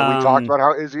go. And we talked about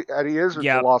how Eddie Izzard's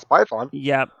the Lost Python.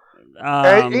 Yep.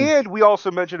 And we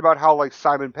also mentioned about how like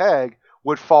Simon Pegg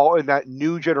would fall in that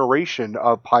new generation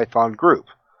of Python group.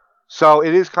 So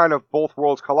it is kind of both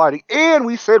worlds colliding. And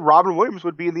we said Robin Williams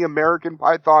would be in the American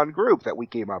Python group that we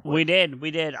came up with. We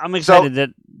did. I'm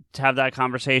excited to have that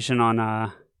conversation on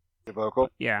the vocal.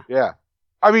 Yeah. Yeah.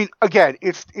 I mean, again,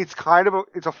 it's kind of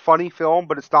it's a funny film,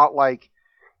 but it's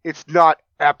not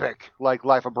epic like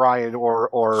Life of Brian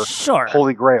or sure.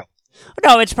 Holy Grail.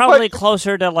 No, it's probably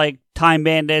closer to like Time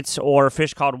Bandits or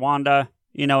Fish Called Wanda.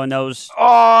 In those.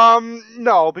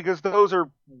 No, because those are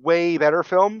way better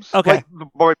films. Okay.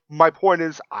 Like, my point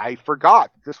is, I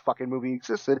forgot this fucking movie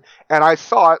existed, and I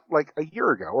saw it like a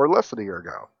year ago or less than a year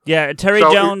ago. Yeah, Terry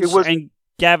Jones and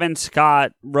Gavin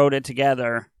Scott wrote it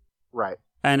together. Right.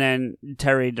 And then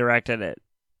Terry directed it.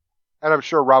 And I'm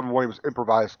sure Robin Williams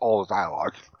improvised all his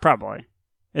dialogue. Probably.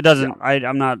 It doesn't. Yeah.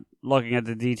 I'm not looking at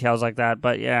the details like that,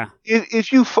 but yeah.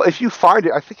 If you find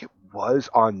it, I think it was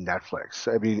on Netflix.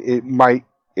 I mean, it might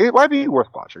be worth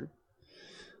watching.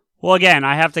 Well, again,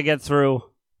 I have to get through.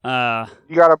 You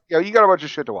got a bunch of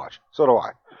shit to watch. So do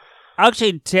I.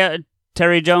 Actually,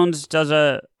 Terry Jones does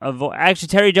a voice. Actually,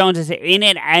 Terry Jones is in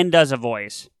it and does a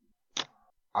voice.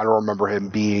 I don't remember him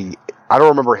being. I don't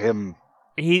remember him.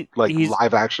 He's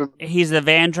live action. He's the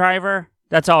van driver.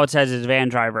 That's all it says is van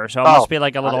driver. So it must be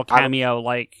like a little cameo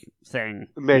like thing.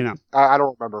 Maybe. I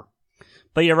don't remember.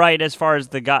 But you're right. As far as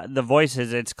the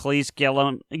voices, it's Cleese,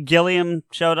 Gilliam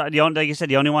showed up. Like you said,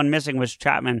 the only one missing was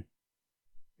Chapman.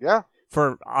 Yeah.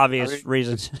 For obvious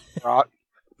reasons.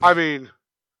 I mean,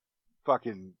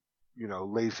 fucking,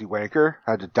 lazy wanker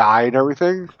had to die and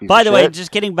everything. By the way,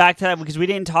 just getting back to that, because we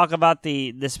didn't talk about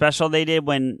the special they did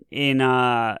when in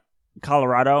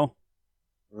Colorado.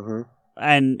 Mm-hmm.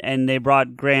 And they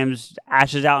brought Graham's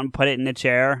ashes out and put it in the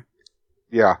chair.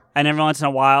 Yeah. And every once in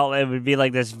a while, it would be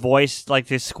like this voice, like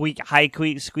this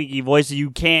squeaky voice that you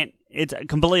can't it's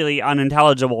completely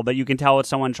unintelligible, but you can tell it's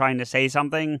someone trying to say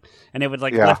something, and they would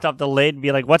like lift up the lid and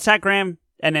be like, "What's that, Graham?"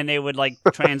 And then they would like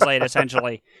translate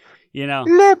essentially, you know.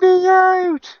 Let me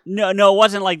out. No, it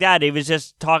wasn't like that. It was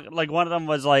just talk. Like one of them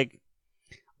was like,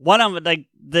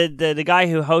 the guy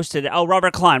who hosted. Oh,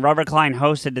 Robert Klein. Robert Klein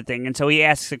hosted the thing, and so he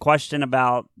asks a question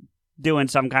about doing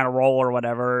some kind of role or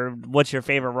whatever. What's your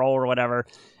favorite role or whatever?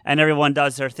 And everyone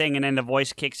does their thing, and then the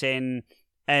voice kicks in,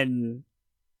 and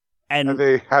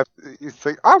they have you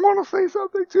think I want to say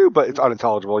something too, but it's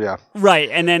unintelligible. Yeah, right.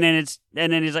 And then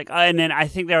he's like, and then I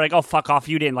think they're like, oh fuck off,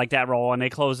 you didn't like that role, and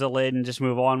they close the lid and just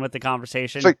move on with the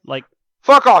conversation. Like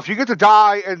fuck off, you get to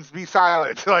die and be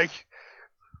silent. Like,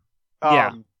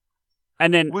 yeah.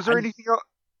 And then was there anything else?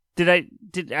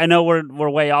 I know we're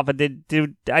way off, but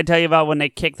did I tell you about when they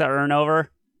kicked the urn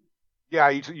over? Yeah,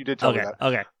 you did tell me that.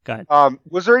 Okay, go ahead.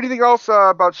 Was there anything else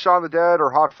about Shaun of the Dead or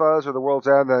Hot Fuzz or The World's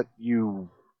End that you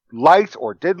liked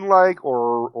or didn't like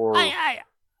or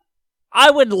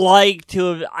I would like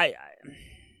to have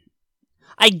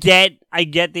I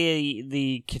get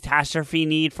the catastrophe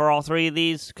need for all three of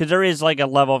these, because there is like a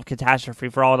level of catastrophe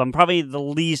for all of them, probably the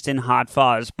least in Hot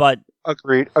Fuzz, but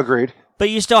agreed. But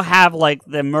you still have like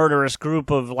the murderous group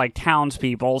of like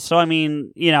townspeople, so I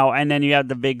mean, you know, and then you have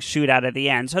the big shootout at the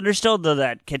end, so there's still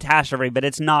that catastrophe, but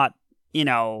it's not, you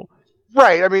know,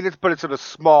 right. I mean, it's in a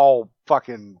small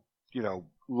fucking, you know,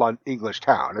 English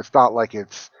town. It's not like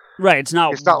it's right. It's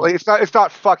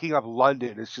not fucking up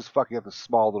London. It's just fucking up a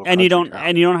small little. And you don't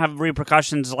town. Have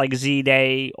repercussions like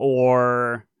Z-Day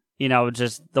or, you know,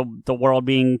 just the world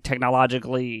being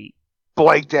technologically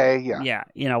Blank Day. Yeah. Yeah.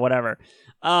 You know, whatever.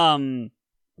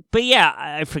 But yeah,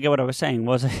 I forget what I was saying.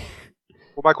 Was it?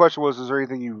 Well, my question was: is there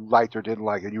anything you liked or didn't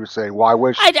like? And you were saying, "Well, I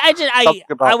wish I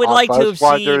would like to have seen.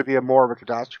 Wanted there to be more of a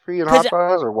catastrophe in Hot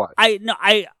Fuzz, or what?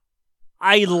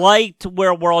 I liked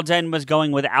where World's End was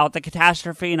going without the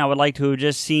catastrophe, and I would like to have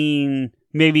just seen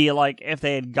maybe like if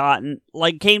they had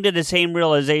came to the same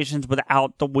realizations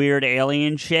without the weird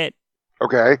alien shit.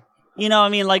 Okay. You know, I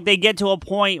mean, like they get to a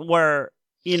point where,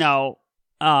 you know,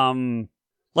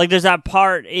 like there's that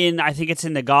part in, I think it's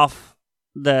in the golf,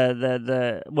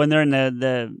 the when they're in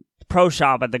the pro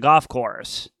shop at the golf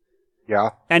course.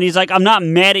 Yeah. And he's like, I'm not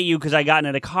mad at you because I got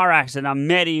in a car accident. I'm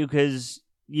mad at you because,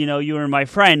 you know, you were my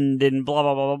friend and blah,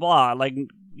 blah, blah, blah, blah. Like,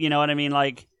 you know what I mean?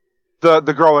 Like the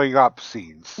growing up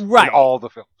scenes. Right. In all the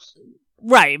films.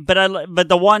 Right. But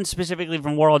the one specifically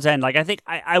from World's End, like I think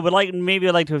I would like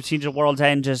to have seen World's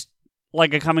End just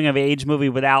like a coming of age movie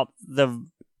without the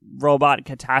robot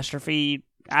catastrophe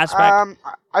aspect.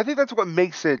 I think that's what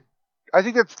makes it. I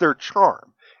think that's their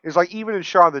charm. Is like even in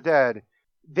Shaun of the Dead,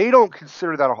 they don't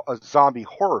consider that a zombie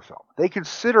horror film. They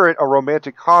consider it a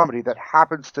romantic comedy that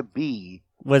happens to be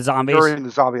with zombies during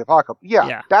the zombie apocalypse.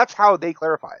 Yeah, that's how they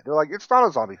clarify it. They're like, it's not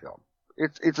a zombie film.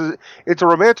 It's a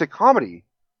romantic comedy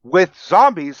with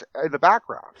zombies in the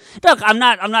background. Look, I'm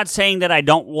not saying that I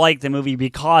don't like the movie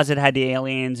because it had the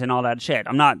aliens and all that shit.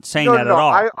 I'm not saying that at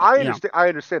all. I understand. I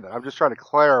understand that. I'm just trying to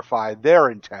clarify their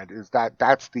intent. Is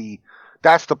that's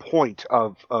the point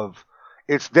of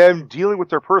it's them dealing with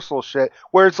their personal shit.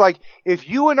 Where it's like if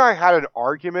you and I had an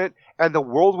argument and the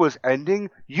world was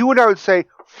ending, you and I would say,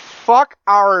 "Fuck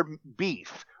our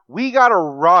beef. We gotta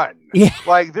run." Yeah.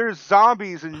 Like there's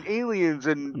zombies and aliens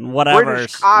and whatever,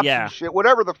 British cops and shit,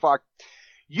 whatever the fuck.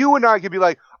 You and I could be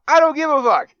like, I don't give a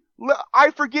fuck.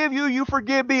 I forgive you, you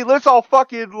forgive me. Let's all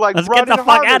fucking like let's run get the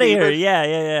fuck out of here.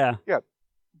 Yeah.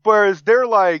 Whereas they're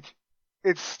like,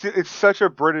 it's such a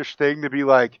British thing to be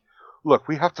like, look,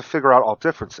 we have to figure out all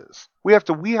differences. We have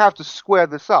to square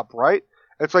this up, right?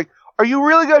 It's like, are you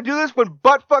really gonna do this when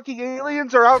butt fucking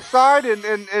aliens are outside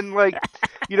and like,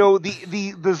 you know,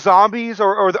 the zombies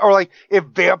or like if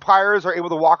vampires are able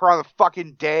to walk around the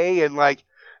fucking day and like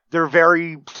they're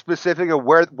very specific of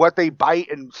what they bite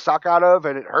and suck out of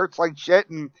and it hurts like shit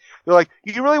and they're like,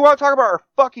 you really want to talk about our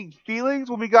fucking feelings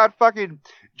when we got fucking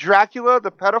Dracula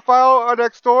the pedophile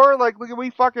next door? Like, look at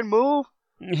we fucking move.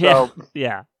 Yeah, so.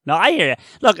 Yeah. No, I hear you.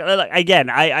 Look again.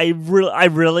 I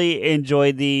really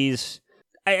enjoyed these.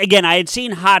 I had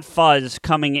seen Hot Fuzz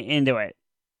coming into it.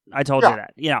 I told you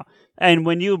that, you know. And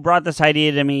when you brought this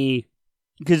idea to me,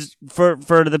 because for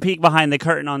the peek behind the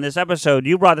curtain on this episode,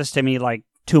 you brought this to me like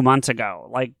 2 months ago.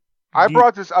 Like I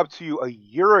brought this up to you a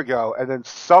year ago, and then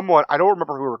someone, I don't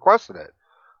remember who requested it.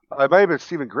 It may have been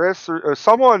Stephen Griss or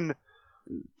someone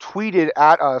tweeted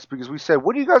at us because we said,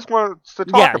 "What do you guys want us to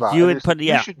talk about?" You would put,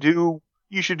 you should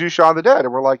do Shaun of the Dead,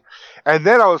 and we're like, and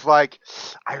then I was like,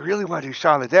 I really want to do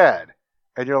Shaun of the Dead.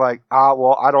 And you're like,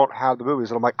 well, I don't have the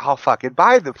movies. And I'm like, I'll fucking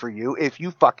buy them for you if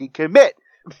you fucking commit.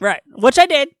 Right. Which I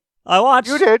did. I watched.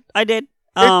 You did. I did.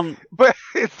 But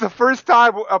it's the first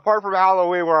time, apart from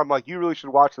Halloween, where I'm like, you really should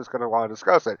watch this because I want to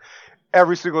discuss it.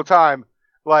 Every single time.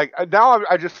 Like, now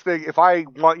I just think if I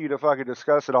want you to fucking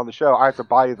discuss it on the show, I have to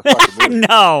buy you the fucking movie.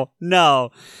 No.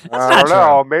 I don't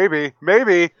know.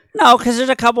 Maybe. No, because there's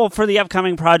a couple for the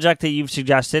upcoming project that you've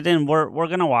suggested, and we're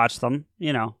going to watch them,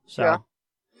 so.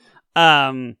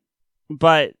 Yeah.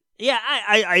 But, yeah,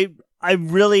 I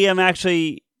really am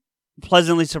actually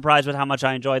pleasantly surprised with how much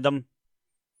I enjoyed them.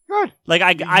 Good. Like,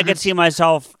 I could see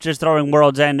myself just throwing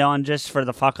World's End on just for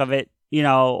the fuck of it,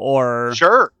 or...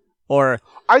 Sure. Or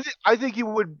I think it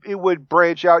would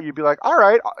branch out. You'd be like, all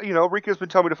right, Rika's been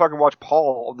telling me to fucking watch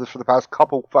Paul this for the past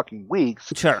couple fucking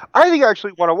weeks. Sure. I think I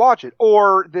actually want to watch it.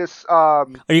 Or this. Are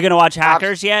you going to watch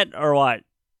Hackers yet, or what?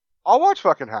 I'll watch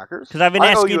fucking Hackers. Because I've been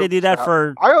asking you to do that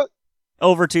for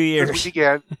over 2 years. Since we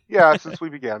began. Yeah, since we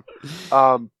began.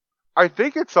 I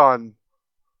think it's on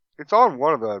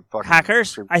one of the fucking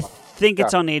Hackers. I think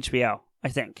it's on HBO. I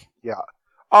think. Yeah.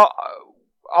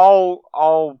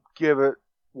 I'll give it.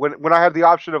 When I have the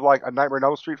option of like a Nightmare on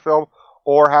Elm Street film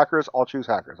or Hackers, I'll choose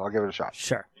Hackers. I'll give it a shot.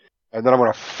 Sure. And then I'm going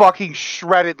to fucking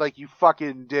shred it like you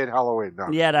fucking did Halloween. No.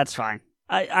 Yeah, that's fine.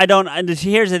 I don't...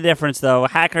 Here's the difference, though.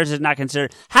 Hackers is not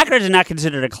considered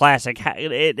a classic.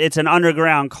 It's an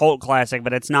underground cult classic,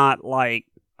 but it's not like...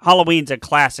 Halloween's a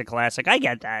classic. I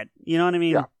get that. You know what I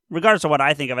mean? Yeah. Regardless of what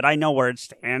I think of it, I know where it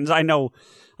stands. I know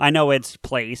its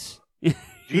place. Do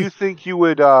you think you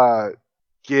would...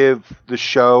 give the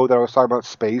show that I was talking about,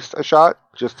 Spaced, a shot,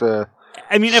 just to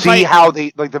see how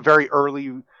they like the very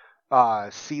early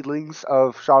seedlings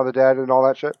of Shaun of the Dead and all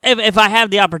that shit. If I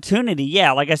have the opportunity,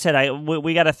 yeah. Like I said,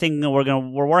 we got a thing that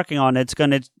we're working on. It's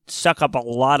going to suck up a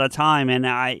lot of time, and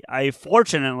I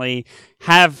fortunately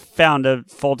have found a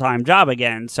full-time job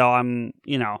again. So I'm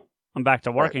back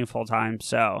to working full time.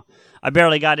 So I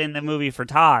barely got in the movie for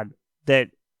Todd that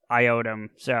I owed him.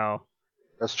 So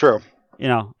that's true.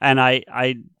 And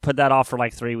I put that off for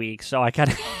like 3 weeks, so I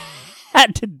kind of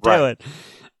had to do it.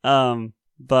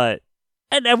 But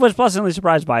and I was pleasantly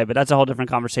surprised by it, but that's a whole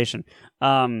different conversation.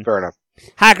 Fair enough.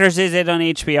 Hackers is it on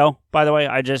HBO, by the way?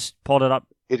 I just pulled it up.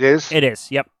 It is? It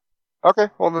is, yep. Okay,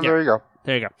 well then there you go.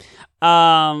 There you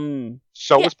go.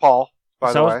 So was Paul,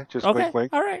 by the way. Just okay. wink,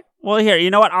 wink. All right. Well, here, you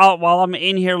know what? While I'm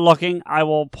in here looking, I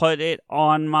will put it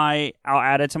on I'll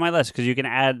add it to my list, because you can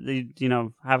have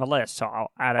a list, so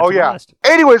I'll add it to my list.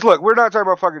 Anyways, look, we're not talking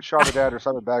about fucking Shaun of the Dead or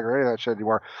Simon Bag or any of that shit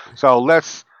anymore. So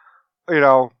let's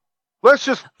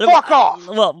just fuck off.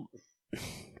 Well,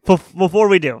 before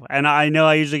we do, and I know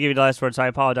I usually give you the last word, so I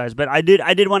apologize, but I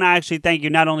did want to actually thank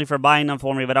you not only for buying them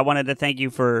for me, but I wanted to thank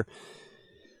you for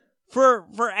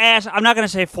I'm not going to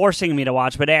say forcing me to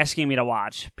watch, but asking me to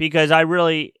watch, because I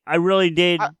really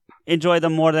did enjoy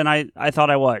them more than I thought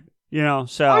I would,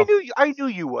 so. I knew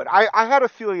you would. I had a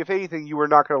feeling, if anything, you were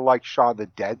not going to like Shaun of the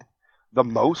Dead the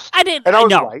most. I did. And I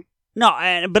was right. No,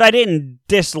 but I didn't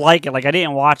dislike it. Like, I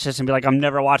didn't watch this and be like, I'm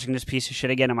never watching this piece of shit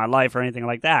again in my life or anything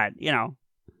like that,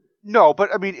 No,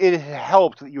 but I mean, it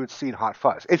helped that you had seen Hot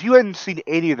Fuzz. If you hadn't seen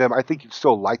any of them, I think you'd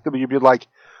still like them, and you'd be like,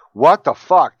 what the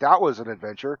fuck? That was an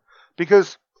adventure.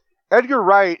 Because Edgar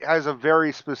Wright has a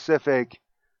very specific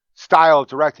style of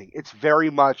directing. It's very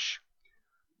much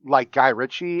like Guy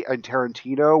Ritchie and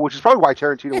Tarantino, which is probably why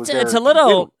Tarantino was there. It's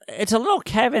a little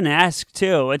Kevin-esque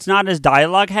too. It's not as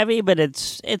dialogue heavy, but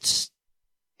it's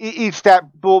that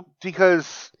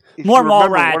because more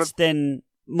Mallrats than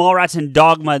Mallrats and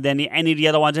Dogma than any of the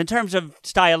other ones in terms of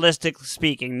stylistic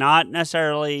speaking, not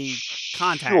necessarily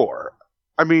content. Sure,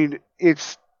 I mean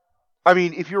if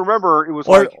you remember, it was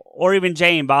or even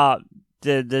Jay and Bob,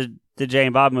 the Jay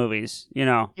and Bob movies,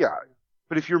 Yeah,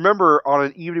 but if you remember, on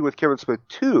An Evening with Kevin Smith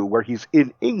 2, where he's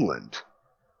in England,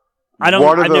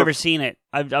 I've never seen it.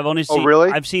 I've only seen. Oh, really?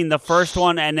 I've seen the first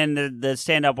one and then the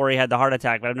stand up where he had the heart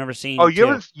attack, but I've never seen. Oh,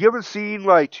 you haven't seen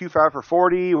like Too Fat for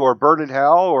 40 or Burn in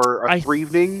Hell or Three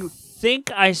Evening? I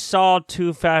think I saw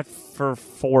Too Fat for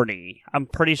 40. I'm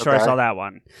pretty sure I saw that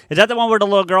one. Is that the one where the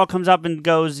little girl comes up and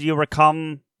goes, "You were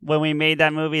cum when we made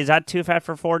that movie"? Is that Too Fat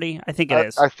for 40? I think it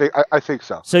is. I think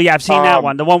so. So yeah, I've seen that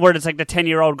one. The one where it's like the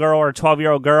 10-year-old girl or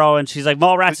 12-year-old girl, and she's like,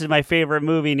 "Mallrats is my favorite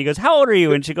movie," and he goes, "How old are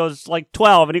you?" And she goes, "Like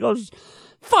 12," and he goes,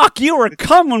 "Fuck, you were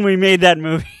cum when we made that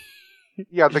movie."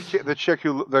 Yeah,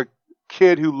 the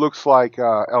kid who looks like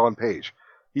Ellen Page.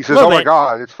 He says, "Oh my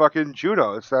god, it's fucking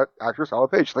Juno. It's that actress Ellen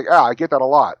Page." She's like, I get that a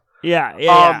lot.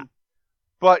 Yeah.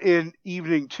 But in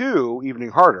Evening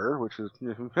Harder, which is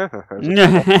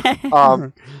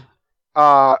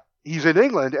he's in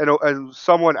England, and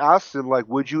someone asked him, like,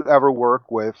 would you ever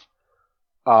work with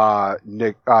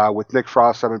Nick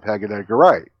Frost, Simon Pegg, and Edgar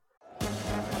Wright?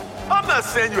 I'm not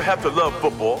saying you have to love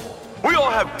football. We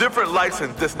all have different likes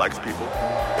and dislikes, people.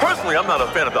 Personally, I'm not a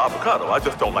fan of the avocado. I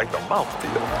just don't like the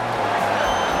mouthfeel.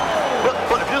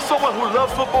 But if you're someone who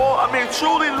loves football, I mean,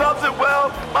 truly loves it well,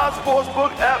 my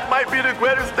sportsbook app might be the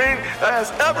greatest thing that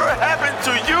has ever happened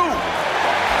to you.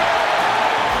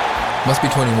 Must be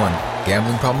 21.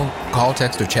 Gambling problem? Call,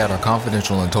 text, or chat our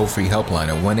confidential and toll-free helpline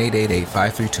at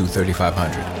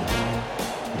 1-888-532-3500.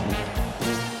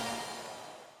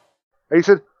 And he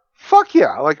said, fuck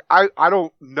yeah. Like, I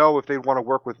don't know if they'd want to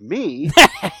work with me,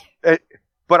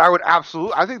 but I would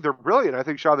absolutely, I think they're brilliant. I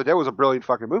think Shaun of the Dead was a brilliant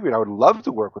fucking movie, and I would love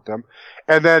to work with them.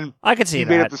 And then I could see he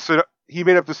that. He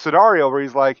made up the scenario where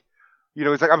he's like, he's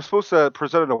like, I'm supposed to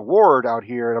present an award out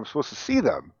here, and I'm supposed to see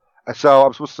them. And so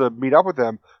I'm supposed to meet up with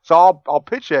them. So I'll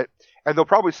pitch it, and they'll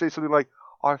probably say something like,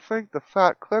 I think the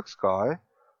fat clicks guy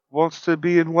wants to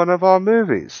be in one of our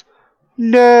movies.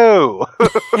 No.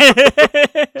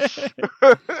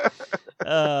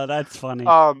 That's funny.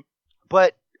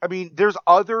 But I mean, there's a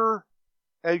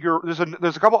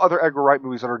couple other Edgar Wright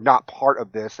movies that are not part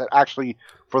of this that actually,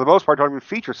 for the most part, don't even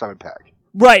feature Simon Pegg.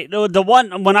 Right. The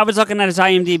one, when I was looking at his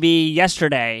IMDb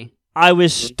yesterday, I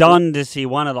was stunned to see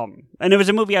one of them. And it was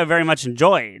a movie I very much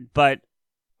enjoyed, but...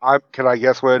 Can I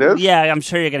guess what it is? Yeah, I'm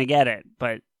sure you're going to get it,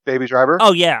 but... Baby Driver?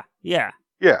 Oh, yeah. Yeah.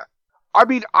 Yeah. I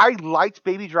mean, I liked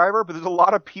Baby Driver, but there's a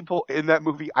lot of people in that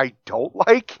movie I don't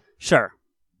like. Sure.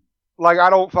 Like, I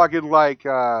don't fucking like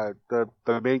the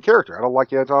main character. I don't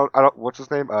like what's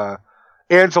his name?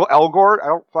 Ansel Elgort. I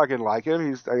don't fucking like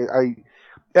him.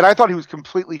 And I thought he was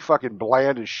completely fucking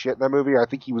bland as shit in that movie. I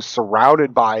think he was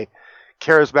surrounded by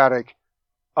charismatic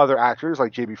other actors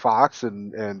like Jamie Foxx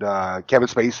and Kevin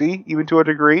Spacey, even to a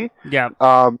degree. Yeah.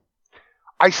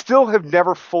 I still have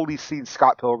never fully seen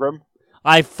Scott Pilgrim.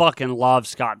 I fucking love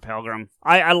Scott Pilgrim.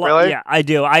 I love. Really? Yeah, I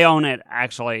do. I own it,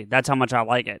 actually. That's how much I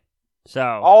like it. So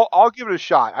I'll give it a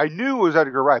shot. I knew it was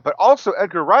Edgar Wright, but also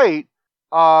Edgar Wright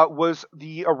was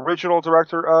the original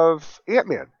director of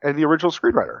Ant-Man and the original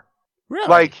screenwriter. Really?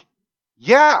 Like,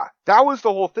 yeah, that was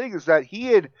the whole thing, is that he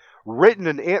had written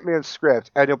an Ant-Man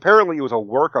script, and apparently it was a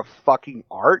work of fucking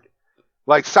art.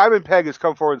 Like, Simon Pegg has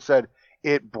come forward and said,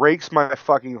 it breaks my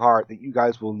fucking heart that you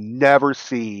guys will never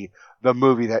see the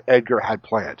movie that Edgar had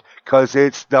planned, because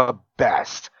it's the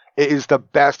best. It is the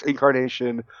best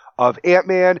incarnation of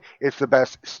Ant-Man. It's the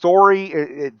best story.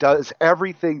 It does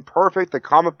everything perfect. The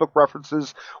comic book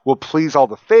references will please all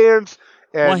the fans.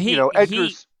 And,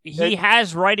 Edgar's... He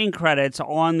has writing credits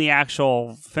on the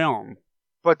actual film.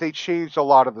 But they changed a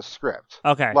lot of the script.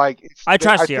 Okay. Like, I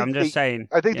trust you. I'm just saying.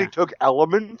 I think they took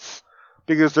elements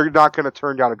because they're not going to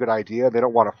turn down a good idea. They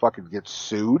don't want to fucking get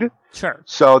sued. Sure.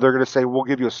 So they're going to say, we'll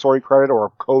give you a story credit or a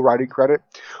co-writing credit.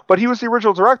 But he was the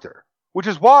original director, which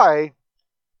is why,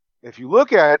 if you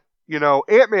look at,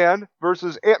 Ant-Man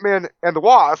versus Ant-Man and the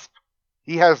Wasp,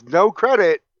 he has no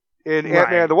credit in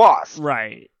Ant-Man and the Wasp.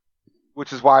 Right.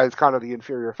 Which is why it's kind of the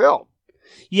inferior film.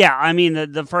 Yeah, I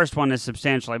mean, the first one is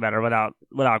substantially better without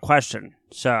question.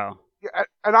 So, yeah,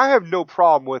 and I have no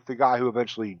problem with the guy who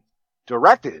eventually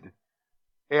directed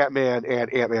Ant-Man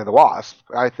and Ant-Man and the Wasp.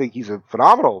 I think he's a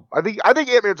phenomenal. I think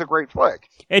Ant-Man's a great flick.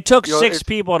 It took 6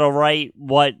 people to write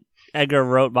what Edgar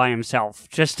wrote by himself.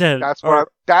 That's what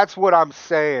I'm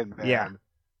saying, man. Yeah.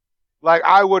 Like,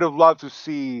 I would have loved to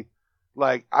see.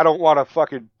 Like, I don't want to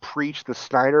fucking preach the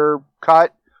Snyder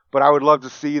cut, but I would love to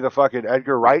see the fucking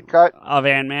Edgar Wright cut of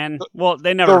Ant-Man. Well,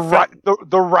 they never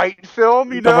the right film,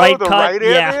 the right cut. Right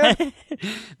yeah,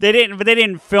 they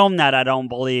didn't film that. I don't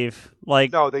believe.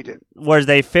 Like, no, they didn't. Whereas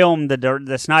they filmed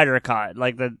the Snyder cut,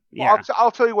 like the yeah. Well,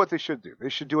 I'll tell you what they should do. They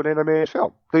should do an animated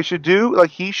film. They should do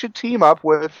he should team up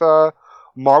with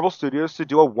Marvel Studios to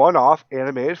do a one-off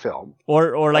animated film,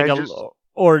 or or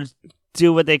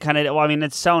do what they kind of. Well, I mean,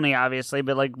 it's Sony obviously,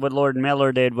 but like what Lord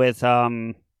Miller did with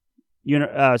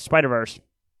Spider-Verse.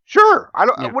 Sure. I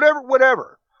don't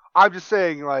whatever. I'm just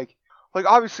saying like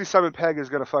obviously Simon Pegg is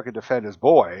going to fucking defend his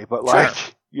boy, but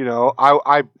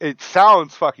it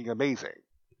sounds fucking amazing.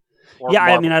 Yeah,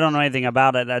 marvelous. I mean, I don't know anything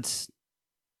about it. That's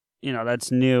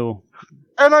new.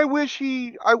 And I wish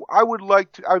I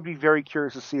would be very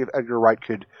curious to see if Edgar Wright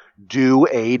could do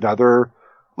another,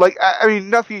 I mean,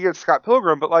 nothing against Scott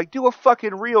Pilgrim, but do a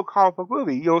fucking real comic book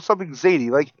movie, something zany.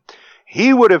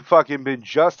 He would have fucking been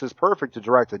just as perfect to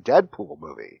direct a Deadpool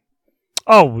movie.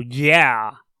 Oh,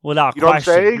 yeah. Without question. What I'm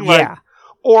saying? Yeah.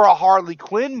 Or a Harley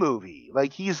Quinn movie.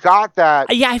 He's got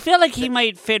that. Yeah, I feel like he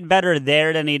might fit better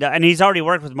there than he does. And he's already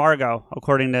worked with Margot,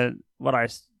 according to what I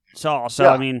saw. So,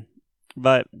 yeah. I mean,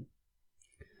 but...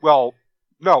 Well,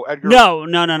 no, Edgar... No.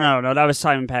 That was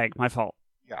Simon Pegg. My fault.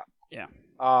 Yeah. Yeah.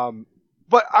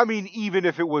 But, I mean, even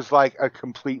if it was, a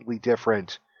completely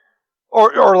different...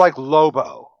 Or like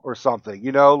Lobo. or something,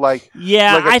 you know, like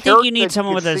I think you need that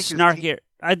someone with a can sink his teeth.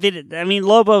 snarkier. I mean,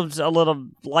 Lobo's a little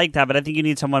like that, but I think you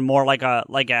need someone more like a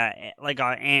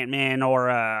Ant-Man or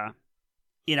a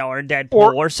or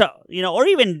Deadpool or so, or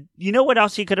even what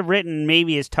else he could have written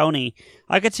maybe is Tony.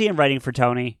 I could see him writing for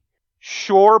Tony.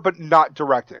 Sure, but not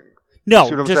directing. No,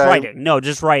 See what I'm just saying? writing. No,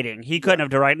 just writing. He couldn't have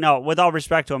directed. No, with all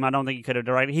respect to him, I don't think he could have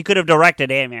directed. He could have directed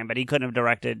Ant-Man, but he couldn't have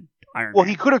directed Iron Well, Man.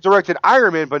 he could have directed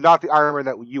Iron Man, but not the Iron Man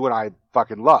that you and I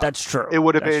fucking love. That's true. It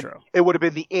would have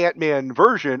been the Ant-Man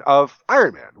version of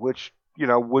Iron Man, which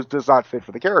does not fit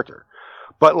for the character.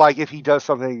 But like, if he does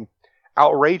something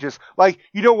outrageous, like,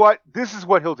 you know what? This is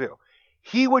what he'll do.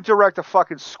 He would direct a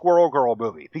fucking Squirrel Girl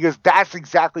movie because that's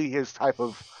exactly his type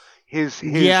of his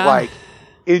like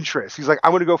interest. He's like,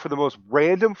 I'm going to go for the most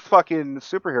random fucking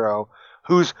superhero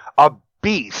who's a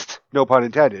beast, no pun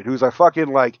intended, who's a fucking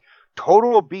like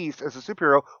total beast as a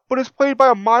superhero, but is played by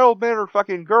a mild-mannered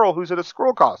fucking girl who's in a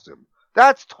squirrel costume.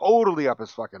 That's totally up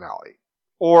his fucking alley.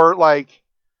 Or like,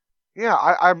 yeah,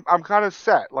 I'm kind of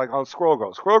set like on Squirrel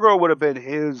Girl. Squirrel Girl would have been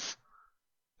his.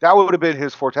 That would have been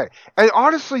his forte. And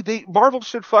honestly, Marvel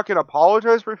should fucking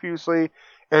apologize profusely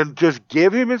and just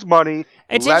give him his money.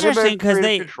 It's interesting because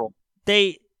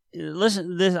they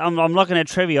listen. This I'm looking at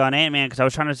trivia on Ant-Man because I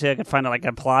was trying to see if I could find like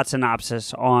a plot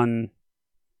synopsis on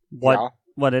what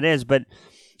it is. But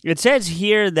it says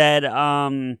here that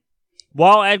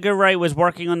while Edgar Wright was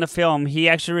working on the film, he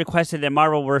actually requested that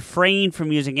Marvel refrain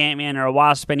from using Ant-Man or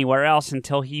Wasp anywhere else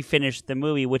until he finished the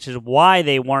movie, which is why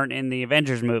they weren't in the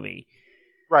Avengers movie.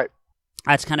 Right.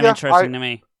 That's kind of interesting to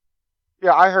me.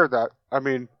 Yeah, I heard that. I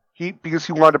mean, because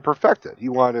he wanted to perfect it. He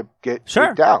wanted to get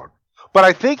it down. But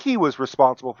I think he was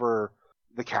responsible for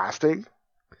the casting.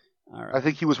 All right. I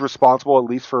think he was responsible at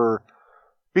least for...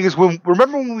 Because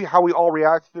remember how we all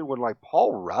reacted when like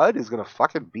Paul Rudd is going to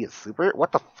fucking be a superhero?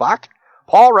 What the fuck?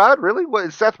 Paul Rudd? Really? What,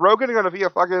 is Seth Rogen going to be a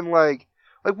fucking like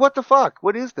what the fuck?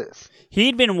 What is this?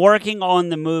 He'd been working on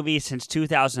the movie since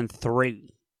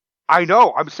 2003. I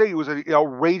know. I'm saying it was an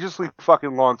outrageously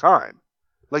fucking long time.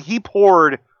 Like, he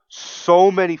poured so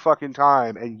many fucking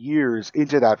time and years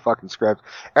into that fucking script,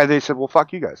 and they said, well,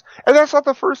 fuck you guys. And that's not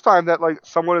the first time that, like,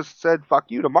 someone has said,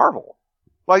 fuck you to Marvel.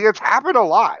 Like, it's happened a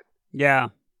lot. Yeah.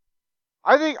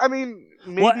 Maybe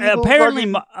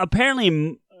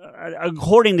apparently,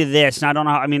 according to this, and I don't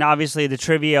know, I mean, obviously the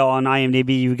trivia on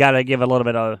IMDb, you got to give a little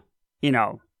bit of,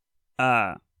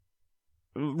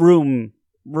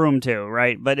 room to,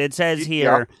 right? But it says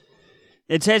here,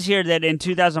 that in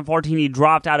 2014 he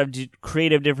dropped out of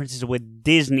creative differences with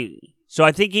Disney. So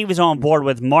I think he was on board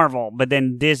with Marvel, but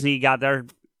then Disney got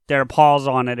their paws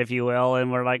on it, if you will,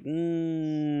 and we're like,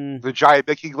 the giant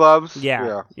Mickey gloves.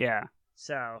 Yeah.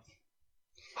 So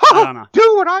I don't know.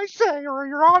 Do what I say, or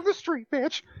you're on the street,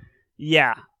 bitch.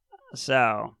 Yeah.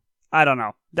 So I don't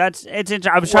know. It's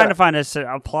interesting. I was trying to find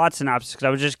a plot synopsis because I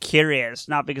was just curious,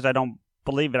 not because I don't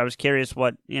believe it. I was curious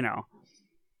what it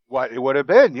would have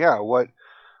been. Yeah, what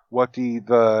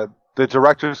the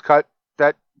director's cut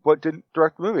that didn't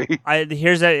direct the movie.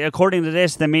 According to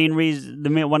this,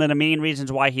 one of the main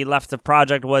reasons why he left the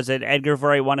project was that Edgar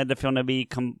Wright wanted the film to be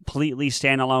completely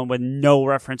standalone with no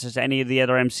references to any of the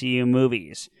other MCU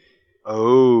movies.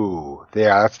 Oh,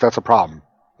 yeah, that's a problem.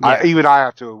 Yeah. I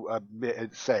have to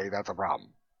say that's a problem.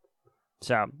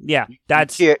 So yeah,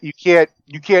 that's you can't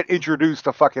introduce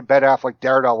the fucking Ben Affleck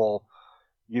Daredevil,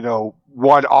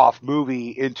 one-off movie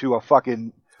into a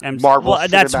fucking Marvel. Well,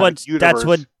 that's what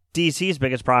DC's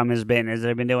biggest problem has been, is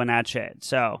they've been doing that shit.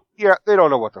 So yeah, they don't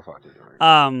know what the fuck they're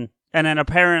doing. And then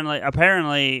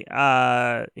apparently,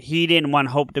 he didn't want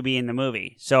Hope to be in the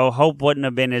movie, so Hope wouldn't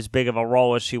have been as big of a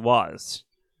role as she was.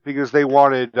 Because he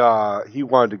wanted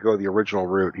to go the original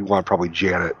route. He wanted probably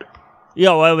Janet. It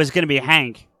was going to be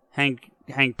Hank Pym.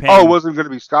 Oh, it wasn't going to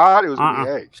be Scott? It was going to be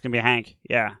Hank. It was going to be Hank,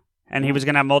 yeah. And he was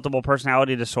going to have multiple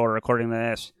personality disorder, according to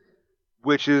this.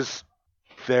 Which is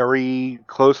very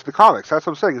close to the comics. That's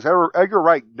what I'm saying. Is Edgar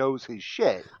Wright knows his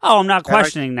shit. Oh, I'm not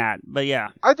questioning that, but yeah.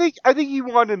 I think he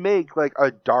wanted to make like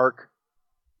a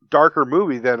darker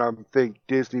movie than I think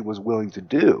Disney was willing to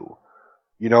do.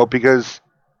 Because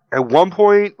at one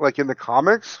point, like in the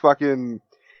comics, fucking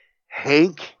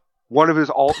Hank, one of his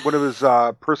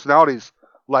personalities,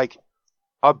 like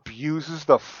abuses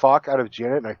the fuck out of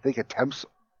Janet, and I think attempts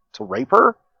to rape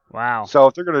her. Wow. So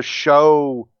if they're gonna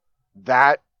show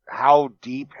that, how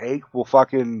deep Hank will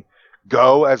fucking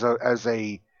go with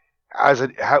an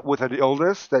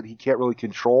illness that he can't really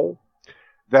control,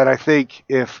 then I think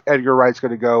if Edgar Wright's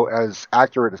gonna go as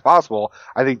accurate as possible,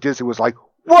 I think Disney was like,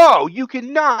 whoa, you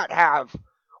can't have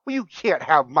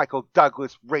Michael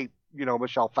Douglas rape,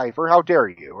 Michelle Pfeiffer. How dare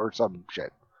you? Or some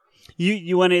shit.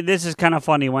 You want to? This is kind of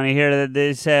funny when I hear that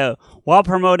they say while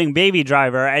promoting Baby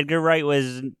Driver, Edgar Wright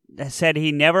said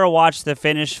he never watched the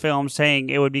finished film, saying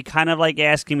it would be kind of like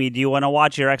asking me, "Do you want to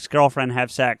watch your ex-girlfriend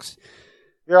have sex?"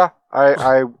 Yeah,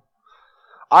 I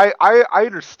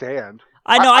understand.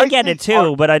 I know, I get it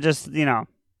too, but I just,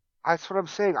 That's what I'm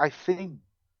saying. I think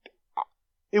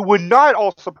it would not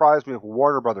all surprise me if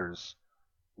Warner Brothers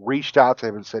reached out to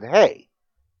him and said, "Hey,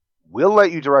 we'll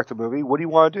let you direct a movie. What do you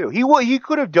want to do?" He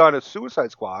could have done a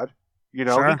Suicide Squad.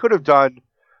 Sure. He could have done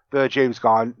the James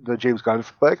Gunn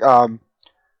flick.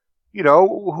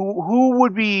 Who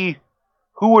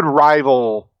would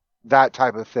rival that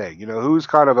type of thing? Who's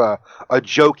kind of a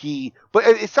jokey, but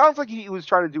it sounds like he was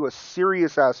trying to do a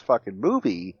serious ass fucking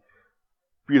movie,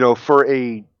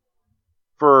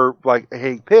 for like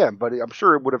Hank Pym, but I'm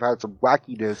sure it would have had some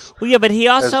wackiness. Well, yeah, but he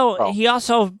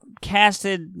also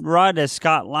casted Rudd as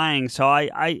Scott Lang, so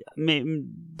I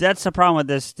mean, that's the problem with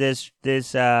this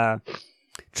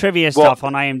trivia stuff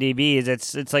on IMDb is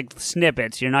it's like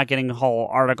snippets. You're not getting whole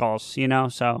articles,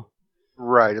 so.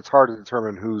 Right, it's hard to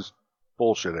determine who's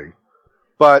bullshitting.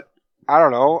 But, I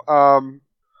don't know,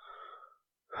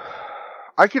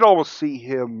 I could almost see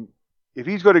him, if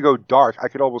he's going to go dark, I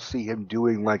could almost see him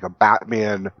doing like a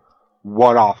Batman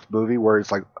one-off movie where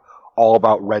it's like all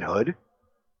about Red Hood.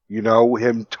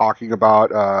 Him talking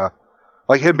about,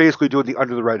 like him basically doing the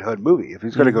Under the Red Hood movie. If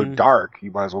he's going to go dark, you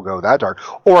might as well go that dark.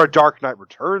 Or a Dark Knight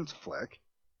Returns flick,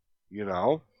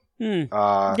 Yeah,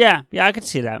 I could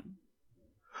see that.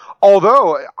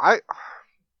 Although, I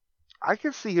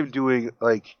can see him doing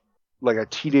like a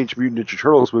Teenage Mutant Ninja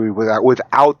Turtles movie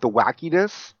without the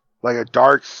wackiness. Like a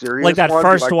dark, serious like that one,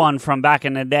 first one from back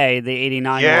in the day, the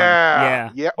 89 one. Yeah.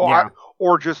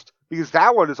 Or just because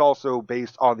that one is also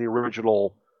based on the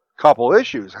original couple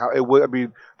issues.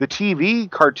 The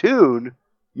TV cartoon,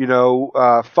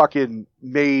 fucking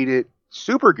made it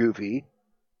super goofy,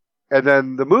 and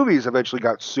then the movies eventually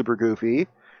got super goofy,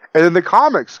 and then the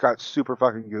comics got super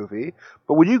fucking goofy.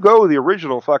 But when you go with the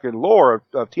original fucking lore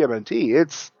of TMNT,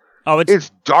 it's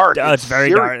dark. It's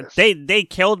very serious. dark. They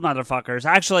killed motherfuckers.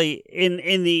 Actually,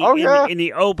 in the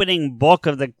opening book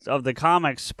of the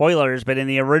comics, spoilers, but in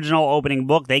the original opening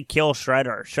book, they kill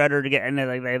Shredder. Shredder to get, and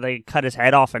they cut his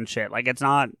head off and shit. Like it's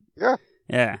not. Yeah.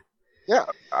 Yeah. Yeah.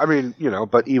 I mean,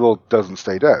 but evil doesn't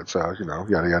stay dead. So yada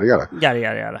yada yada. Yada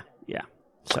yada yada. Yeah.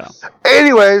 So.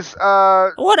 Anyways,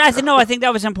 I think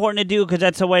that was important to do because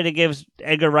that's a way to give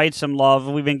Edgar Wright some love.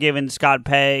 We've been giving Scott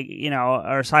Pegg,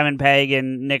 or Simon Pegg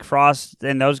and Nick Frost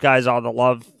and those guys all the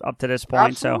love up to this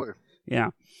point. Absolutely. So, yeah.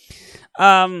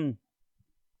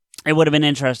 It would have been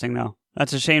interesting though.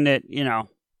 That's a shame that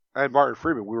And Martin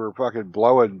Freeman, we were fucking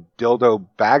blowing dildo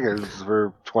baggins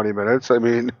for 20 minutes. I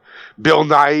mean, Bill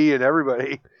Nighy and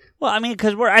everybody. Well, I mean,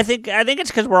 because I think it's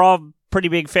because we're all pretty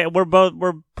big fan.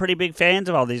 We're pretty big fans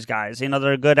of all these guys.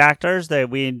 They're good actors.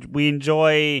 We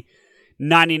enjoy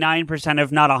 99%,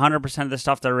 if not 100% of the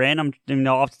stuff they're in. I'm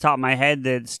off the top of my head,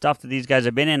 the stuff that these guys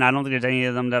have been in, I don't think there's any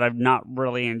of them that I've not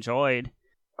really enjoyed.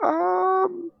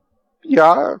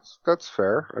 Yeah, that's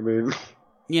fair. I mean,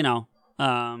 I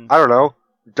don't know.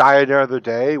 Die Another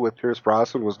Day with Pierce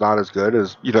Brosnan was not as good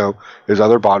as his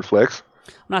other Bond flicks.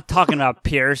 I'm not talking about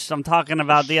Pierce. I'm talking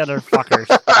about the other fuckers.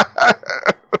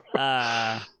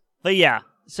 But yeah,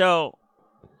 so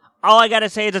all I gotta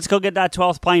say is let's go get that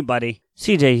 12th pint, buddy.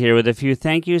 CJ here with a few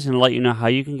thank yous and let you know how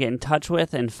you can get in touch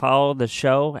with and follow the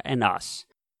show and us.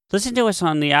 Listen to us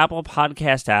on the Apple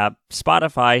Podcast app,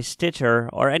 Spotify, Stitcher,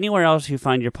 or anywhere else you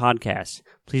find your podcasts.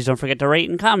 Please don't forget to rate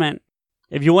and comment.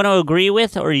 If you want to agree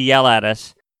with or yell at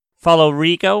us, follow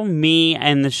Rico, me,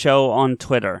 and the show on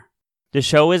Twitter. The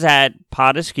show is at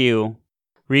Podaskew.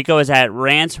 Rico is at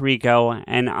Rants Rico,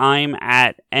 and I'm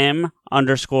at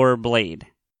M_Blade.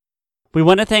 We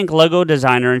want to thank logo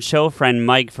designer and show friend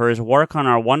Mike for his work on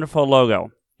our wonderful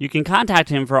logo. You can contact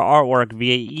him for artwork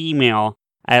via email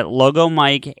at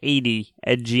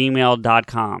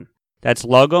logomike80@gmail.com. That's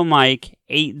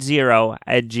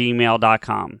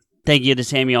logomike80@gmail.com. Thank you to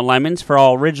Samuel Lemons for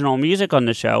all original music on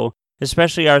the show,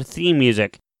 especially our theme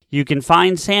music. You can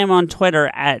find Sam on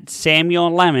Twitter at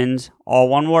Samuel Lemons, all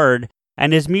one word,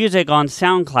 and his music on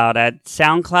SoundCloud at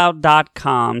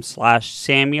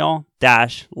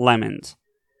soundcloud.com/Samuel-Lemons.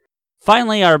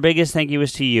 Finally, our biggest thank you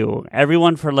is to you,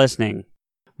 everyone, for listening.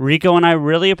 Rico and I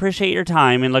really appreciate your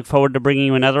time and look forward to bringing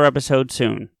you another episode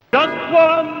soon. Just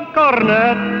one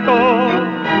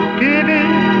cornetto, give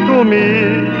it to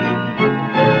me.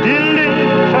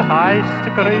 Delicious ice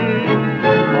cream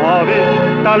of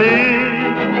Italy.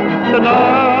 The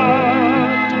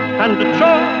nut and the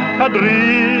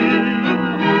chocodrie.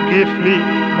 Give me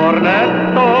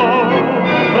cornetto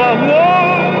from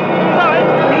one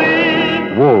ice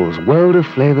cream. Wall's World of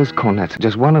Flavors Cornet.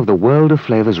 Just one of the World of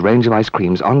Flavors range of ice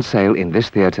creams on sale in this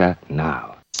theater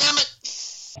now.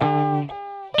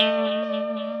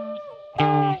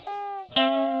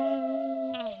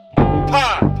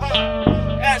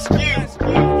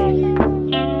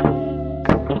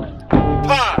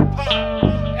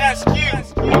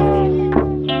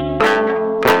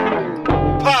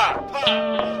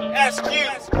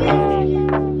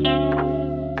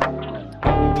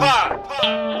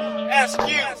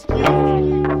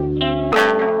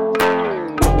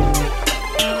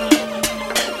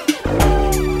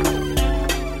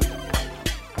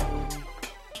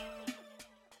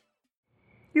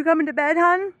 You coming to bed,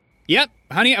 hon? Yep,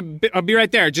 honey, I'll be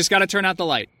right there. Just gotta turn out the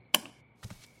light.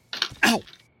 Ow!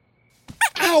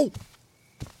 Ow!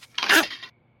 Ow!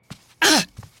 Ah!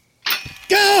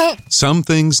 Go! Some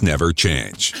things never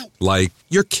change. Like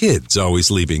your kids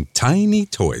always leaving tiny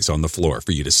toys on the floor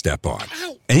for you to step on.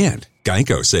 And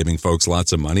Geico saving folks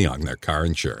lots of money on their car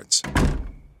insurance.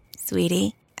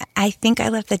 Sweetie, I think I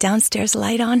left the downstairs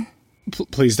light on.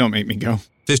 Please don't make me go.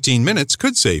 15 minutes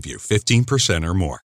could save you 15% or more.